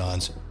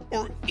Raycons,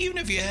 or even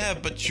if you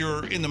have, but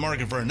you're in the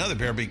market for another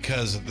pair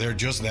because they're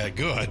just that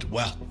good,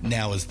 well,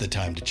 now is the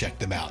time to check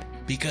them out,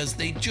 because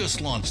they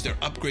just launched their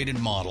upgraded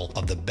model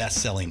of the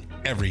best-selling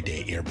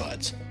everyday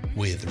earbuds.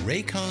 With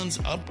Raycon's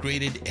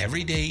upgraded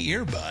everyday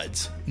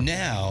earbuds,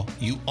 now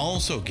you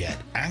also get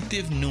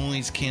active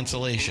noise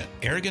cancellation,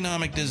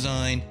 ergonomic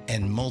design,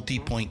 and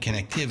multi-point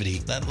connectivity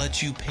that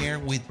lets you pair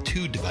with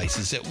 2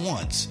 devices at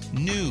once.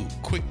 New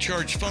quick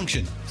charge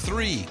function,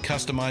 3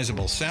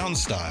 customizable sound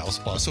styles,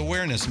 plus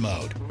awareness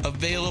mode.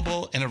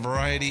 Available in a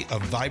variety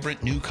of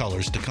vibrant new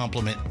colors to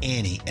complement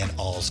any and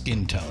all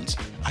skin tones.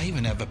 I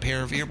even have a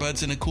pair of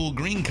earbuds in a cool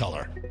green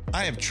color.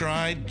 I have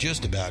tried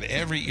just about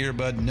every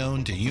earbud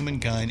known to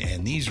humankind,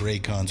 and these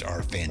Raycons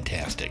are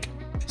fantastic.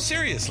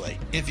 Seriously,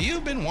 if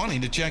you've been wanting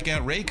to check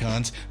out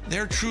Raycons,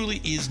 there truly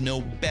is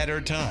no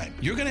better time.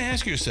 You're going to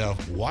ask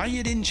yourself why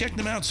you didn't check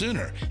them out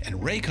sooner, and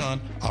Raycon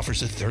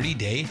offers a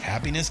 30-day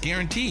happiness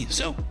guarantee.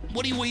 So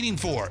what are you waiting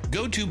for?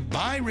 Go to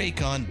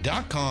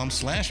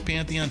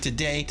buyraycon.com/Pantheon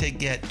today to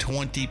get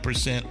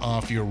 20%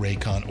 off your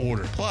Raycon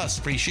order, plus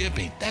free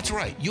shipping. That's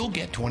right, you'll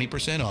get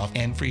 20% off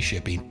and free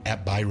shipping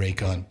at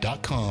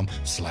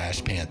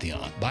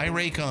buyraycon.com/Pantheon.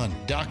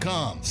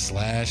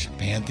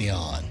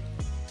 buyraycon.com/Pantheon.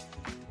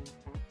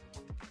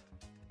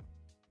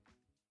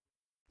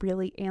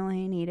 Really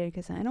alienated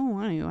because I don't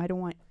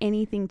want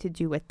anything to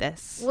do with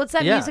this. What's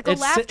that musical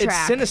laugh track?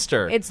 It's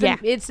sinister. It's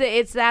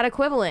that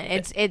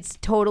equivalent. It's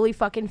totally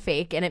fucking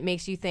fake, and it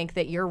makes you think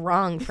that you're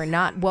wrong for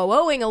not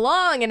whoa-ohing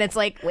along, and it's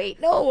like,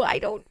 wait, no, I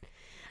don't.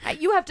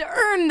 You have to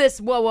earn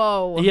this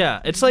whoa-oh.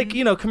 Yeah, it's like,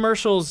 you know,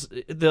 commercials,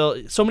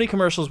 so many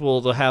commercials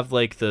they'll have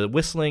like the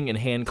whistling and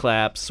hand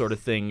claps sort of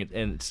thing,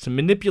 and it's to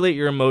manipulate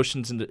your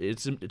emotions, and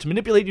it's to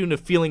manipulate you into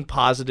feeling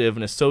positive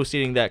and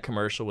associating that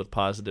commercial with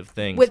positive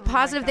things. With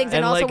positive things,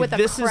 and also like, with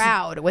a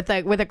crowd,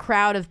 with a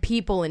crowd of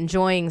people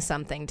enjoying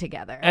something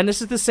together. And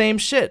this is the same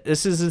shit.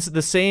 This is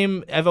the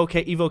same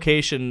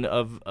evocation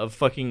of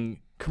fucking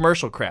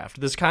commercial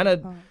craft. This kind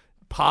of...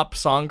 pop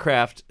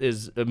songcraft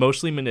is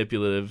emotionally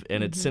manipulative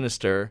and it's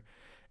sinister,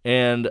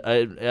 and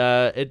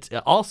it's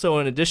also,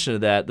 in addition to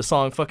that, the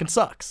song fucking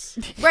sucks.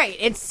 Right,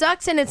 it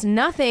sucks and it's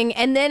nothing,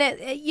 and then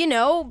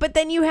but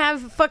then you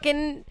have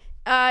fucking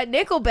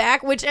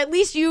Nickelback, which at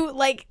least you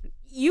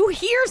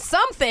hear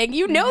something,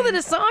 you know that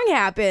a song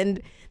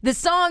happened. The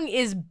song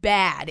is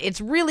bad. It's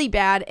really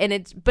bad, and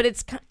it's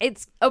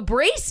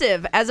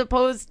abrasive as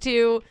opposed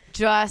to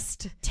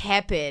just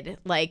tepid,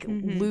 like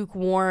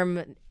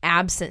lukewarm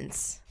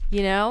absence.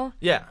 You know?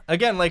 Yeah.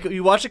 Again, like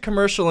you watch a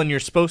commercial and you're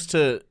supposed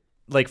to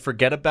like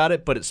forget about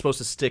it, but it's supposed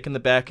to stick in the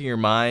back of your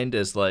mind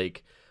as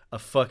like a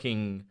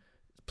fucking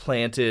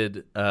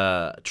planted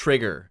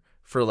trigger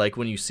for like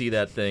when you see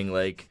that thing,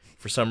 like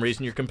for some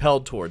reason you're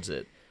compelled towards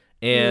it.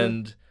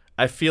 And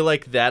I feel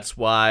like that's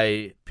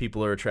why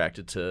people are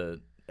attracted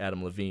to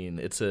Adam Levine.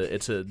 It's a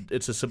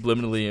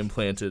subliminally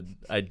implanted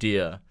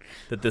idea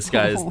that this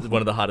guy is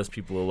one of the hottest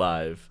people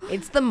alive.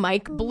 It's the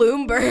Mike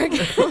Bloomberg.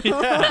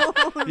 Yeah.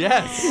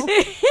 Yes.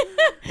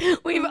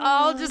 We've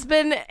all just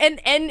been and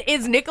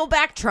is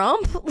Nickelback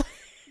Trump?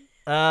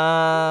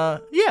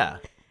 Yeah.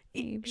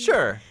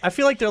 Sure. I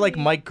feel like they're like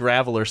Mike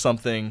Gravel or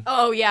something.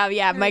 Oh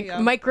yeah.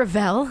 Mike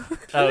Gravel.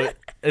 Oh,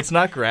 it's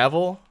not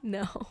Gravel?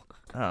 No.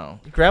 Oh.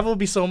 Gravel would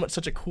be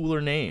such a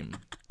cooler name.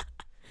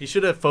 He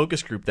should have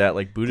focus grouped that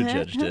like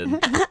Buttigieg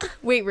did.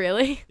 Wait,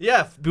 really?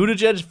 Yeah,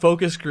 Buttigieg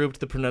focus grouped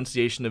the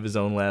pronunciation of his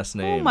own last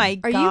name. Oh my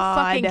Are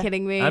god. you fucking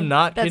kidding me? I'm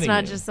not That's kidding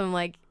not you. just some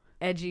like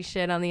edgy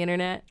shit on the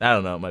internet. I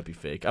don't know. It might be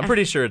fake. I'm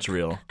pretty sure it's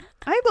real.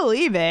 I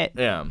believe it.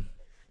 Yeah.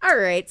 All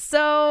right,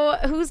 so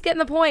who's getting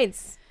the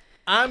points?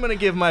 I'm going to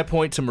give my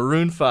point to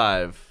Maroon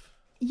 5.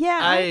 Yeah.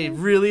 I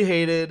really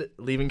hated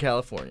Leaving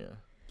California.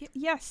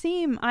 Yeah,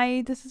 same.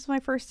 This is my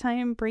first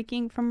time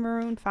breaking from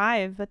Maroon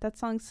 5, but that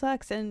song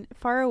sucks. And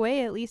Far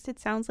Away, at least it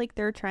sounds like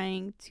they're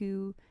trying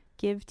to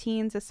give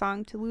teens a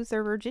song to lose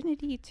their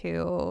virginity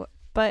to,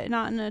 but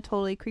not in a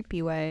totally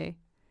creepy way.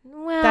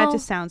 Well, That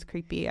just sounds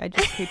creepy. I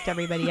just creeped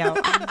everybody out.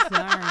 I'm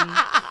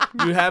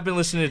sorry. You have been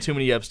listening to too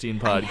many Epstein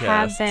podcasts.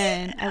 I have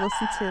been. I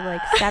listened to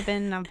like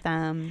 7 of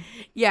them.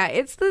 yeah,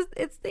 it's the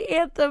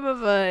anthem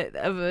of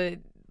a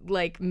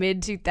like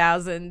mid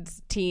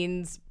 2000s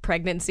teens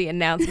pregnancy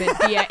announcement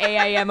via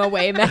AIM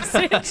away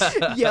message.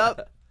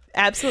 Yep.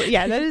 Absolutely.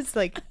 Yeah, that is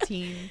like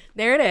teen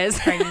There it is.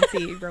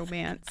 pregnancy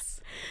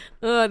romance.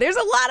 There's a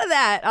lot of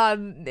that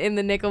in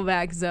the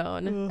Nickelback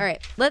zone. All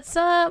right, let's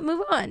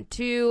move on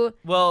to.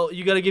 Well,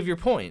 you got to give your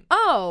point.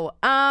 Yeah,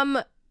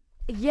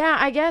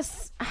 I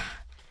guess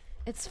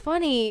it's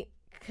funny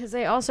because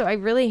I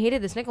really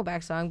hated this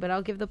Nickelback song, but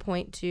I'll give the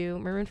point to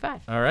Maroon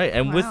 5. All right.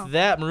 And Wow. with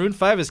that, Maroon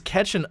 5 is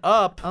catching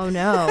up. Oh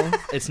no.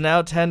 It's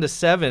now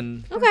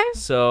 10-7. Okay.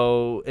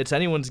 So it's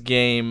anyone's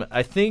game.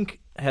 I think,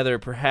 Heather,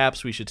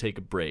 perhaps we should take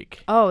a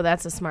break. Oh,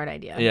 that's a smart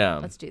idea. Yeah.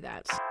 Let's do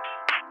that.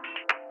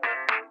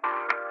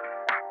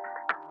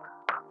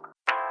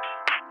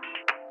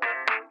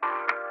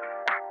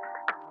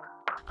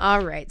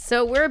 All right,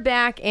 so we're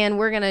back, and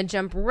we're going to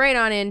jump right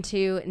on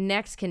into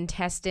next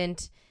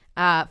contestant,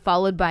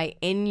 followed by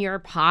In Your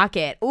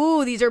Pocket.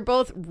 Ooh, these are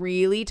both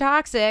really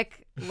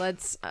toxic.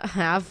 Let's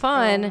have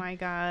fun. Oh my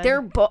god.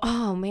 They're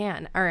oh,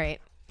 man. All right,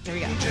 here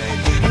we go.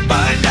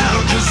 Find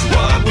out just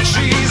what would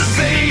she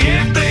say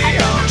if they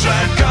all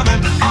tried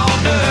coming on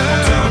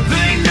her. Don't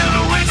they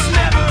know it's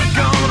never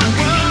gonna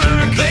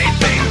work? They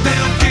think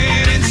they'll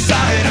get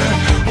inside her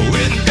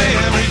with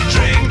every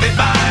drink they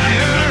buy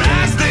her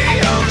as they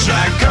all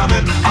try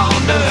coming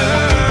on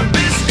her.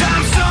 This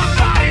time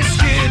somebody's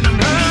getting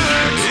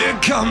hurt. Here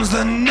comes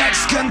the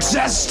next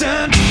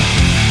contestant.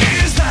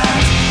 Is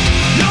that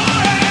your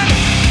hand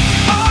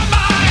on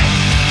my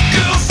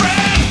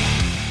girlfriend?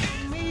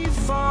 Me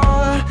for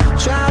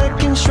try to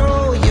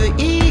control your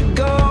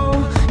ego,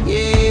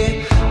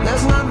 yeah.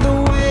 That's not the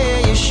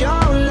way you show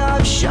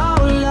love,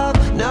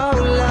 no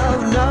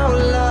love, no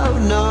love,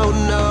 no,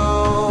 no.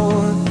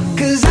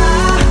 'Cause I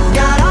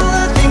got all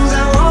the things I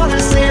wanna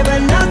say, but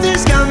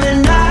nothing's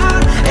coming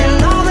out.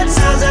 And all the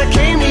times I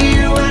came to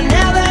you, I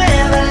never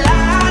ever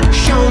lied.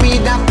 Show me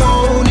that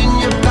phone in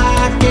your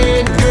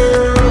pocket,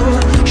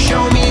 girl.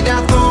 Show me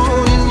that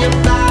phone in your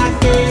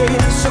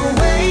pocket. So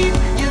wait,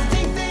 you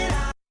think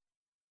that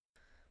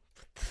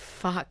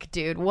Fuck,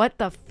 dude. What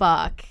the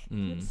fuck?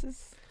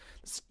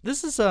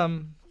 This is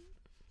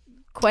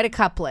Quite a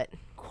couplet.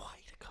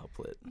 quite a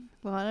couplet.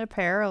 A lot of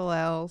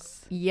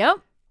parallels. Yep.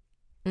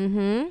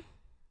 Mm-hmm.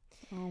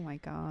 Oh my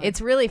god. It's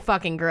really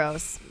fucking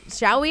gross.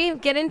 Shall we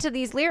get into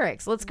these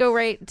lyrics? Let's go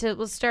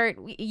let's start.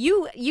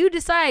 You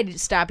decide,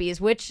 Stoppies,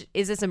 which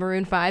is this a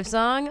Maroon 5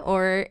 song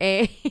or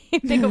a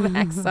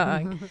Nickelback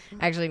song?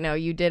 Actually, no,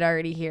 you did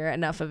already hear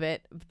enough of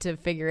it to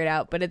figure it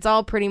out, but it's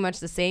all pretty much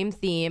the same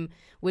theme,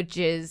 which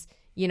is,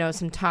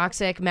 some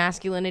toxic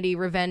masculinity,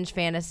 revenge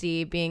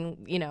fantasy, being,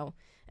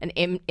 an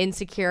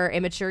insecure,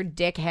 immature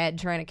dickhead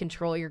trying to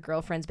control your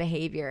girlfriend's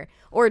behavior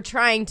or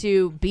trying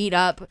to beat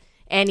up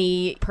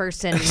any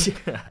person. This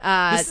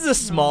is a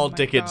small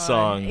dickhead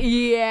song.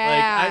 Yeah.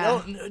 Like, I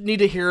don't need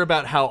to hear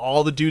about how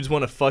all the dudes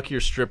want to fuck your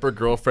stripper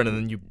girlfriend and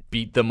then you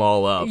beat them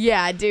all up.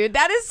 Yeah, dude,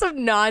 that is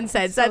some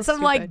nonsense. So that's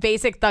some like stupid.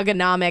 basic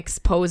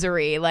thugonomics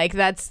posery. Like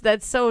that's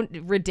so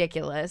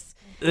ridiculous.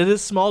 It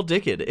is small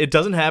dicked. It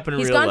doesn't happen in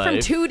He's real gone life. from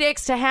 2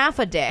 dicks to half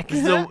a dick.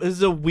 This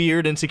is a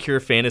weird, insecure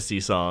fantasy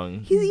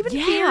song. He even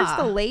Yeah. fears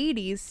the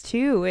ladies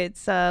too.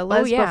 It's yeah.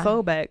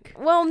 lesbophobic.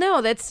 Well,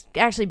 no, that's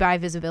actually by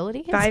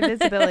visibility. By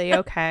visibility,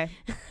 okay.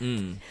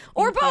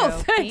 or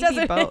both. So, It maybe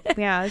doesn't- both.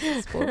 Yeah, this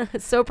is cool.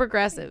 So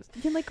progressive.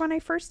 Yeah, like when I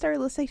first started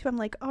listening to him, I'm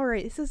like, all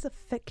right, this is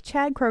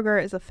Chad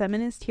Kroeger is a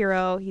feminist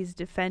hero. He's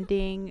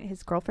defending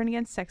his girlfriend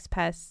against sex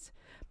pests,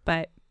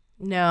 but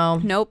No.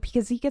 nope,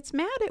 because he gets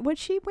mad at what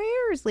she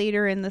wears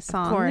later in the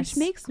song, course. which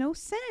makes no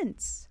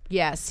sense.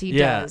 Yes, he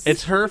Yeah, does.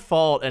 it's her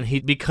fault,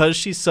 and because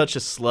she's such a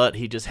slut,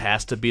 he just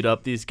has to beat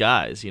up these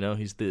guys. You know,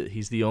 he's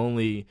the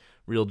only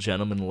real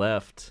gentleman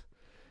left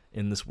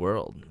in this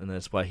world, and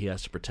that's why he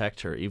has to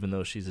protect her, even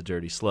though she's a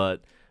dirty slut.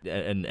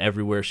 And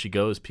everywhere she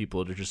goes,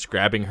 people are just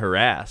grabbing her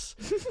ass.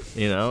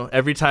 You know,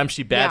 every time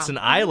she bats Yeah. an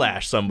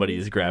eyelash, somebody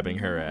is grabbing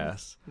her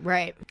ass.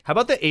 right. How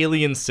about the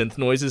alien synth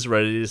noises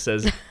right as it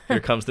says,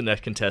 "Here comes the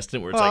next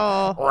contestant," where it's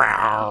like,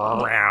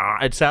 "Row, row."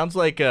 It sounds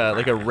like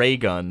a ray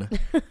gun.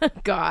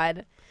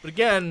 God. But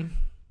again,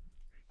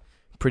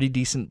 pretty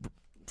decent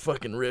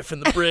fucking riff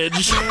in the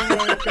bridge.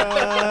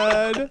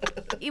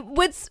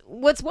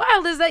 What's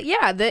wild is that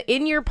the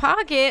In Your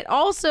Pocket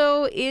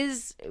also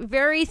is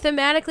very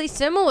thematically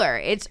similar.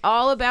 It's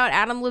all about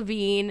Adam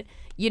Levine,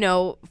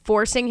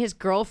 forcing his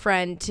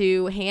girlfriend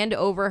to hand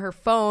over her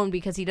phone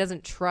because he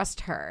doesn't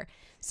trust her.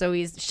 So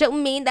he's, show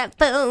me that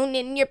phone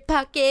in your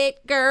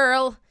pocket,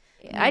 girl.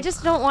 I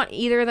just don't want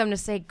either of them to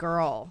say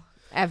girl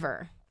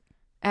ever.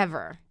 I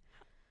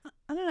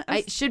don't know.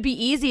 It should be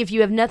easy if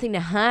you have nothing to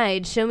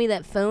hide. Show me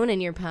that phone in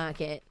your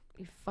pocket.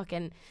 You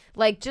fucking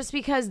just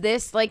because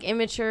this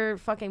immature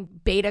fucking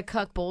beta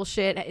cuck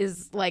bullshit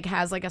has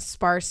a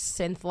sparse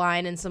synth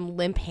line and some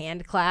limp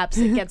hand claps,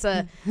 it gets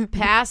a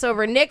pass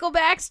over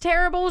Nickelback's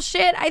terrible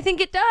shit. I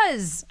think it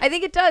does. I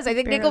think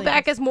Barely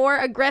Nickelback is more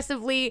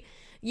aggressively,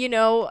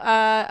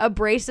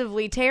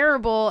 abrasively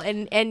terrible,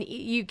 and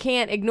you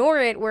can't ignore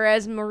it.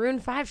 Whereas Maroon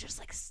 5 just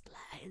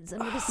slides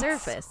under the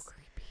surface.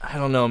 I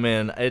don't know,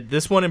 man.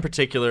 This one in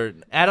particular,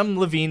 Adam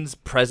Levine's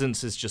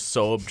presence is just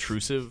so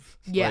obtrusive.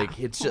 Yeah.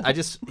 It's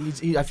just,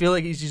 I feel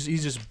like he's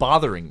just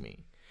bothering me.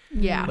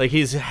 Yeah. Like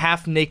his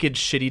half naked,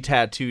 shitty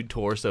tattooed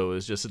torso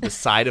is just at the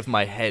side of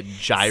my head,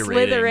 gyrating.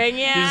 Slithering,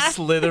 yeah. He's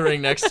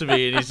slithering next to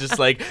me, and he's just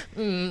like,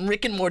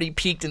 Rick and Morty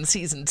peaked in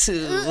season 2.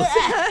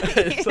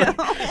 It's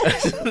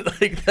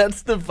like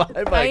that's the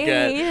vibe I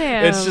get.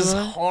 hate It's just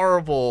him.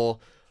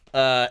 horrible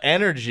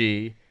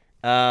energy,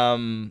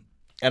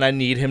 and I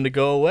need him to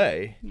go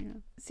away. Yeah.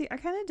 See, I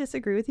kind of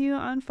disagree with you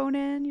on phone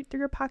in through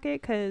your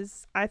pocket,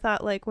 because I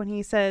thought when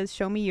he says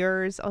 "show me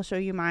yours, I'll show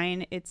you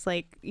mine," it's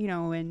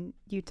when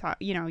you talk,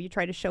 you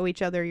try to show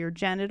each other your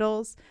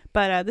genitals,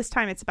 but this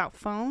time it's about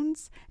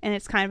phones, and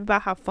it's kind of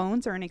about how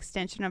phones are an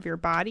extension of your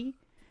body,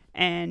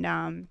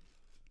 and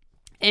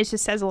it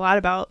just says a lot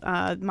about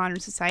modern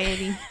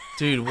society.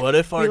 Dude, what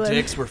if our We live-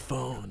 dicks were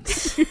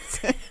phones?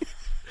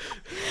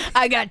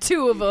 I got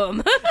 2 of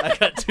them. I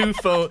got two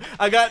phone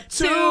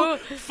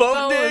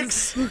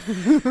phones.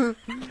 dicks.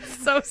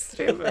 So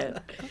stupid.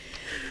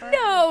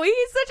 No,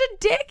 he's such a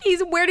dick.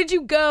 He's, where did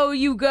you go?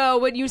 You go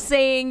when you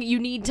saying you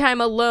need time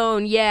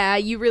alone. Yeah,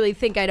 you really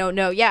think I don't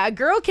know. Yeah, a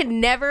girl can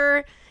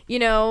never,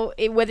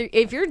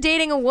 if you're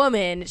dating a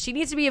woman, she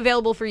needs to be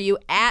available for you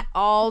at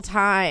all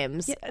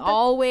times.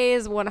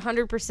 Always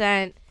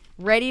 100%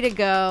 ready to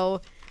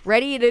go.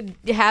 Ready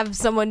to have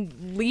someone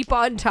leap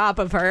on top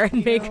of her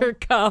and make her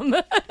come.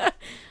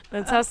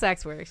 That's how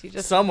sex works.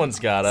 Someone's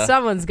gotta.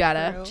 Someone's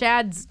gotta.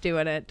 Chad's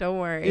doing it. Don't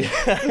worry.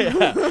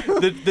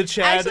 The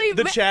Chad, Actually,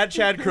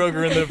 Chad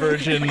Kroeger and the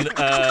Virgin.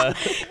 Yeah,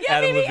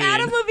 Adam maybe Levine.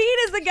 Adam Levine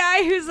is the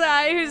guy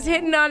who's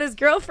hitting on his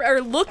girlfriend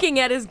or looking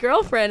at his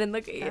girlfriend,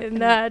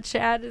 and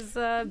Chad is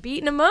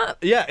beating him up.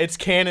 Yeah, it's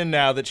canon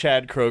now that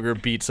Chad Kroeger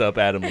beats up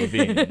Adam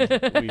Levine.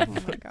 Oh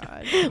my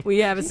god. We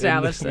have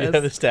established We this.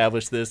 have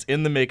established this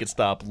in the Make It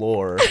Stop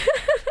lore.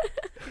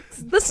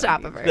 The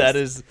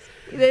Stopiverse.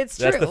 That's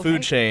true. the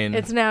food chain.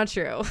 It's now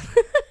true.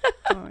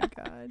 Oh my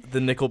god. The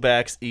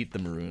Nickelbacks eat the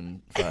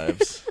Maroon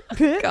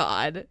 5s.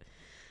 God,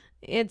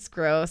 it's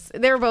gross.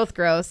 They're both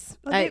gross.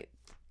 Well,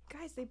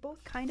 guys, they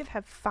both kind of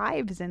have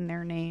 5s in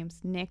their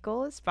names.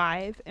 Nickel is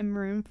 5, and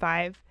Maroon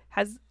 5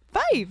 has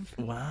 5.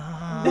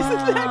 Wow.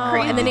 Isn't that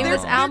crazy? And the name of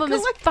this They're album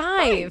is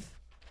collective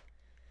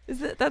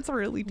 5. That's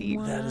really deep.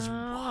 That is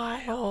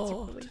That's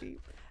really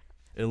deep.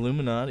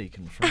 Illuminati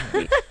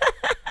confirmed.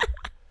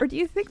 Or do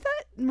you think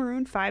that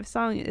Maroon 5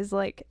 song is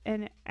like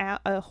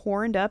a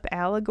horned up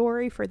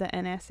allegory for the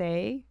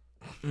NSA?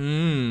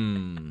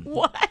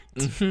 What?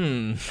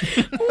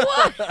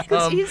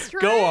 What? He's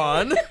trying, Go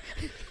on.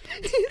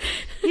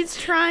 He's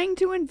trying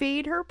to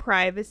invade her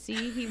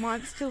privacy. He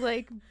wants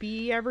to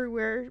be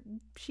everywhere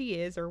she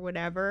is or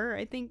whatever.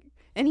 I think,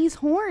 and he's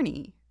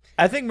horny.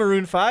 I think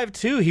Maroon 5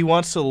 too. He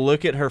wants to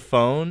look at her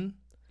phone.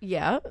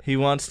 Yeah. He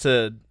wants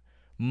to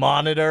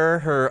monitor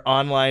her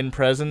online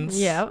presence.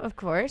 Yeah, of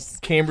course.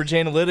 Cambridge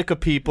Analytica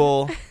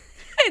people.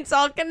 It's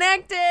all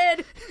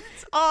connected.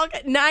 It's all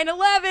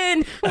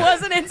 9/11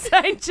 was an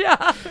inside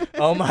job.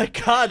 Oh my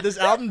God! This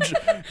album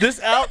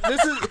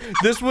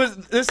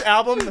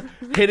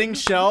hitting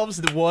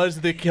shelves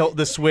was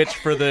the switch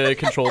for the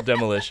controlled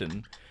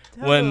demolition.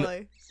 When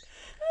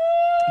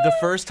the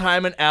first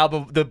time an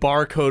album, the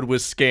barcode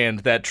was scanned,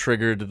 that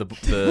triggered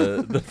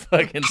the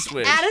fucking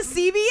switch. At a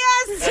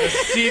CVS. At a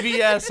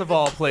CVS of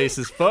all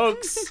places,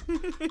 folks.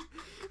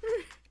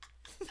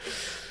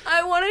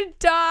 I want to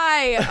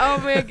die. Oh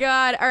my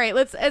God. All right,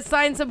 let's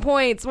assign some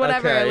points.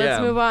 Whatever. Okay,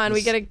 Let's yeah.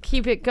 We gotta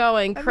keep it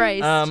going.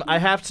 Christ. I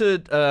have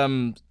to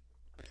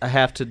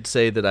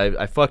say that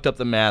I fucked up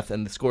the math,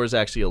 and the score is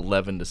actually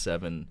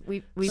 11-7.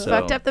 We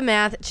fucked up the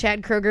math.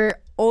 Chad Kroeger,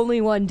 only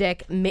one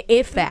dick,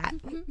 if that.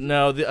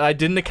 No, I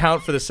didn't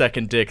account for the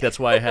second dick. That's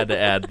why I had to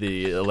add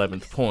the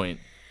 11th point.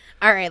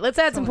 All right, let's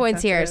add some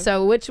points here. sensitive.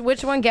 So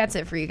which one gets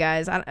it for you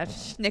guys?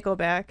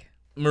 Nickelback.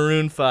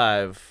 Maroon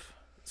 5.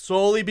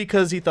 Solely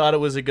because he thought it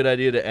was a good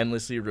idea to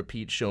endlessly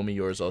repeat "Show me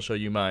yours, I'll show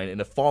you mine" in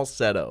a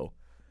falsetto.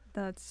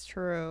 That's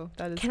true.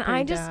 That is Can pretty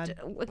I just?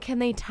 bad. Can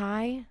they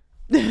tie?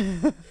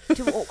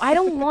 I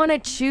don't want to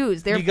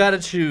choose. They're You gotta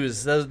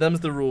choose. Them's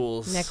the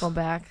rules.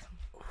 Nickelback.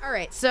 All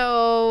right,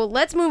 so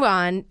let's move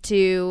on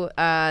to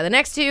the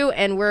next two,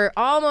 and we're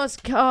almost.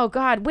 Oh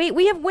God, wait,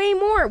 we have way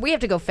more. We have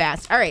to go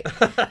fast. All right,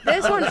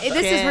 this one, this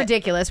is shit.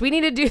 ridiculous. We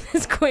need to do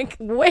this quick,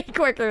 way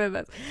quicker than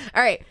this.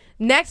 All right,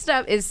 next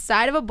up is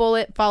 "Side of a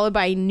Bullet," followed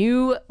by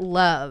 "New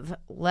Love."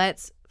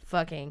 Let's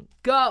fucking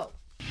go.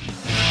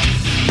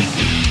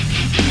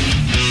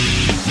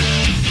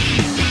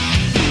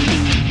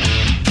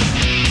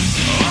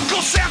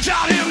 Uncle Sam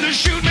taught him to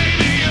shoot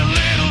maybe a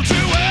little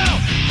too well.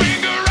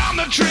 Finger on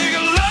the trigger,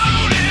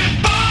 loaded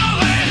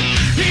bullet.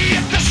 He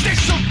hit the stick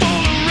so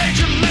full of rage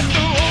and left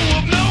the whole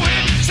world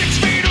knowing. 6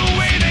 feet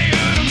away they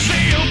heard him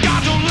say, "Oh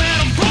God, don't let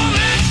him pull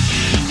it.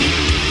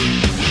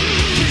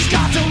 Please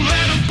God, don't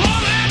let him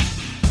pull it."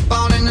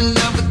 Falling in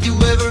love with you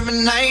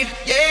every night,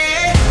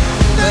 yeah.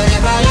 But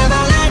if I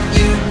ever let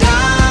you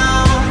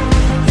down,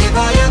 if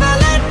I ever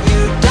let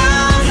you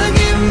down,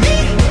 forgive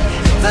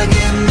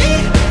me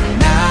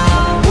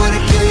now. Would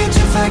it kill you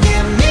to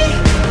forgive me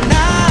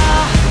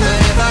now? But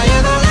if I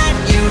ever let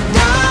you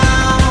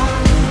down,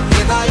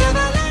 if I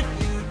ever let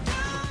you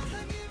down,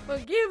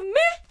 Forgive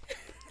me.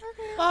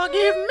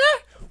 Forgive me.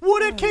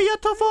 Would it kill you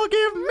to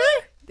forgive me?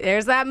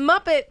 There's that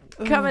Muppet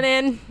coming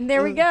in.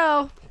 There we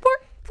go.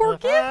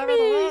 Forgive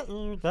me.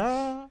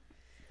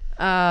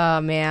 Oh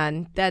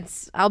man,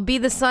 I'll be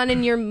the sun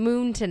in your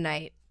moon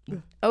tonight.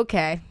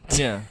 Okay.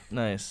 Yeah,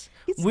 nice.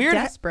 He's Weird.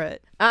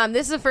 desperate.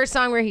 This is the first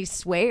song where he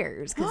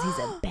swears because he's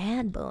a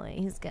bad boy.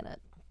 He's got a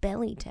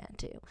belly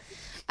tattoo.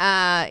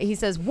 He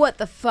says, "What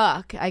the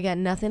fuck? I got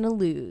nothing to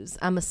lose.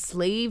 I'm a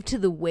slave to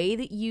the way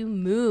that you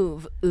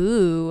move.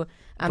 Ooh,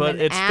 I'm But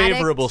an it's addict."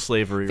 favorable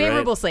slavery, right?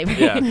 Favorable slavery.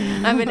 Yeah.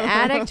 I'm an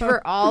addict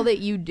for all that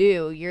you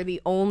do. You're the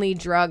only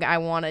drug I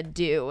want to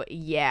do.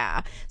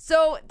 Yeah.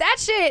 So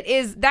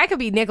that could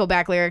be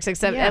Nickelback lyrics,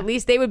 except Yeah. at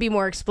least they would be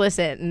more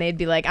explicit and they'd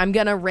be like, "I'm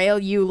going to rail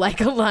you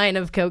like a line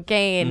of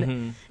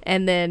cocaine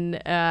and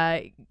then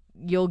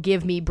you'll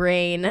give me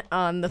brain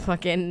on the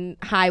fucking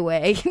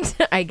highway,"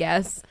 I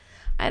guess.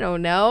 I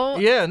don't know.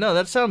 Yeah, no,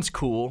 that sounds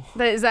cool.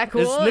 Is that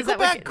cool? Is Is that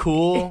Nickelback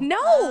cool?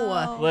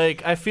 No.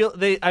 Like, I feel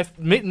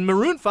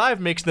Maroon 5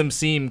 makes them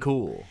seem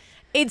cool.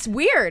 It's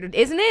weird,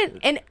 isn't it?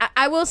 And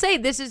I will say,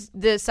 this is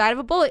the "Side of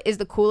a Bullet" is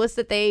the coolest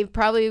that they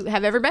probably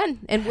have ever been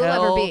and will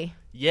ever Hell be.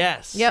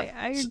 Yes. Yep.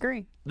 I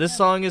agree. This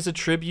song is a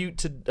tribute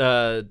to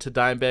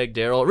Dimebag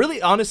Darrell.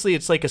 Really, honestly,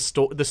 it's like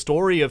the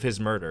story of his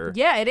murder.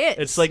 Yeah, it is.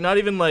 It's like not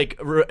even like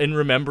in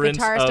remembrance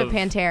guitarist of of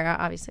Pantera,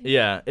 obviously.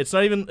 Yeah, it's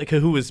not even like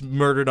who was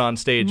murdered on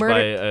stage by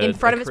Murdered in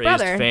front of his crazed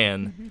brother.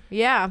 fan.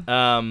 Yeah.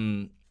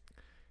 And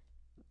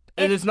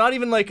it's not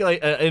even like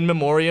in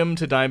memoriam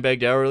to Dimebag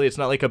Darrell. Really, it's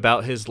not like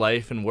about his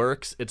life and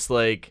works. It's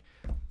like,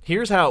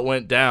 here's how it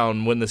went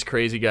down when this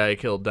crazy guy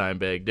killed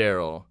Dimebag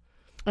Darrell.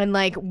 And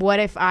like, what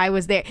if I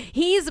was there?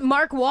 He's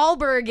Mark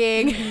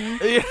Wahlberging.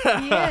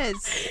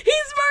 Yes.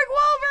 He's Mark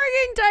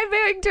Wahlberging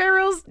Dimebag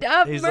Darrell's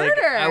He's murder.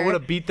 like, I would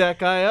have beat that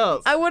guy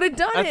up. I would have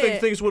done I it.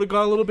 think things would have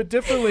gone a little bit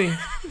differently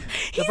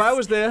if I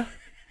was there.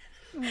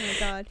 Oh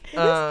my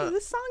God.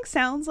 This song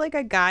sounds like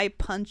a guy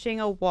punching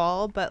a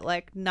wall, but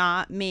like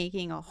not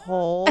making a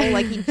hole.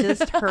 Like he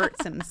just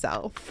hurts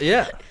himself.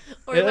 Yeah.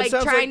 Or Yeah, that like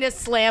sounds trying to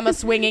slam a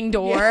swinging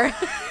door.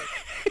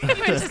 It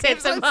just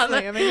hits him on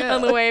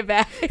the way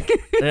back.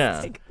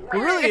 Yeah.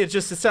 Well, really, it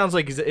sounds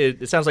like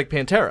it sounds like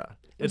Pantera.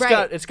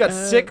 Right. It's got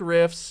sick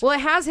riffs. Well,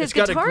 it has his It's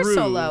got a guitar groove.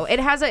 solo. It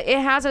has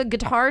a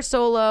guitar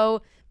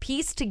solo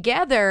pieced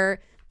together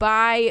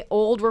by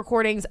old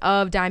recordings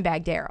of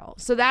Dimebag Darrell.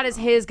 So that is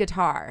his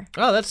guitar,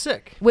 Oh, that's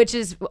sick. which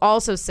is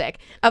also sick.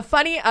 A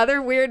funny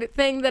other weird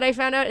thing that I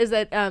found out is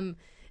that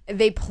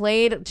they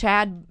played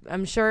Chad,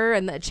 I'm sure,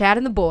 and Chad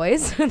and the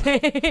Boys. they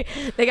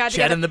got Chad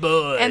together, and the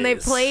Boys. and they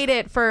played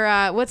it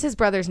for what's his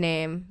brother's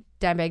name?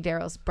 Dimebag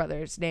Darrell's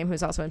brother's name,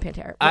 who's also in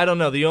Pantera. I don't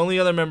know. The only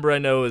other member I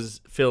know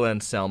is Phil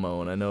Anselmo,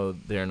 and I know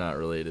they're not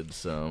related.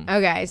 So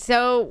Okay,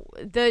 so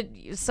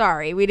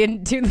sorry, we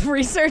didn't do the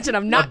research, and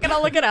I'm not gonna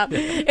look it up.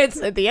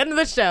 It's at the end of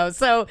the show,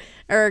 so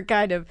or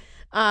kind of.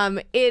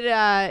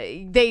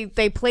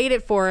 They played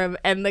it for him,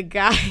 and the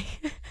guy,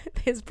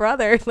 his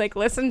brother, like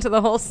listened to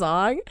the whole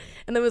song,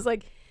 and then was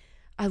like,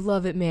 I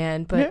love it,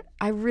 man, but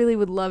I really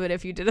would love it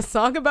if you did a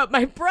song about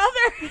my brother.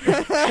 And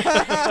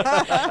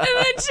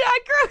then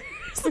Chad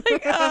Kroeger's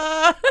like,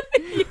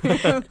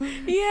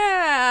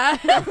 yeah.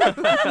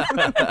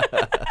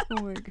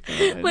 Oh my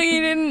god. Like he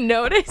didn't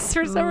notice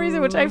for some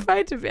reason, which I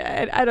find to be,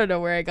 I don't know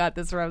where I got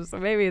this from, so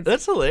maybe it's.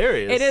 that's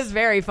hilarious. It is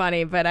very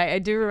funny, but I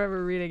do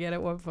remember reading it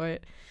at one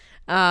point.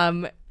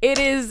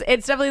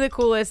 It's definitely the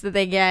coolest that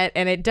they get,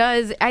 and it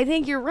does. I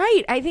think you're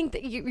right. I think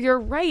that you're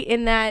right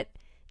in that,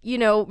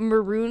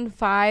 Maroon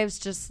 5's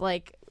just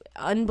like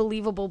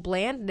unbelievable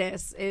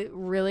blandness. It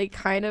really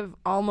kind of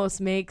almost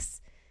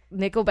makes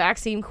Nickelback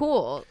seem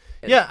cool.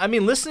 Yeah, I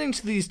mean, listening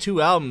to these two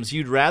albums,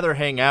 you'd rather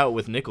hang out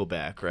with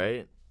Nickelback,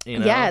 right?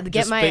 Yeah, get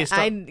just based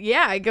on-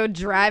 I go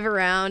drive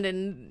around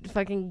and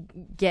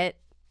fucking get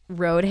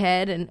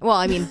Roadhead and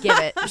give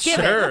it.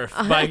 Sure,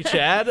 by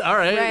Chad. All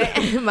right.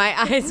 Right. My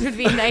eyes would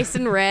be nice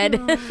and red.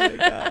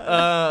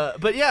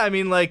 But yeah, I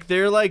mean, like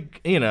they're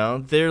like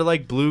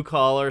blue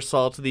collar,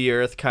 salt of the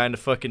earth kind of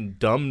fucking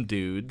dumb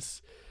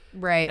dudes.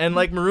 Right. And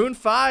like Maroon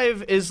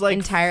 5 is like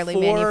Entirely for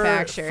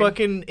manufactured.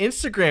 fucking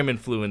Instagram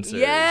influencers.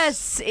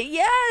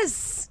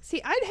 Yes.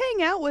 See, I'd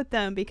hang out with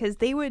them because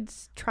they would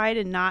try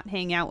to not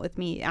hang out with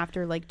me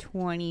after like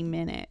 20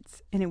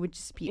 minutes, and it would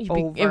just be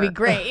over. It'd be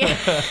great.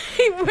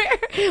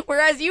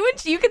 Whereas you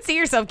could see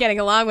yourself getting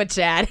along with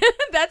Chad.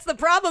 That's the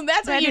problem.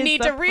 That's what That you is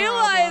need the to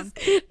realize.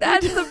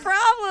 That's the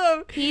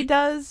problem. He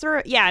does.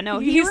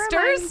 He stirs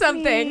reminds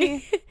something.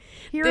 me-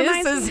 He This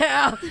reminds is me-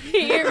 how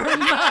he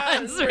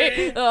reminds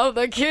me of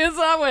the kids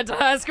I went to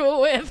high school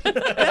with.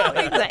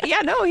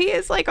 He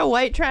is like a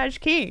white trash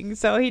king,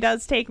 so he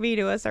does take me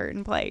to a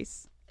certain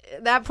place.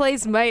 That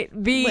place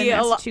might be Lynn,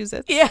 a lot.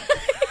 Massachusetts. Yeah.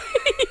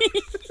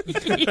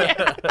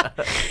 Yeah.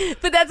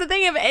 But that's the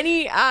thing. Of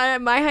any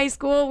my high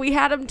school, we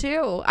had them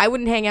too. I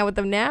wouldn't hang out with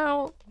them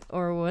now,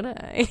 or would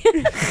I?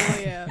 Oh,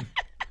 yeah.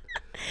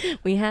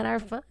 We had our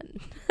fun.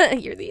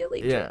 You're the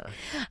elite. Yeah.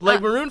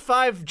 Like Maroon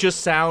 5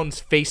 just sounds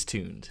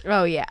face-tuned.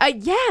 Oh yeah.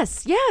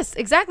 Yes,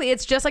 exactly.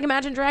 It's just like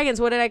Imagine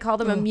Dragons. What did I call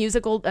them?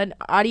 An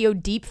audio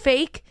deep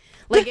fake.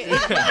 Like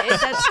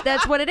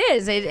that's what it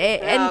is.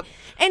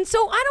 And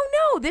so I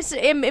don't know.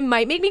 It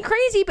might make me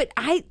crazy, but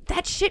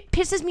that shit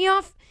pisses me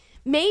off.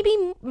 Maybe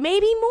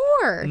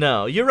more.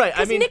 No, you're right.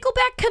 I Because mean,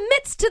 Nickelback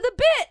commits to the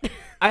bit.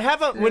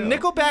 when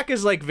Nickelback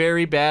is like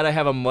very bad, I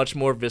have a much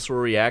more visceral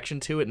reaction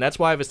to it, and that's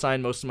why I've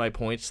assigned most of my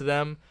points to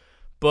them.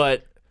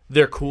 But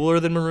they're cooler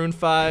than Maroon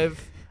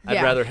 5. I'd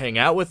Yeah. rather hang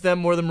out with them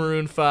more than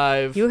Maroon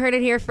 5. You heard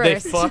it here They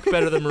first. fuck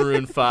better than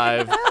Maroon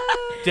 5.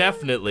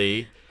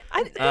 Definitely.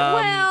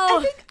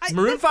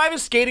 Maroon 5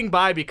 is skating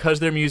by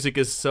because their music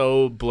is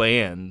so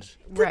bland.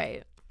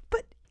 Right.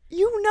 But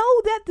you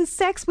know that the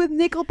sex with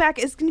Nickelback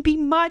is going to be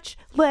much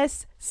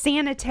less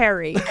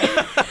sanitary.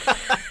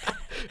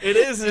 It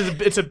is.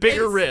 It's a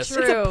bigger risk.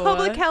 true. It's a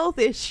public health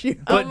issue.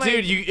 But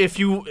dude,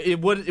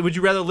 would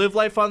you rather live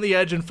life on the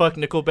edge and fuck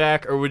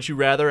Nickelback, or would you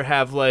rather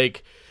have 1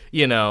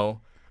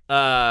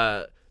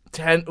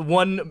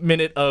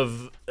 minute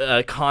of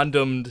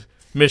condomed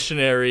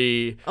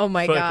missionary? Oh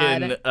my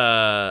fucking,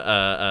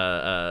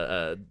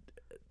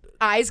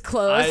 Eyes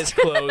closed. eyes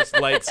closed,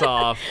 lights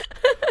off,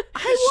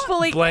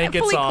 fully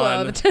blankets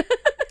on. clothed.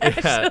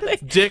 yeah,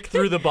 dick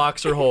through the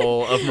boxer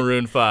hole of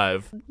Maroon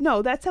 5.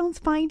 No, that sounds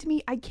fine to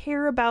me. I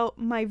care about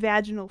my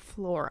vaginal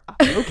flora,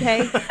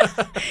 okay?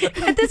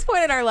 At this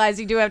point in our lives,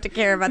 you do have to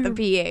care about the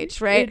pH,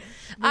 right?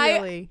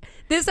 Really.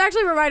 This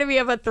actually reminded me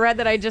of a thread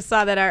that I just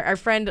saw that our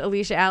friend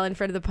Alicia Allen,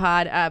 friend of the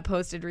pod,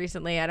 posted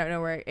recently. I don't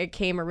know where it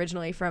came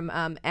originally from,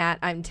 at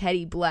I'm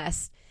Teddy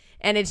Bless.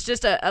 And it's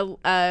just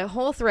a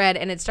whole thread,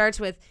 and it starts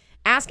with,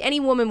 ask any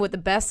woman what the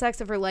best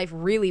sex of her life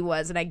really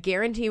was, and I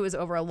guarantee it was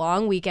over a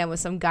long weekend with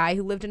some guy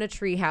who lived in a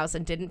treehouse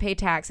and didn't pay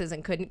taxes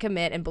and couldn't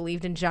commit and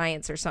believed in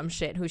giants or some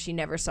shit who she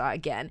never saw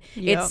again.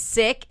 Yep. It's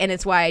sick, and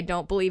it's why I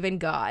don't believe in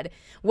God.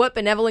 What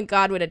benevolent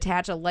God would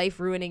attach a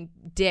life-ruining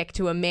dick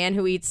to a man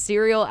who eats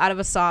cereal out of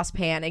a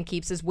saucepan and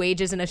keeps his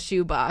wages in a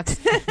shoebox?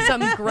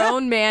 Some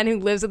grown man who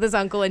lives with his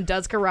uncle and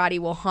does karate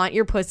will haunt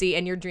your pussy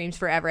and your dreams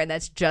forever, and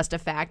that's just a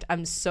fact.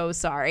 I'm so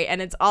sorry.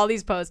 And it's all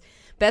these posts.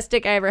 Best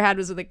dick I ever had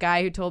was with a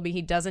guy who told me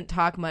he doesn't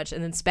talk much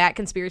and then spat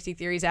conspiracy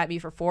theories at me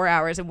for 4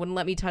 hours and wouldn't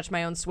let me touch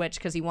my own Switch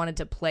because he wanted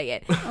to play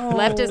it.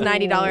 Left his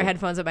 $90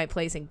 headphones at my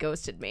place and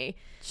ghosted me.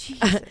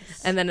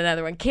 And then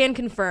another one. Can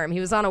confirm. He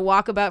was on a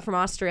walkabout from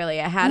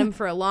Australia. I had him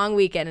for a long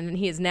weekend, and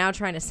he is now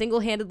trying to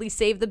single-handedly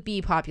save the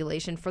bee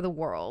population for the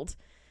world.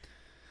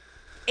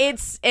 And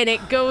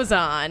it goes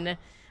on.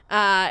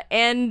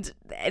 And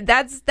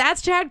that's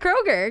Chad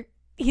Kroeger.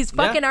 He's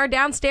fucking our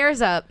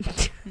downstairs up.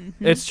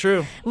 It's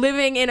true.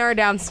 Living in our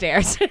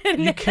downstairs.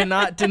 You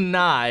cannot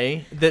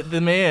deny that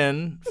the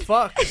man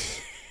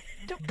fucks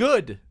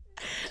good.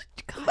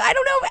 I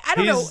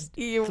don't know.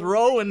 He's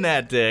throwing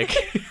that dick.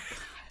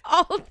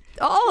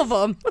 All of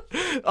them.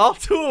 All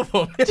 2 of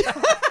them.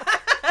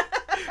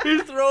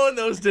 He's throwing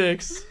those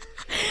dicks.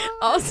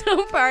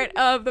 Also part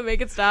of the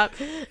Make It Stop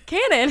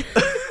canon.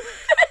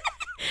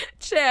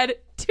 Chad,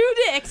 2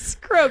 dicks,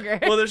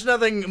 Kroger. Well, there's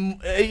nothing.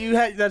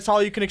 That's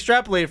all you can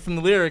extrapolate from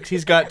the lyrics.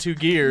 He's got 2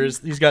 gears.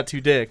 He's got 2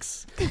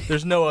 dicks.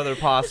 There's no other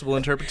possible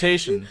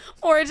interpretation.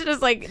 Or it's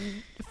just like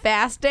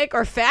fast dick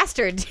or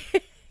faster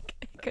dick.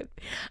 I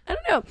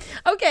don't know.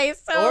 Okay,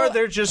 so. Or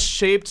they're just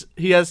shaped.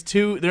 He has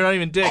 2. They're not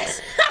even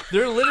dicks.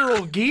 They're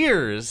literal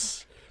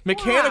gears.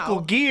 Mechanical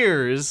Wow.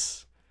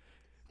 gears.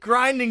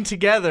 Grinding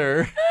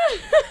together.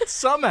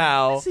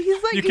 Somehow. So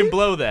he's like- you can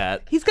blow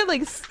that. He's got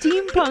like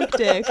steampunk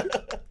dick.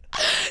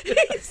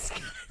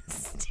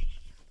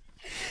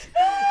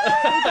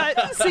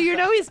 So you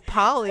know he's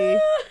poly.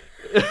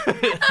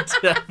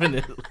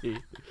 Definitely.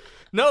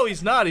 No,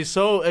 he's not. He's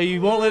so he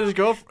won't let his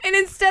girlfriend. And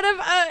instead of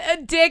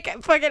a dick,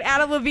 fucking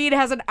Adam Levine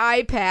has an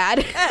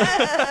iPad.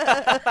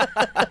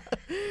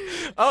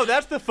 Oh,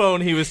 that's the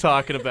phone he was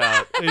talking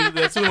about.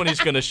 That's the one he's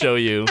going to show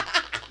you.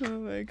 Oh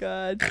my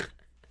god.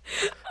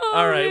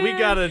 All right, we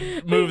got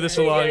to move this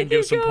along and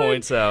give some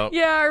points out.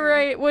 Yeah,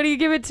 right. What do you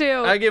give it to?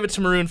 I give it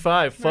to Maroon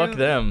 5. Fuck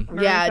them. Yeah,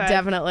 Maroon 5.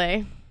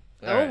 definitely.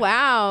 All Oh, right.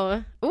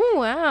 wow. Oh,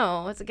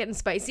 wow. Is it getting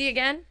spicy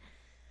again?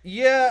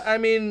 Yeah, I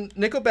mean,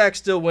 Nickelback's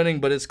still winning,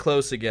 but it's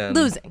close again.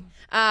 Losing.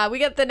 We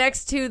got the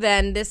next 2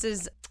 then. This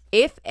is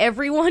If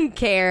Everyone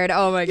Cared.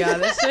 Oh, my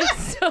God. This is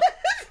so...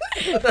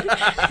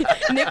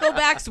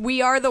 Nickelback's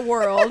We Are the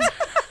World.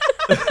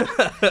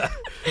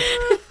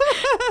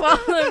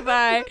 Followed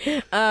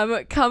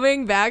by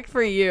Coming Back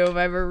for You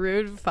by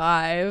Maroon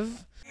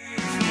 5.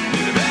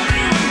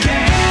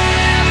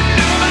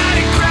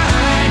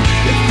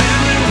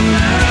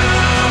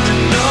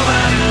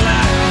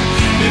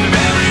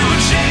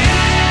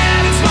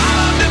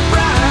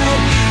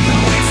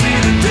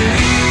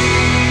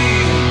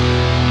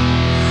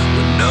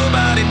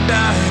 Nobody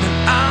died,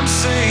 and I'm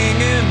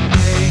singing,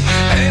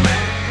 hey,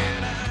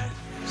 man.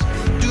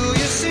 Do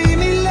you see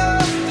me,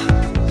 love?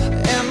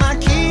 Am I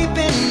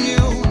keeping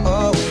you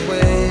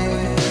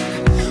awake?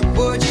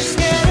 What you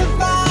scared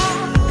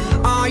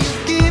about? Are you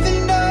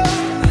giving up?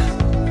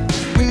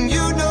 When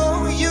you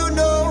know, you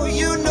know,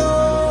 you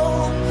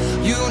know,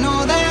 you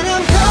know that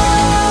I'm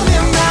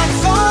coming back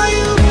for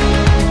you.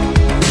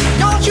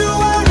 Don't you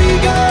worry,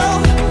 girl.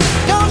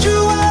 Don't you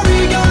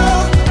worry,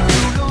 girl.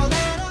 You know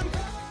that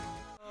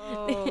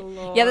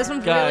I'm Yeah, this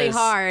one's really Guys,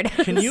 hard.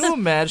 Can you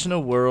imagine a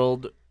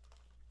world,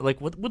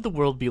 like, what would the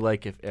world be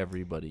like if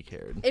everybody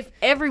cared? If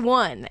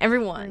everyone,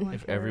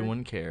 If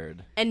everyone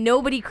cared. and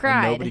nobody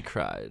cried. And nobody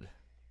cried.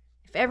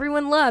 If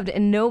everyone loved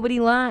and nobody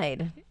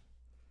lied.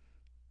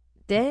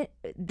 Then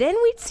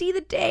we'd see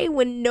the day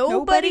when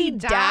nobody Nobody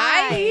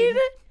died. died.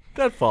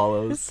 That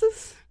follows. This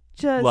is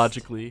just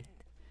Logically.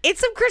 It's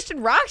some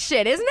Christian rock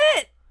shit, isn't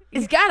it?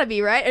 It's gotta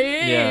be, right?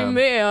 Yeah.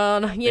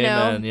 Amen. You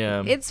Amen, know,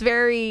 yeah. it's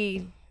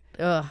very,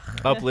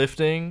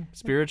 Uplifting,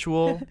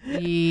 spiritual.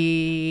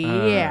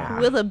 yeah.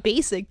 with a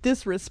basic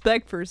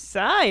disrespect for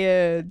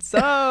science.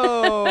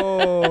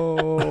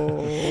 Oh.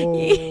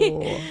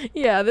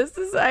 Yeah, this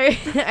is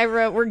I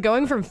wrote we're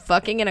going from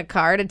fucking in a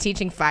car to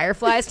teaching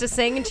fireflies to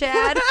sing,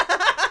 Chad.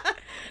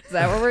 Is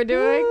that what we're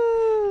doing?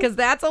 Because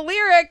that's a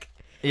lyric.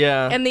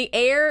 Yeah. And the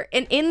air,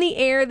 and in the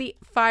air, the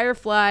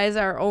fireflies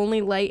are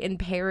only light in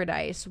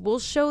paradise. We'll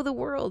show the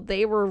world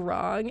they were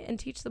wrong and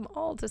teach them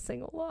all to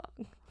sing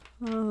along.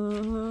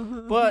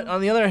 But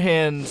on the other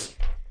hand,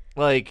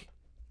 like,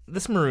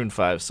 this Maroon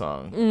 5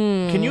 song,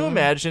 can you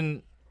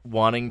imagine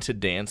wanting to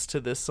dance to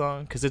this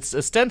song? Because it's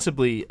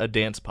ostensibly a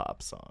dance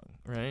pop song,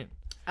 right?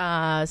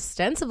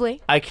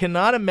 Ostensibly. I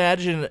cannot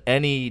imagine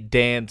any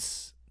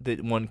dance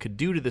that one could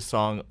do to this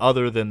song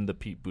other than the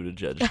Pete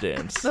Buttigieg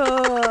dance.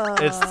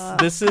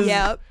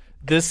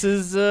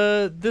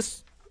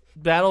 This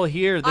battle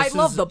here. This I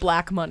love is, the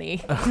black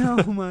money.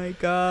 Oh my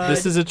god.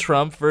 This is a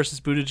Trump versus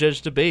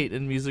Buttigieg debate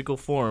in musical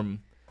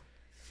form.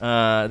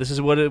 This is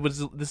what it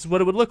was. This is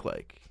what it would look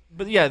like.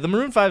 But yeah, the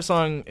Maroon 5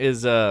 song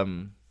is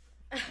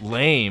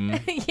lame.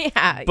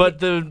 Yeah. But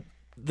the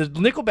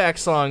Nickelback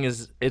song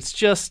is. It's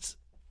just.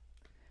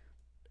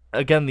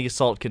 Again, the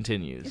assault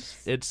continues.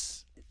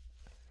 It's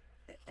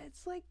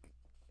like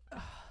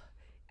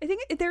I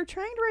think they're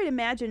trying to write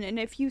Imagine, and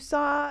if you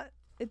saw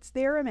it's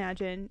their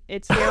Imagine,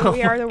 it's their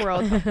We Are the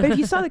World. But if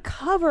you saw the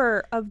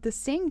cover of the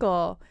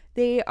single,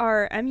 they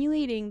are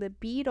emulating the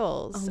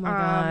Beatles. Oh my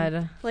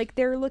God. Like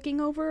they're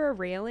looking over a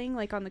railing,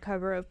 like on the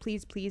cover of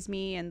Please Please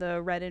Me and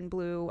the red and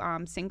blue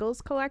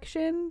singles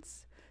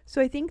collections.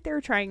 So I think they're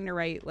trying to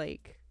write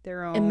like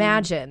their own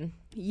Imagine.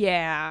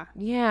 Yeah.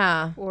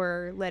 Yeah.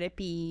 Or Let It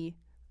Be.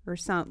 Or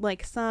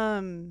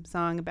some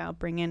song about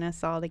bringing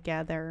us all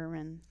together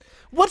and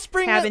what's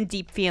bringing having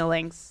deep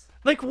feelings.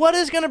 like what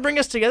is gonna bring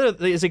us together?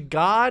 Is it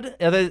God?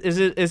 Is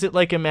it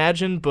like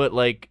Imagine, but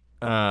like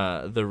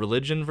the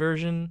religion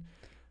version?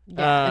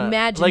 Yeah,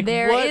 imagine like,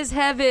 there what- is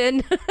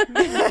heaven.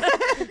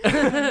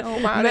 Oh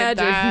my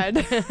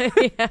Imagine.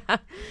 Yeah.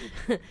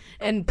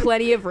 And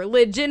plenty of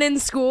religion in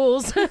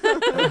schools.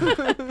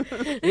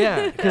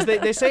 Yeah, because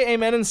they say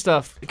amen and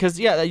stuff. Because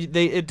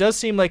it does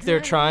seem like they're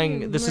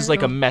trying. This is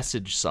like a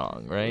message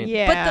song, right?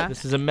 Yeah.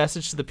 This is a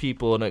message to the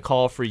people and a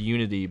call for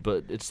unity.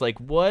 But it's like,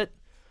 what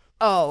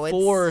Oh, it's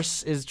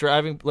force is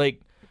driving?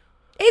 Like,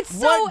 it's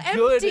so what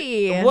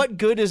empty. good? What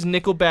good is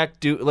Nickelback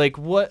do? Like,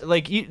 what?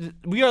 Like,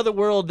 We Are the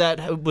World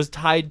that was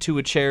tied to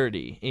a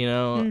charity. You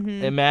know,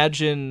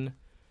 imagine.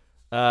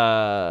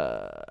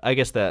 I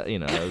guess that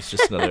it was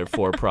just another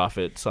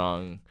for-profit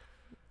song.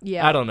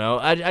 Yeah. I don't know.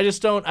 I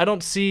just don't. I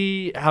don't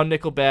see how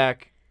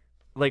Nickelback.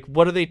 Like,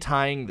 what are they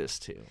tying this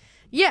to?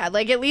 Yeah,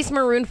 like at least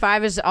Maroon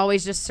 5 is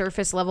always just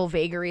surface level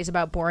vagaries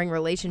about boring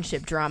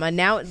relationship drama.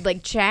 Now,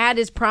 like Chad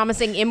is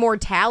promising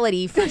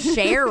immortality for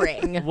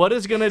sharing. What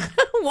is gonna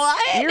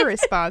What?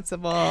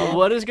 Irresponsible.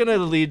 What is gonna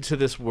lead to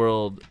this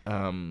world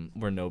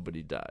where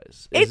nobody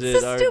dies? It's the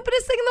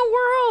stupidest thing in the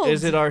world.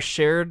 Is it our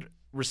shared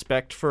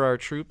respect for our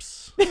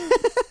troops?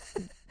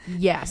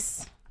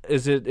 Yes.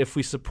 Is it if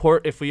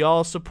we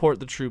all support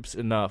the troops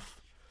enough,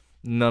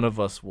 none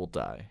of us will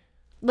die?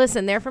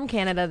 Listen, they're from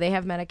Canada. They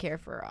have Medicare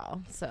for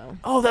all. So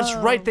Oh, that's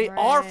right. They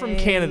are from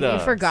Canada.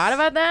 you forgot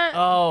about that?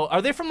 Oh,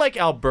 are they from like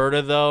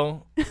Alberta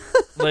though?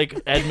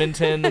 Like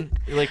Edmonton?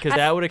 Like, because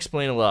that would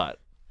explain a lot.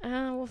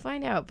 We'll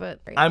find out. But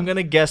I'm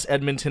gonna guess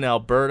Edmonton,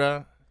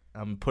 Alberta.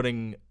 I'm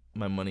putting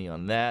my money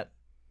on that,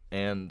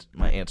 and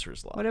my answer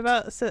is locked. What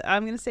about? So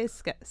I'm gonna say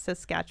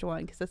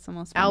Saskatchewan because that's the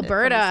most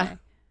Alberta.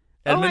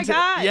 Oh my Edmonton?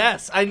 God.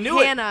 Yes, I knew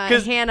Hannah,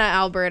 it. Hannah,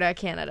 Alberta,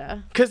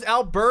 Canada. Because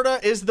Alberta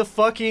is the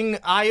fucking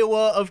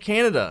Iowa of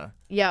Canada.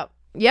 Yep.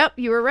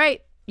 You were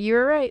right.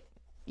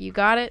 You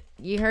got it.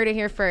 You heard it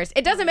here first.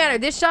 It doesn't matter.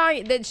 This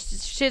song, that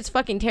shit's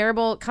fucking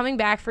terrible. Coming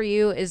Back for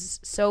You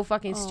is so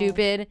fucking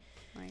stupid.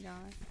 Oh my God.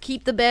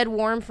 Keep the bed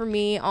warm for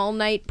me all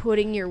night,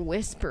 putting your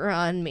whisper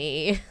on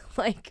me.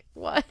 Like,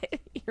 what?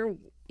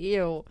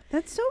 Ew.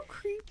 That's so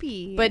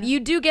creepy. But you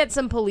do get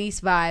some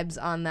police vibes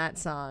on that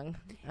song.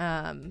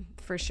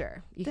 For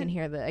sure. You can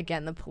hear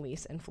the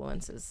police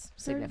influence is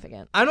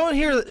significant. I don't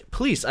hear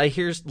police. I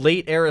hear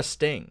late era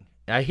Sting.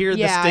 I hear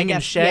the I Sting guess-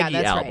 and Shaggy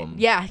that's album.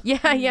 Right.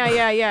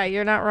 Yeah.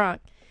 You're not wrong.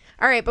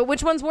 All right, but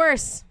which one's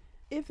worse?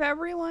 if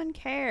everyone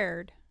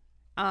cared,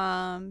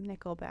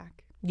 Nickelback.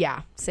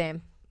 Yeah,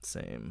 same.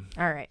 Same.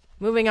 All right,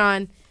 moving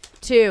on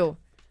to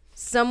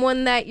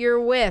Someone That You're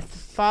With,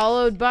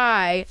 followed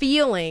by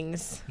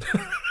Feelings.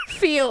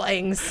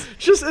 Feelings.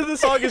 Just the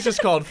song is just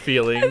called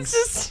Feelings.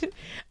 Just,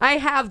 I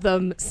have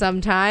them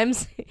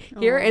sometimes.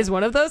 Here is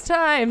one of those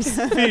times.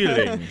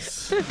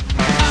 Feelings.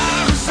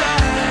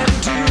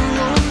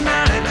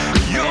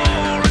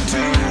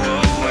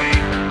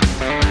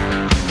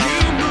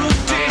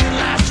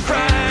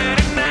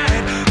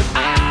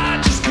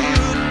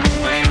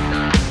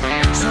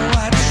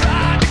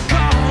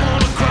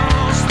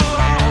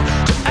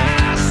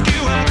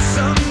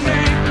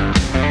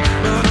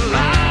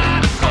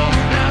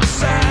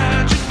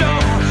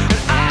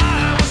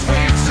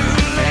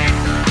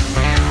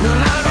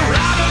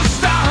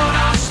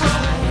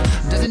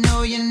 Doesn't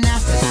know your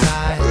nasty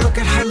side. Look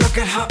at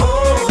her,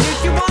 oh.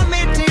 If you want me,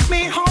 take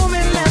me home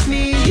and let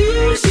me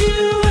use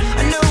you.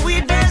 I know we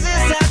dance to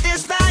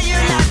satisfy you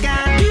like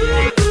I do.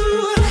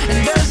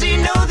 And does he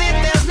know that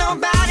there's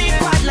nobody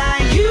quite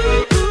like you?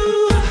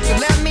 So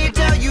let me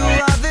tell you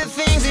all the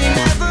things he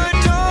never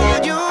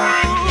told you.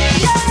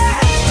 Yeah,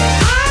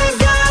 I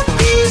got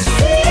these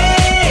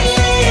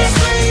feelings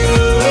for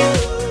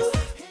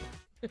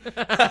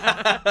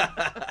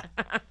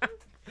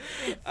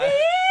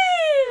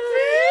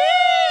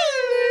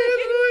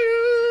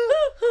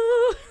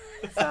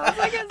Sounds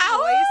like his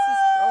voice is.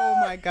 Oh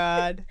my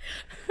god.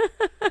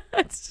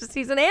 It's just,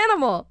 he's an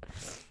animal.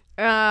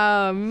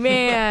 Oh,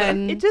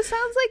 man. It just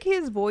sounds like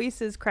his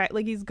voice is cracked.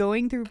 Like he's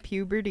going through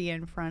puberty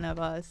in front of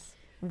us.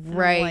 I don't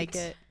Right. like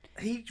it.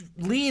 He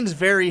leans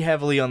very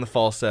heavily on the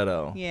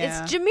falsetto.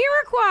 Yeah. It's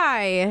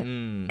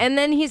Jamiroquai. And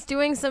then he's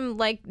doing some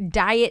like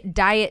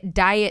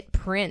diet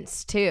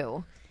Prince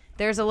too.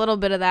 There's a little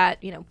bit of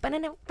that, you know, that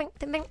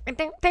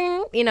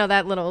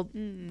little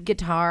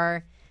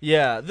guitar.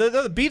 Yeah,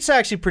 the beat's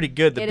actually pretty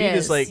good. The It beat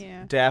is. is like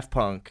Yeah. Daft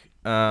Punk.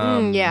 I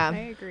Yeah.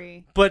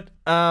 agree. But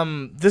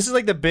this is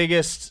like the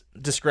biggest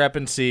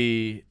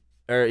discrepancy,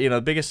 or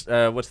the biggest.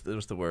 What's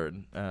the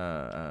word?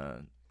 I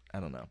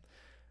don't know.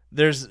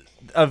 There's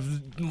a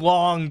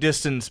long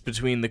distance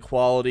between the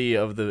quality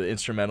of the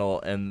instrumental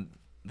and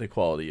the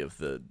quality of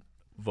the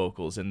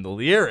vocals and the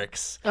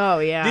lyrics. Oh,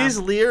 yeah. These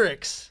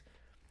lyrics,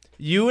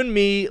 you and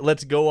me,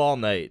 let's go all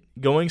night.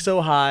 Going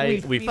so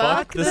high, we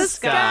fuck the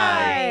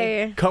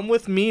sky. Come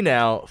with me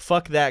now,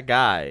 fuck that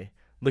guy.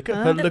 Look at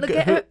her, look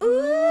at her.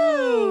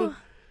 Ooh.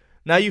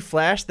 Now you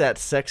flash that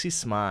sexy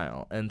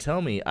smile and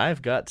tell me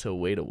I've got to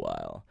wait a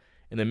while.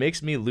 And it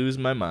makes me lose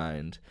my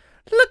mind.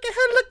 Look at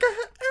her, look at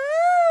her.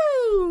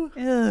 Ooh.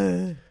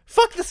 Ugh.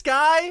 Fuck the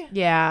sky.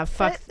 Yeah,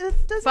 fuck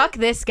Does fuck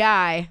this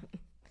guy.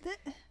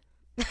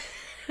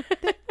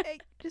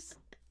 Just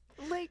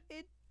like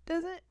it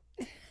doesn't.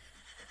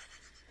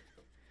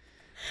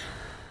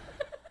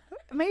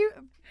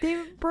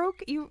 They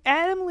broke you,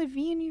 Adam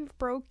Levine. You've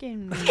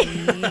broken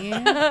me.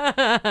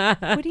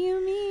 What do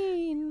you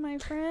mean, my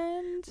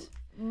friend?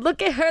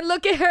 Look at her.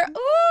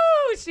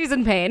 Ooh, she's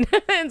in pain.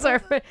 And so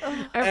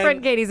our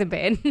friend Katie's in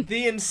pain.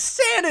 The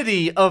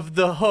insanity of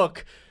the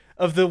hook,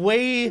 of the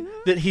way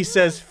that he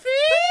says feelings.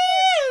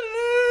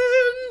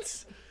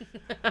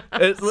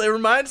 It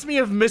reminds me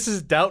of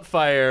Mrs.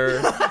 Doubtfire.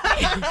 Ooh,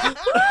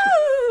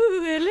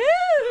 hello.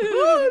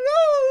 Oh,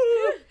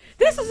 no.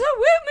 This is how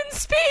women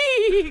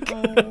speak.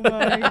 Oh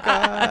my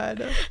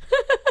god.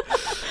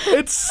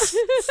 It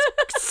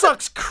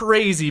sucks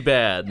crazy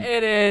bad.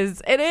 It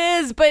is.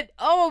 But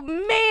oh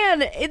man,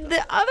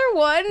 the other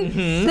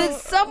one, the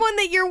someone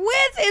that you're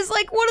with is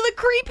like one of the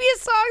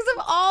creepiest songs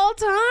of all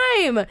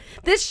time.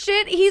 This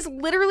shit, he's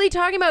literally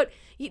talking about.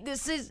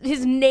 This is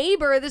his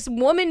neighbor. This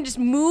woman just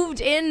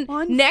moved in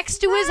next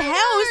to his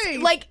house,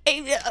 like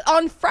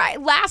on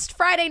last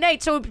Friday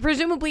night. So it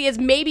presumably has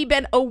maybe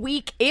been a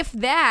week, if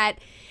that.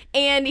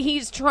 And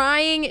he's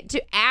trying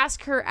to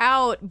ask her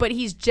out, but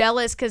he's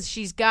jealous because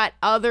she's got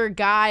other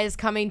guys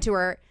coming to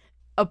her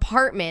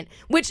apartment,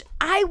 which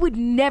I would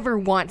never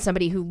want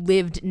somebody who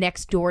lived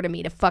next door to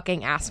me to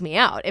fucking ask me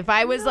out. If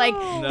I was like,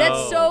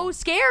 that's so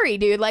scary,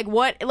 dude. Like,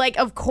 what? Like,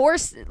 of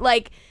course,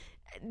 like,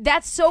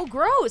 that's so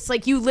gross.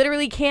 Like, you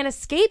literally can't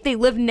escape. They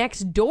live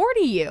next door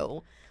to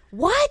you.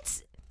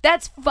 What?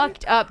 That's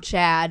fucked up,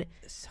 Chad.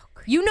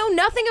 You know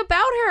nothing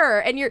about her,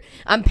 and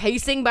I'm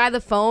pacing by the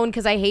phone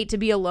because I hate to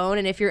be alone,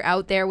 and if you're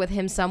out there with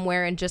him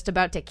somewhere and just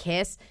about to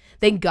kiss,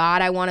 thank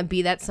God I want to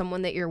be that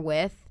someone that you're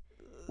with.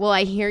 Will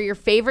I hear your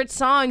favorite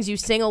songs you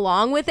sing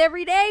along with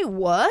every day?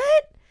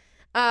 What?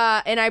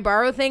 And I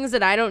borrow things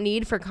that I don't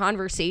need for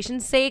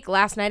conversation's sake.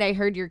 Last night I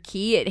heard your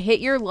key. It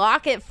hit your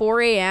lock at 4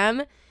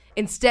 a.m.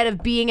 Instead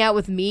of being out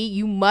with me,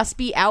 you must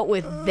be out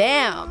with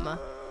them.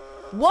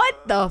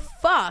 What the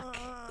fuck?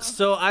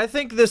 So I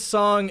think this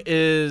song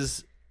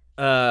is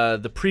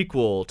the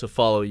prequel to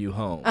Follow You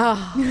Home.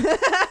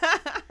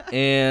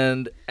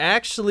 And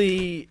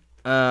actually,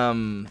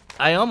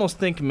 I almost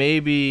think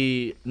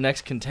maybe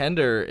Next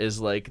Contender is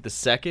like the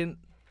second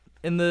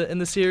in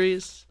the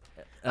series.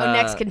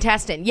 Next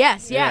Contestant.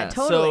 Yes, yeah,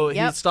 totally.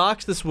 So he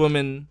stalks this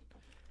woman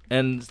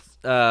and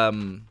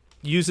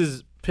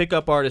uses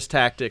pickup artist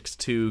tactics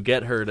to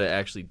get her to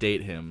actually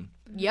date him.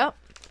 Yep.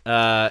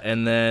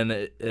 And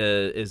then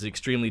is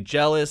extremely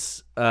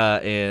jealous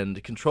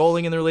and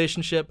controlling in the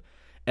relationship.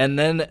 And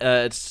then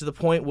it's to the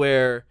point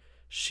where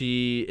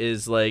she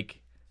is like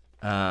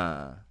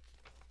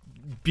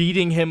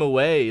beating him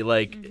away,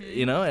 like,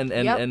 you know,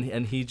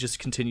 and he just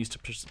continues to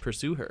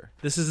pursue her.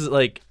 This is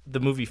like the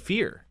movie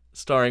Fear,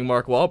 starring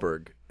Mark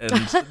Wahlberg, and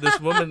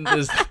this woman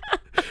is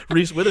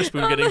Reese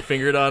Witherspoon getting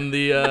fingered on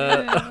the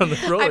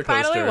roller coaster.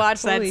 I finally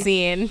watched that Holy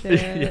scene.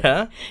 shit.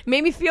 Yeah.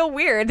 Made me feel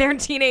weird. They're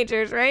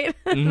teenagers, right?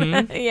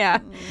 Yeah.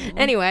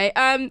 Anyway,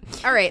 all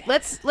right.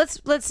 Let's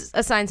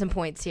assign some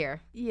points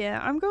here.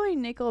 Yeah, I'm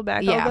going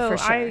Nickelback. Yeah, although for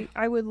sure.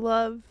 I would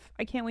love.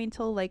 I can't wait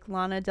until like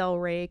Lana Del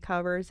Rey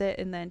covers it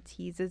and then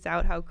teases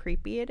out how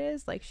creepy it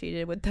is, like she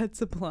did with that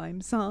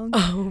Sublime song.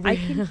 Oh, I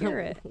can hear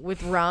it.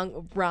 With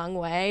Wrong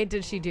Way.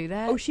 Did she do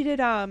that? Oh, she did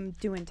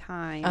Doing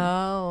Time.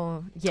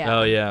 Oh, yeah.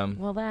 Oh, yeah.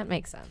 Well, that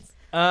makes sense.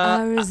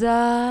 I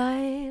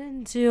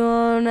resign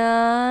to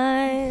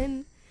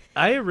 09.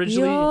 I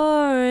originally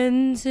You're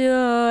into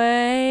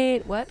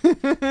 8. What?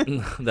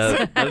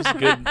 that was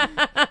good.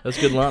 That was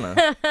good,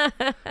 Lana.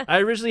 I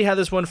originally had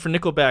this one for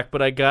Nickelback,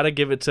 but I gotta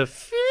give it to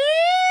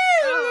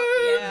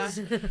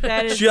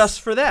That is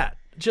just for that.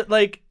 Just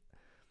like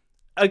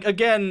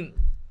again,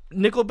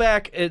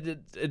 Nickelback.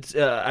 It's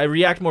I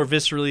react more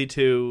viscerally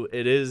to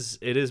it. Is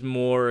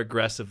more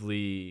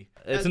aggressively.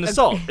 It's an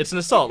assault. It's an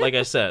assault, like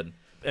I said.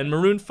 And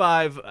Maroon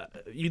 5,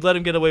 you let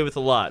him get away with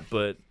a lot,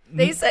 but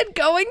They said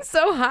going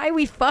so high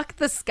we fuck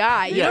the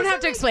sky. You don't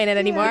have to explain it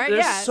anymore.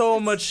 there's Yeah. so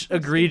much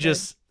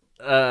egregious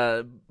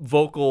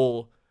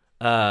vocal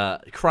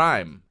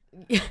crime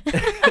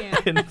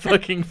in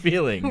fucking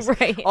Feelings.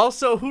 Right.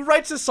 Also, who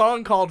writes a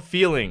song called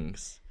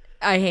Feelings?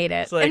 I hate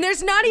it. like- And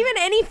there's not even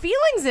any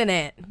feelings in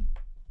it.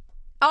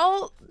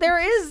 All there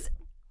is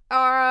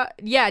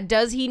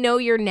does he know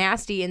you're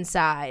nasty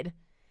inside?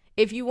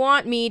 If you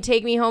want me,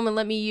 take me home and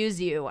let me use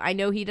you. I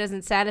know he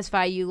doesn't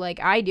satisfy you like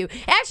I do.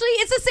 Actually,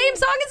 it's the same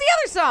song as the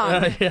other song.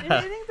 Yeah.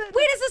 I think that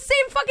Wait, it's the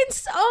same fucking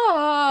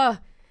song.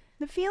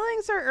 the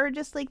feelings are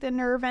just like the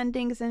nerve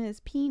endings in his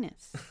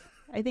penis.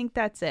 I think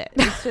that's it.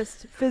 It's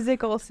just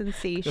physical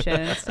sensation.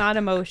 It's not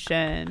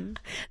emotion.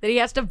 That he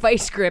has to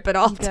vice grip at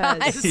all does.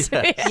 times.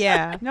 Yes.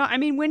 Yeah. No, I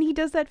mean, when he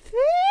does that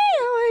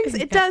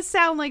feelings, it does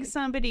sound like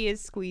somebody is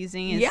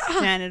squeezing his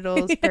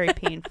genitals very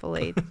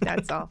painfully.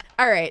 That's all.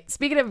 All right.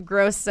 Speaking of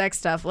gross sex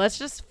stuff, let's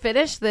just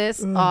finish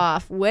this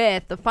off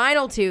with the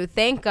final two.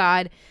 Thank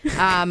God.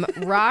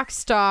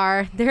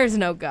 Rockstar. There's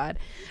no God.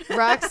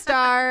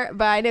 Rockstar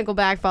by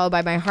Nickelback, followed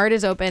by My Heart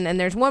Is Open. And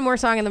there's one more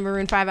song in the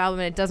Maroon 5 album,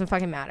 and it doesn't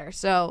fucking matter.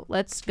 So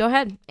let's go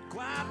ahead.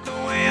 Quite the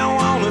way I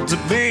want it to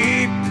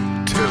be.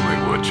 Tell me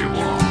what you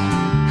want.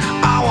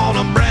 I want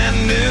a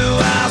brand new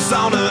house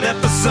on an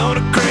episode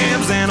of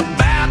Cribs, and a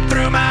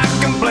bathroom I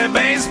can play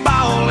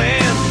baseball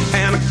in,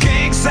 and a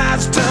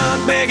king-size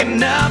tub big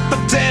enough for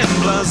 10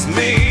 plus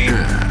me.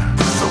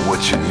 So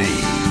what you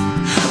need?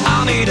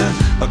 I'll need a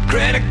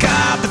credit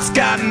card that's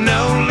got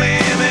no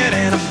limit,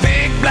 and a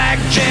big black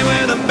chain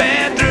with a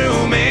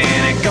bedroom in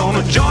it.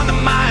 Gonna join the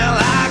Mile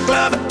High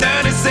Club at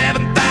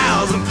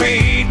 37,000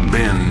 feet.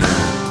 Been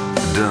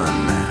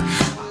done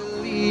that.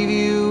 Leave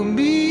you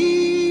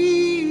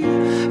be,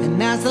 and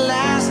that's the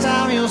last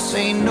time you'll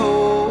say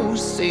no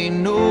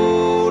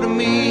to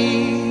me.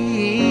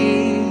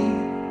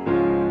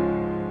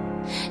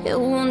 It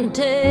won't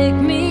take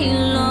me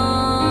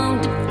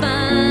long to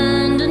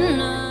find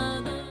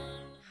another.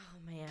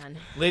 Oh man.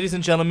 Ladies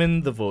and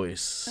gentlemen, The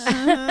Voice.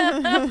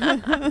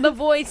 The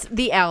Voice,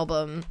 the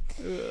album.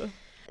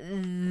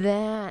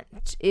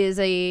 That is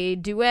a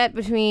duet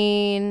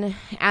between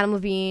Adam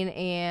Levine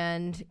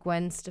and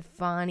Gwen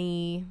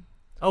Stefani.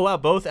 Oh, wow.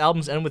 Both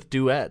albums end with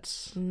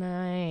duets.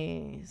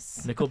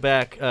 Nice.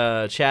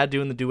 Nickelback, Chad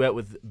doing the duet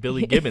with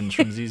Billy Gibbons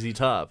from ZZ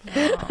Top.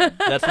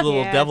 That's the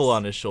little Yes. devil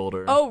on his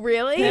shoulder. Oh,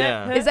 really?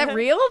 Yeah. Is that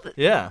real?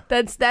 Yeah.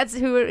 That's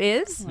who it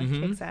is?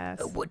 Kicks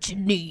ass. What you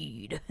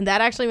need. That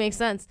actually makes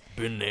sense.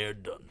 Been there,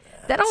 done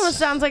that. That almost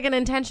sounds like an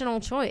intentional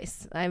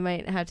choice. I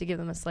might have to give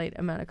them a slight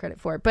amount of credit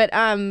for it, but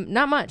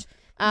not much.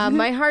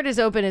 My Heart Is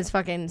Open is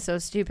fucking so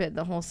stupid.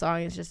 The whole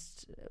song is just,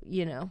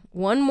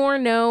 one more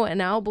no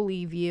and I'll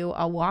believe you.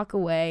 I'll walk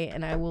away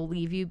and I will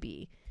leave you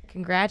be.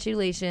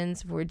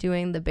 Congratulations for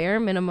doing the bare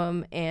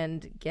minimum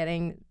and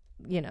getting,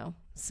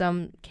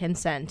 some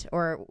consent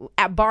or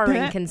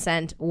barring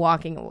consent,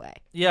 walking away.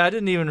 Yeah, I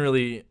didn't even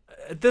really.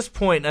 At this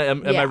point,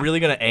 am I Yeah. really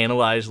going to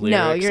analyze lyrics?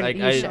 No, you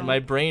shouldn't. My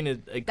brain is.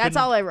 That's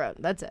all I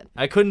wrote. That's it.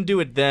 I couldn't do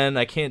it then.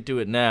 I can't do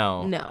it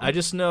now. No. I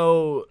just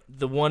know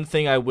the one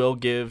thing I will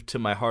give to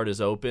My Heart Is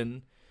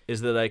Open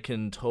is that I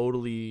can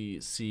totally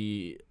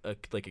see a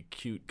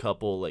cute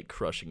couple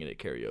crushing it at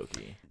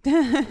karaoke.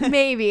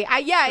 Maybe.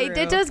 It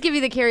True. does give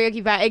you the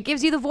karaoke vibe. It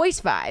gives you the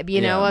voice vibe,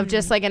 Yeah. of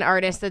just an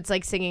artist that's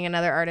singing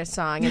another artist's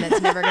song and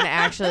that's never going to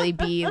actually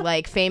be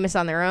famous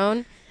on their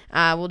own.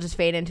 We'll just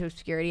fade into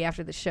obscurity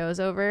after the show's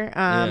over.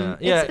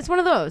 Yeah. It's one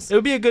of those. It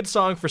would be a good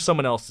song for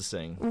someone else to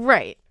sing.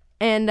 Right.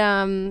 And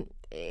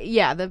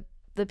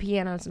the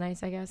piano's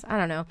nice, I guess. I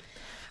don't know.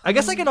 I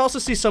guess I can also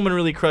see someone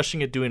really crushing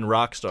it doing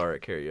Rockstar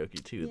at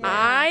karaoke too. though.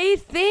 I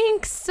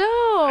think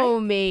so,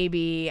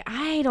 maybe.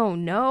 I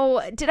don't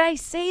know. Did I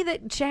say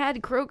that Chad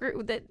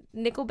Kroger, that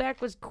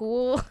Nickelback was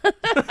cool?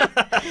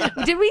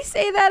 Did we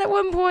say that at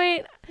one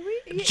point?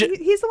 He's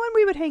the one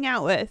we would hang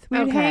out with. We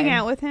would Okay. hang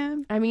out with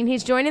him. I mean,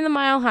 he's joining the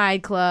Mile High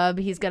Club.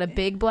 He's got a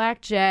big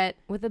black jet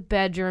with a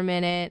bedroom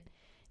in it.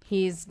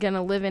 He's going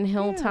to live in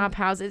hilltop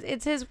houses.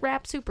 It's his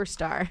rap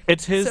superstar.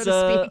 It's his so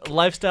to speak.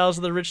 lifestyles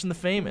of the rich and the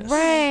famous.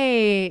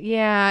 Right.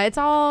 Yeah. It's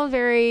all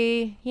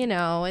very,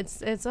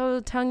 it's so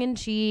tongue in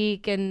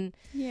cheek and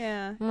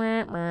Yeah.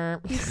 Yeah,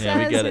 He we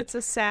says get it. it's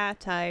a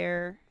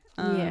satire.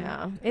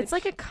 yeah. It's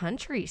like a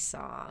country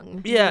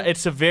song. Yeah,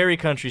 it's a very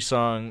country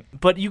song,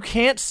 but you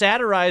can't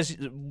satirize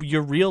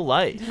your real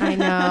life. I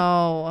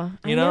know.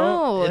 You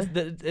know,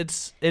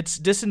 it's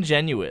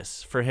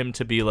disingenuous for him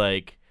to be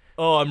like,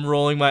 "Oh, I'm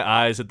rolling my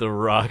eyes at the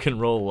rock and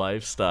roll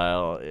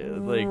lifestyle,"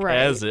 Right.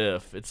 as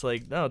if it's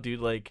like, no,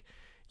 dude,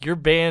 your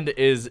band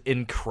is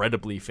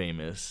incredibly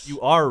famous.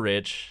 You are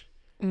rich.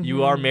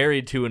 You are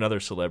married to another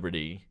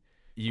celebrity.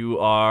 You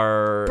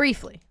are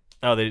Briefly.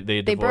 Oh, they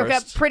They broke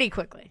up divorced? pretty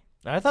quickly.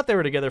 I thought they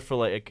were together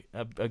for a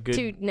good.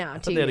 2 I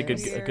thought 2 they had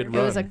years. a good It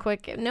was a run.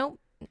 quick,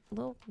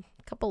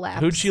 couple laps.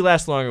 Who'd she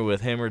last longer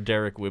with, him or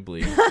Derek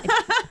Whibley?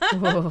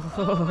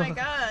 Oh my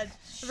god.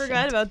 I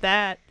forgot about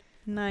that.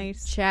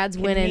 Nice. Chad's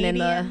winning in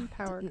Canadian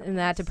power in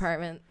that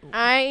department.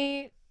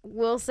 I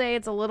will say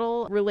it's a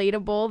little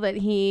relatable that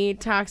he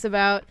talks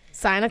about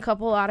sign a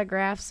couple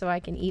autographs so I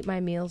can eat my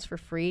meals for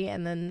free,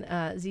 and then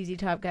ZZ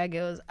Top guy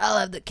goes, "I'll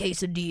have the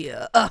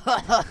quesadilla."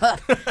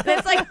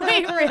 It's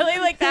wait,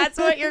 really? That's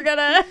what you're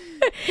gonna?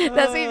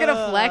 That's what you're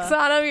gonna flex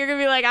on him? You're gonna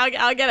be like,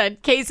 "I'll get a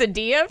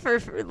quesadilla for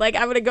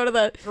I'm gonna go to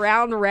the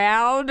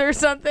round or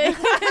something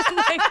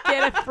and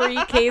get a free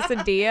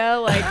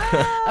quesadilla."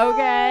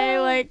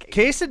 Okay,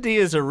 Quesadilla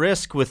is a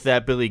risk with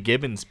that Billy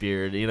Gibbons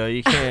beard.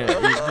 You can't.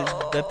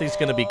 That thing's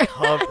gonna be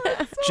covered.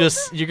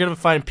 You're gonna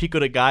find Pico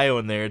de Gallo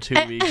in there 2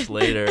 weeks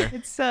later.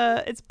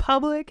 It's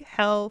public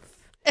health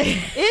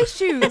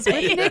issues with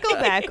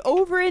Nickelback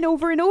over and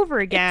over and over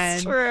again.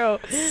 It's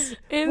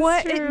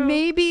true.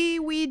 Maybe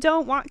we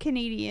don't want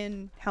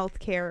Canadian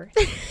healthcare,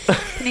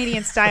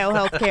 Canadian style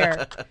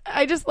healthcare.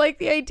 I just like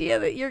the idea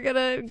that you're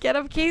gonna get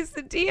a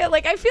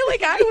quesadilla. I feel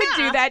like I would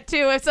do that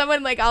too if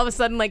someone all of a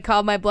sudden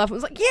called my bluff and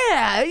was like,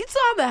 "Yeah, it's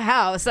on the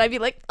house." I'd be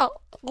like, "Oh,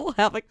 we'll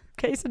have a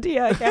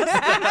quesadilla, I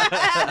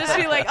guess." Just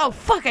be like, "Oh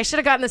fuck, I should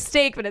have gotten the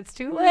steak, but it's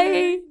too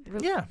late."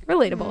 Yeah.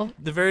 Relatable.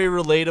 The very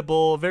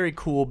relatable, very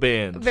cool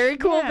band Very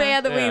cool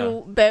band that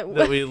Yeah.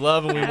 that we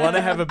love and we want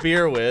to have a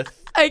beer with.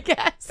 I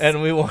guess.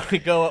 And we want to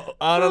go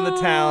out on the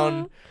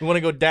town. We want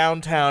to go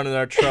downtown in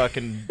our truck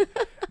and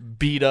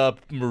beat up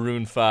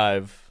Maroon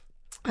 5.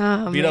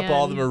 Oh, Beat up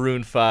all the man.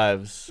 Maroon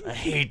 5s. I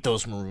hate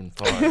those Maroon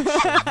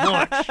 5s so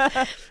much.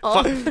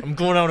 Fuck, I'm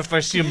going out if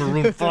I see a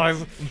Maroon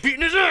 5. I'm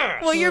beating his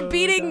ass. Well, you're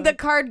beating the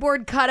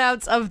cardboard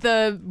cutouts of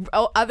the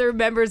other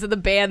members of the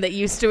band that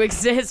used to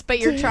exist, but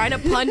you're trying to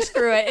punch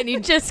through it, and you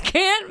just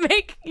can't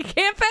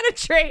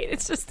penetrate.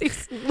 It's just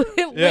these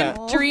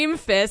limp dream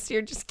fists.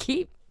 You just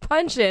keep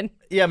punching.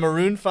 Yeah,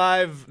 Maroon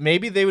 5,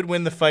 maybe they would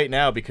win the fight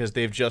now because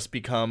they've just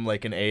become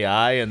like an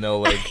AI and they'll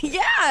like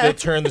they'll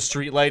turn the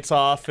streetlights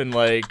off and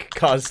like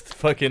cause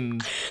fucking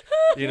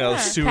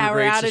sewer Power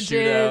grates to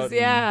shoot out.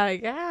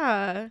 outages.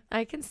 Yeah.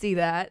 I can see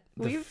that.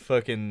 The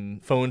fucking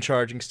phone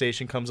charging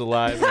station comes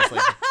alive and it's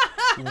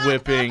like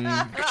whipping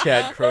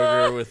Chad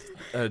Kroger with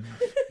a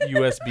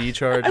USB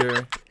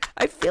charger.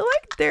 I feel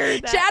like they're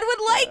Chad would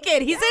like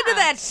it. He's into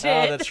that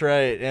shit. Oh, that's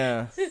right.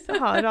 Yeah.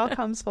 Oh, it all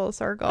comes full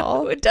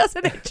circle. It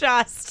doesn't it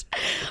just?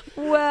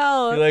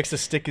 Well, He likes to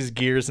stick his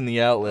gears in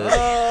the outlet.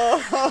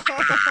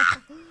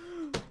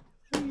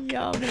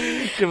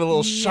 Yummy. Give a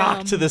little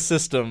shock to the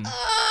system.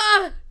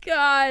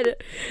 God,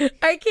 I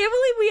can't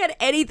believe we had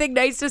anything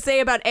nice to say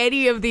about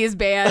any of these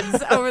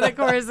bands over the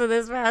course of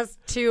this past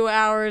 2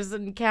 hours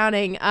and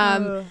counting.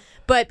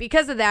 But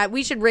because of that,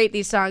 we should rate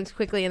these songs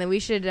quickly, and then we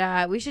should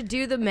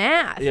do the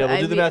math. Yeah,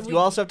 we'll do the math. You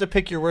also have to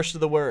pick your worst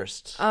of the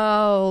worst.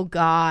 Oh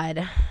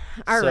God!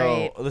 All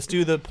right. So let's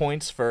do the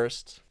points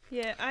first.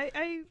 Yeah,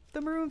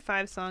 the Maroon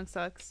 5 song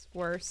sucks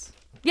worse.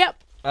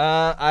 Yep.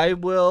 I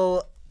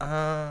will.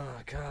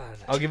 God,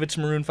 I'll give it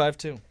to Maroon 5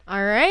 too.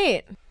 All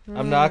right.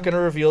 I'm not gonna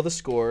reveal the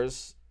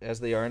scores as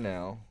they are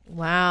now.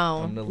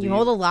 Wow. I'm gonna You leave-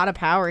 hold a lot of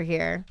power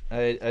here.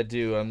 I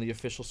do. I'm the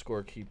official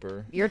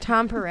scorekeeper. You're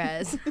Tom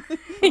Perez.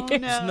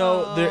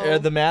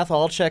 The math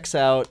all checks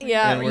out.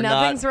 Yeah, and we're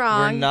nothing's not,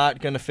 wrong. We're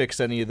not gonna fix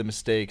any of the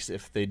mistakes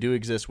if they do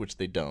exist, which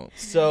they don't.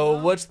 So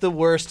what's the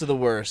worst of the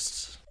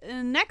worst?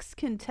 Next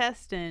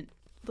contestant,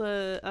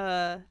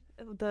 the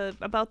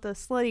about the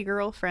slutty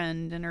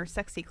girlfriend and her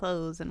sexy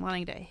clothes and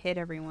wanting to hit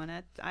everyone.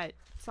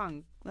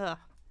 Song.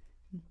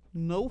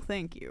 No,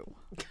 thank you.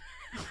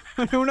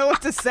 I don't know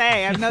what to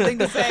say. I have nothing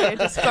to say. I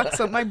just fucked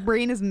up. My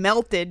brain is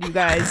melted, you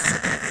guys.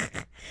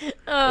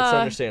 It's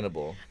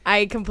understandable.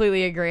 I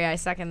completely agree. I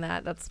second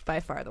that. That's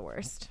by far the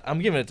worst. I'm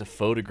giving it to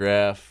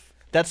Photograph.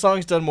 That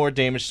song's done more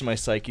damage to my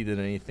psyche than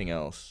anything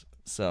else.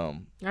 So,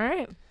 All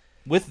right.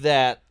 with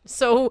that,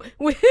 So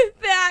with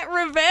that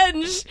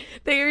revenge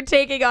that you're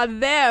taking on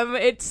them,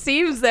 it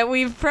seems that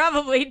we've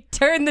probably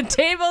turned the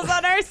tables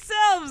on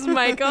ourselves,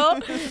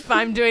 Michael. If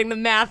I'm doing the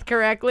math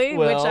correctly,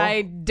 which Well-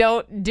 I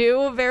don't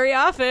do very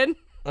often.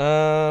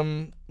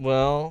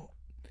 well,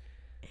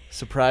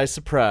 surprise,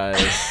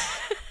 surprise.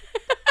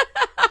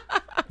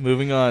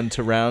 Moving on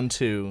to round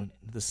 2,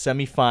 the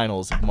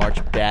semifinals of March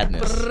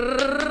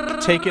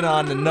Badness. Taking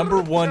on the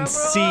number 1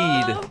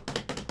 seed,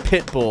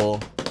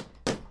 Pitbull.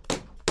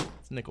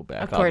 It's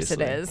Nickelback, Of course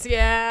obviously. it is.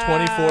 Yeah.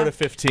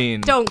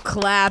 24-15. Don't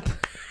clap.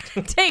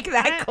 Take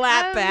that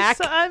clap back.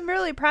 So I'm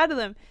really proud of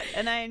them,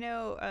 and I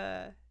know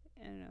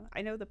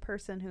the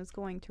person who's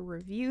going to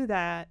review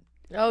that.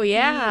 Oh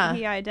yeah.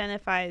 He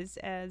identifies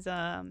as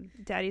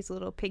Daddy's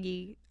little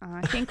piggy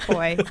pink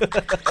boy.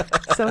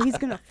 So he's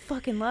gonna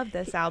fucking love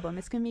this album.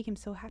 It's gonna make him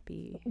so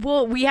happy.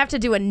 Well, we have to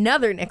do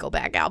another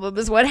Nickelback album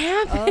is what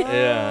happened.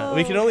 Yeah,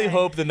 we can only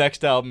hope the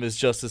next album is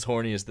just as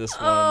horny as this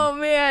one. Oh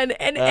man,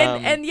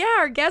 and yeah,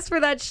 our guest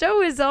for that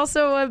show is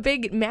also a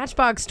big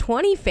Matchbox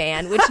 20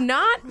 fan, which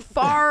not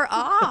far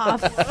off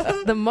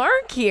the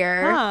mark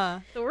here. Huh.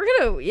 So we're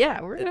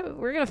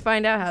gonna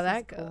find out how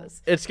that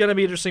goes. It's gonna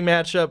be an interesting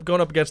matchup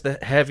going up against the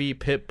heavy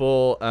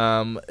Pitbull.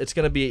 It's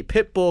gonna be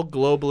Pitbull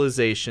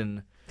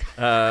Globalization.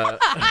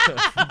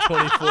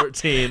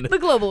 2014. The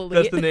global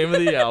That's elite. the name of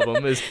the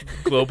album. Is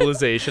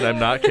Globalization. I'm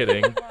not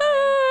kidding.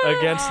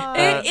 Against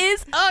It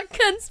is a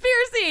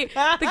conspiracy.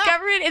 The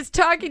government is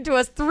talking to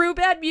us through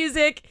bad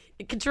music,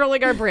 and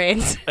controlling our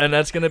brains. and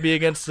that's gonna be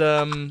against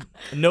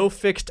No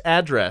Fixed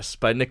Address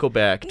by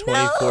Nickelback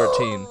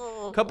 2014.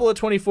 Couple of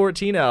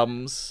 2014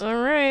 albums.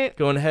 All right.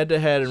 Going head to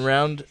head in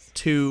round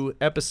 2,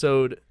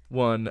 episode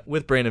 1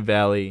 with Brandon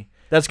Valley.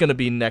 That's going to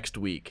be next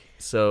week.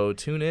 So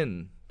tune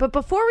in. But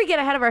before we get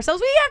ahead of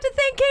ourselves, we have to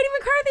thank Katie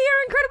McCarthy,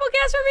 our incredible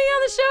guest, for being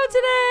on the show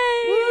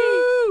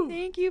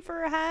today. Thank you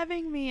for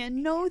having me,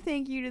 and no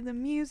thank you to the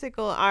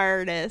musical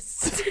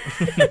artists.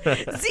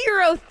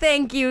 0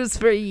 thank yous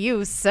for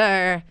you,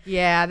 sir.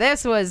 Yeah,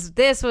 this was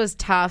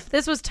tough.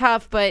 This was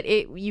tough, but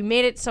you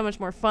made it so much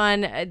more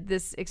fun.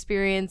 This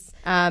experience.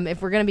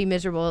 If we're gonna be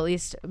miserable, at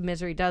least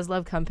misery does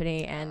love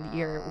company, and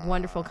you're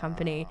wonderful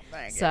company.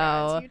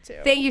 So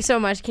thank you so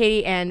much,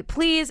 Katie, and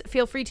please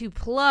feel free to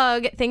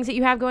plug things that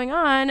you have going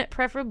on,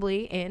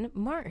 preferably in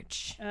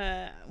March.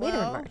 Later in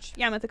March.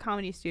 Yeah, I'm at the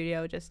Comedy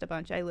Studio, just a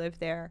bunch. I live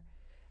there.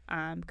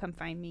 Come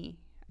find me.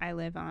 I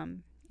live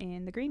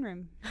in the green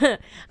room.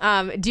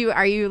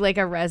 Are you like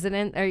a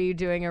resident? Are you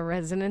doing a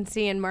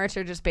residency in March,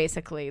 or just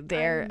basically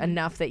there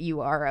enough that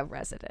you are a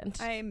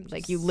resident? I'm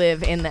like you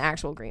live in the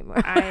actual green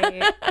room.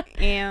 I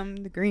am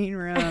the green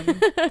room.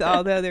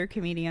 All the other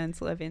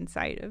comedians live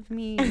inside of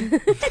me.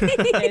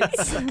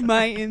 It's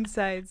my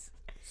insides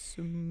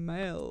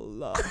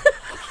smell.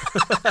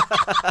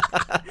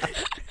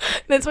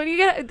 That's why you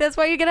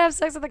gotta have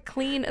sex with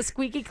a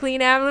squeaky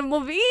clean Adam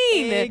Levine.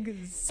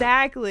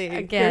 Exactly.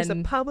 Again. There's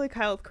a public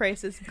health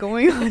crisis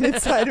going on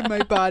inside of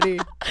my body.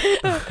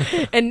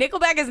 And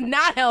Nickelback is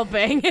not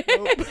helping.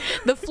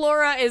 The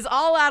flora is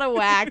all out of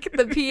whack.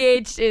 The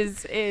pH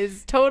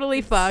is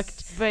totally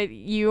fucked. But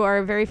you are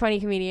a very funny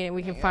comedian, and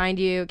we can find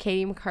you.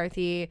 Katie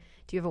McCarthy.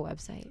 Do you have a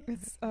website?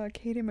 It's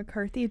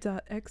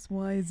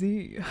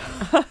katiemccarthy.xyz.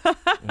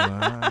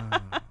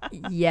 Wow.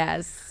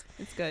 Yes.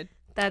 It's good.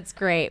 That's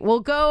great. Well,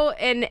 go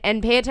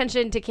and pay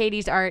attention to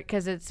Katie's art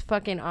because it's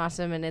fucking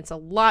awesome and it's a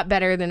lot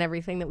better than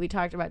everything that we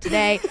talked about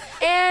today.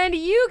 And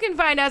you can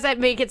find us at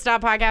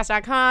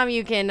MakeItStopPodcast.com.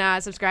 You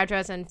can subscribe to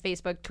us on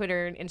Facebook,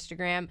 Twitter, and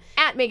Instagram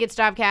at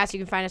MakeItStopCast. You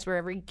can find us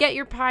wherever you get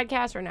your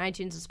podcasts or on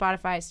iTunes,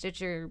 Spotify,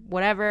 Stitcher,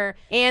 whatever.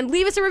 And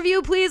leave us a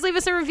review. Please leave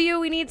us a review.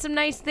 We need some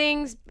nice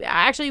things.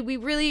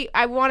 Actually,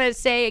 I want to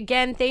say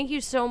again, thank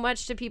you so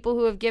much to people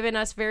who have given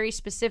us very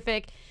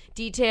specific,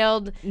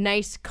 detailed,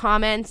 nice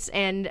comments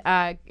and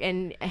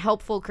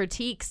helpful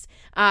critiques.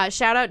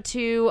 Shout out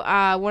to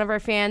one of our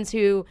fans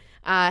who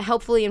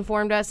helpfully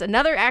informed us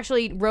another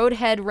actually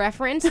Roadhead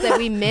reference that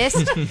we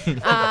missed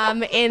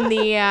in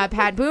the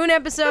Pat Boone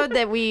episode,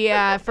 that we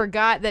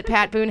forgot that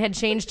Pat Boone had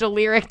changed a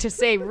lyric to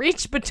say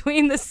reach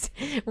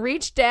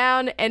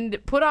down and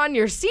put on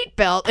your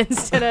seatbelt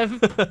instead of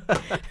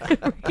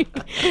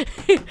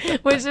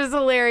which is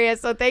hilarious.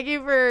 So thank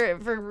you for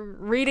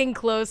reading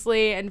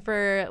closely and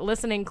for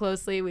listening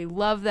closely. We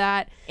love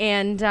that.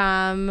 And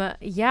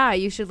yeah,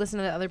 you should listen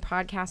to the other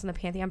podcasts on the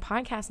Pantheon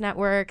Podcast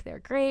Network. They're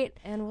great.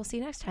 And we'll see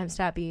you next time,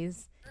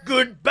 Stoppies.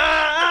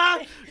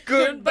 Goodbye.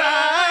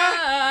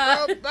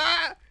 Goodbye.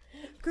 Goodbye.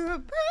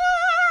 Goodbye.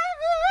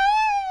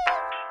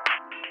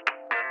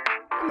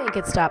 The Make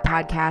It Stop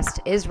podcast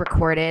is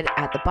recorded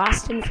at the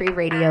Boston Free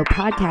Radio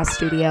podcast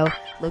studio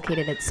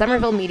located at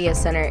Somerville Media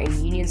Center in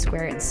Union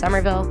Square in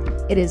Somerville.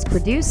 It is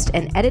produced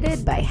and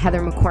edited by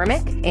Heather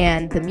McCormick,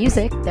 and the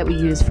music that we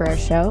use for our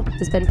show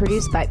has been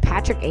produced by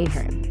Patrick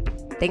Ahern.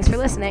 Thanks for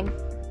listening.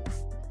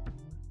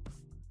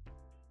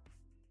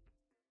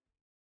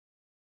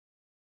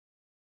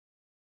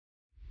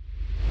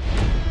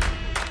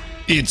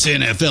 It's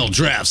NFL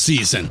draft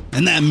season,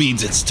 and that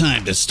means it's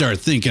time to start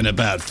thinking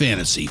about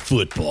fantasy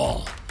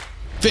football.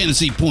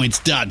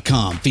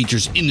 FantasyPoints.com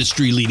features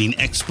industry-leading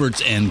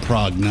experts and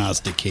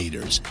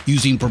prognosticators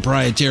using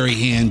proprietary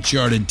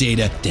hand-charted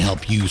data to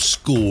help you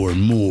score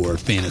more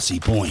fantasy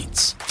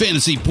points.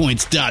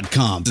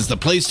 FantasyPoints.com is the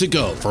place to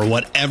go for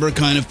whatever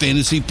kind of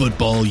fantasy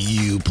football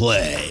you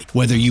play.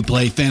 Whether you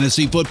play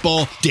fantasy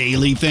football,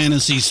 daily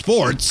fantasy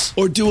sports,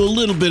 or do a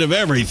little bit of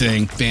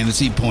everything,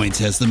 Fantasy Points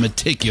has the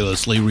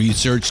meticulously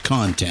researched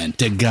content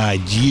to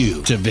guide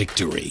you to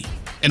victory.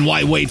 And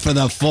why wait for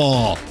the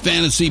fall?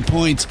 Fantasy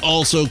Points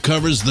also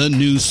covers the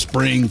new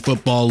spring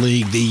football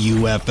league, the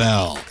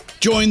UFL.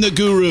 Join the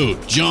guru,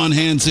 John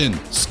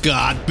Hansen,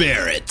 Scott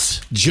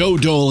Barrett, Joe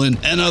Dolan,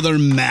 and other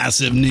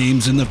massive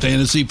names in the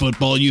fantasy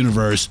football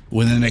universe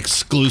with an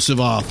exclusive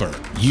offer.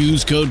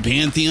 Use code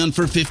Pantheon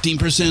for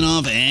 15%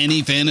 off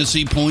any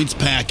Fantasy Points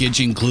package,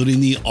 including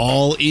the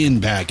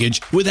all-in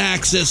package, with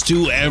access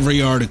to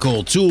every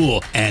article,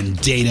 tool, and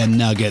data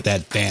nugget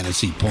that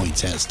Fantasy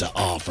Points has to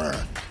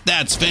offer.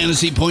 That's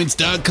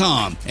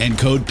FantasyPoints.com and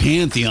code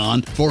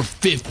Pantheon for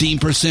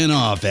 15%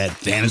 off at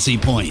Fantasy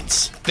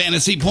Points.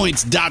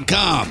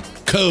 FantasyPoints.com,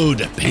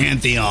 code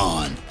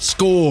Pantheon.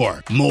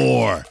 Score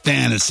more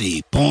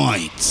fantasy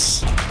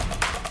points.